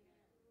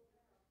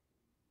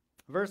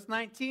 Verse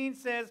 19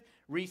 says,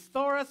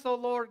 restore us, O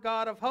Lord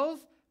God of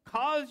hosts,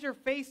 cause your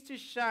face to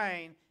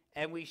shine,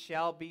 and we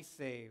shall be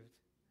saved.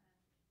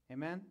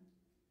 Amen?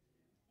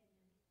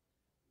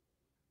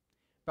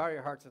 Bow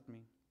your hearts with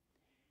me.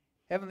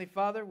 Heavenly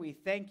Father, we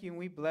thank you and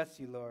we bless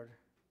you, Lord,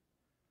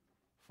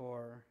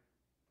 for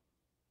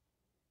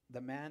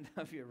the man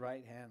of your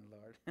right hand,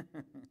 Lord.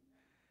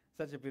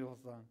 Such a beautiful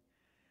song.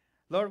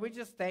 Lord, we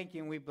just thank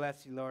you and we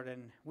bless you, Lord,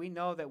 and we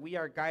know that we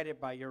are guided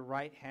by your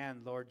right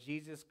hand, Lord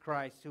Jesus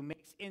Christ, who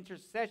makes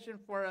intercession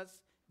for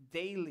us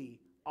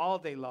daily, all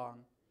day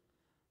long.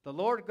 The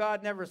Lord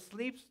God never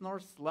sleeps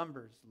nor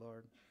slumbers,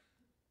 Lord.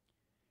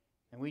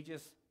 And we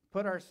just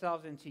put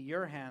ourselves into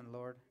your hand,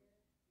 Lord,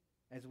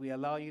 as we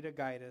allow you to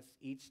guide us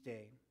each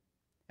day.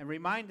 And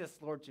remind us,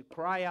 Lord, to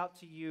cry out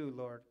to you,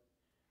 Lord,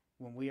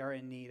 when we are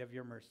in need of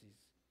your mercies.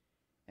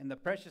 In the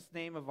precious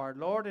name of our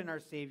Lord and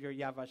our Savior,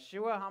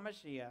 Yahshua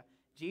HaMashiach,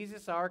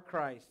 Jesus our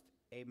Christ.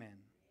 Amen.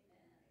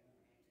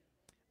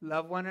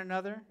 Love one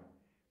another,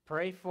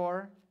 pray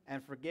for,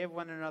 and forgive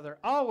one another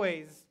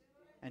always,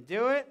 and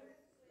do it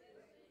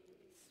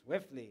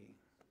swiftly.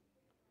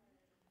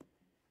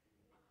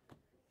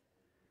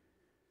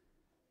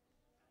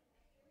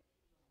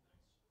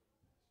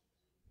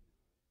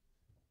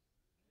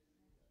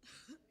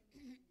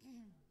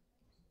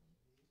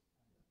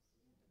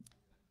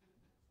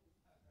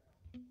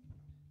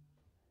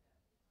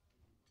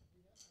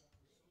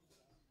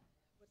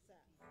 What's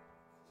that?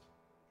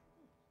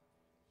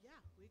 Yeah,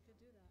 we could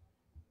do that.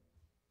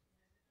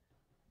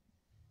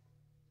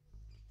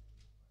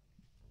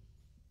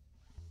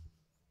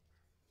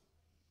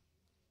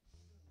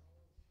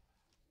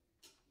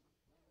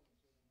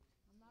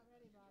 I'm not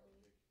ready,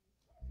 Bobby.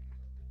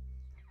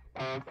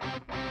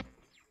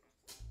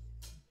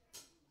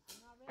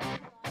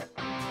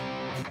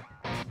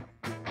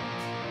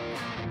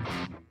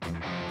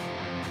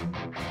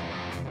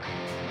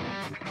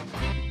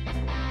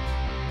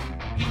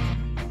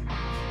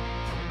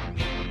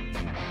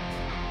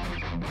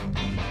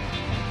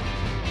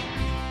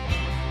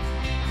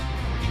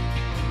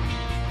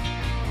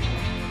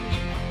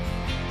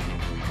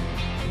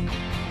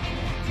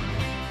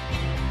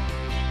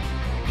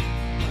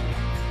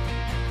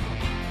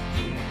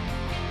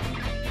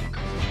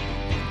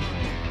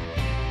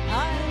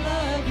 I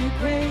love your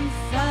grace,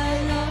 I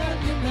love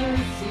your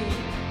mercy.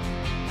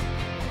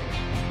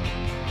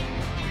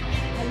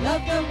 I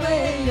love the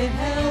way you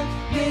help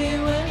me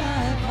when I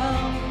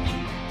fall.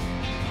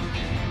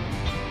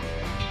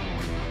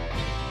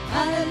 I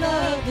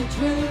love the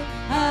truth,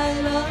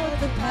 I love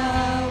the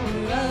power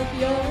of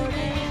your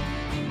name.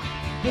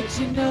 But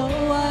you know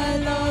I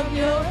love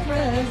your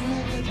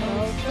presence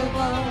most of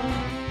all.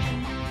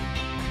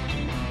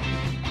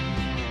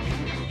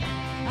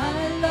 I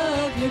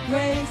love your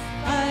grace,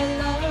 I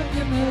love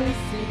your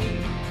mercy.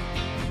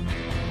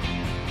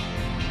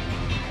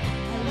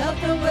 I love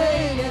the way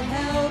you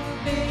help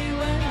me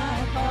when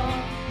I fall.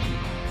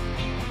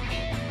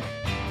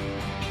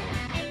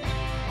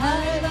 I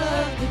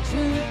love the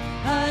truth,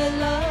 I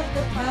love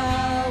the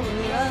power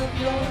of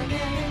your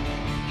name.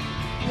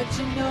 But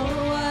you know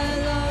I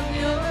love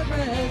your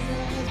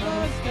presence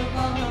most of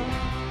all.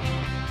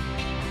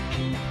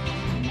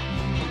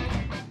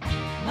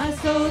 My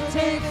soul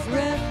takes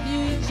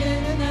refuge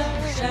in the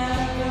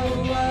shadow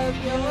of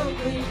your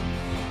wings.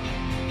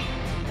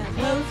 And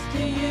close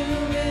to you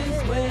is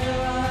where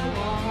I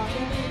want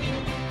to be.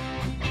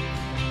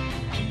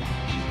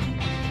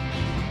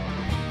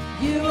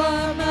 You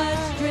are my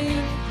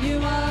strength, you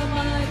are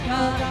my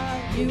God,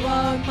 you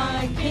are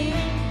my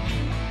King.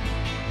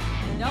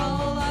 And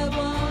all I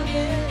want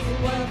is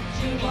what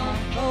you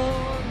want for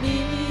me.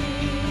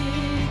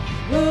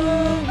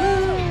 Ooh,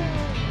 ooh.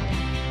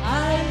 I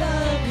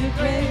love your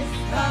grace,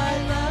 I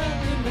love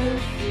your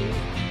mercy.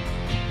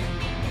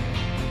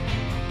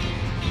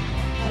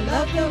 I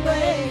love the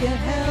way you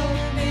help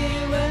me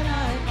when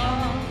I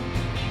fall.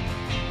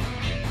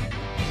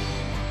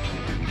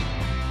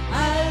 I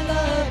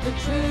love the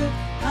truth,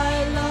 I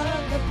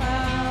love the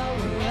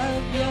power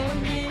of your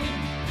name.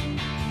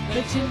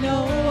 But you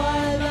know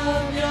I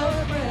love your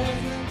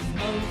presence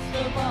most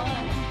of all.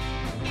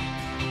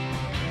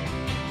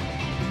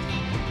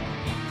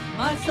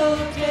 My soul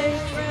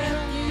takes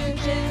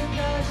refuge in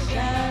the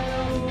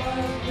shadow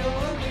of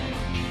your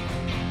wings.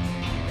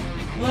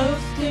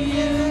 Close to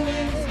you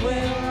is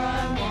where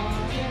I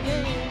want to be.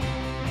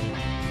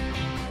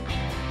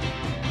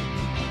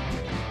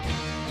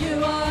 You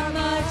are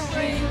my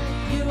strength,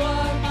 you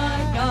are my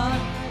God,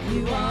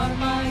 you are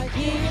my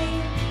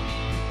King.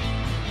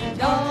 And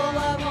all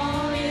I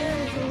want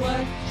is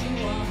what you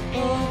want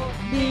for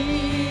me.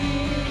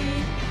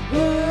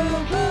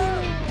 Ooh, ooh.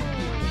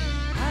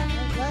 I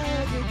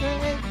love your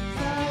grace,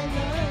 I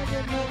love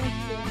your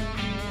mercy.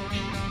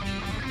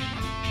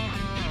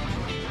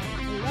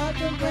 I love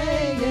the way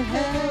you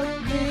help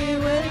me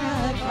when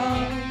I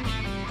fall.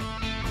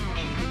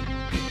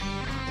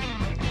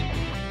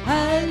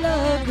 I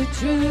love the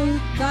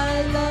truth,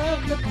 I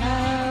love the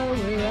power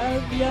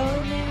of your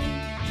name.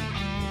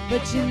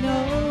 But you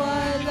know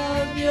I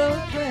love your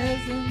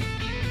presence.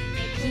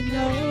 But you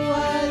know I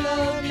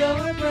love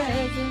your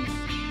presence.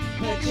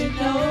 But you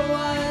know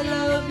I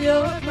love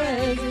your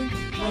presence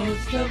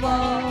most of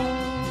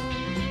all.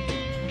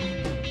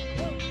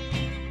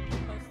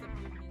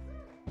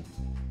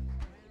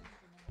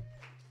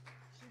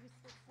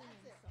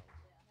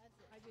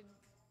 I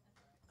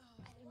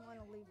didn't want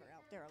to leave her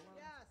out there alone.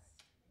 Yes.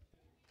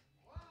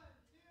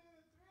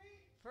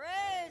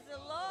 Praise the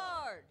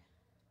Lord.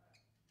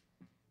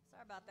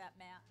 Sorry about that,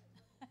 Matt.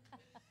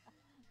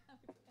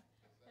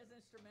 His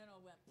instrumental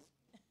went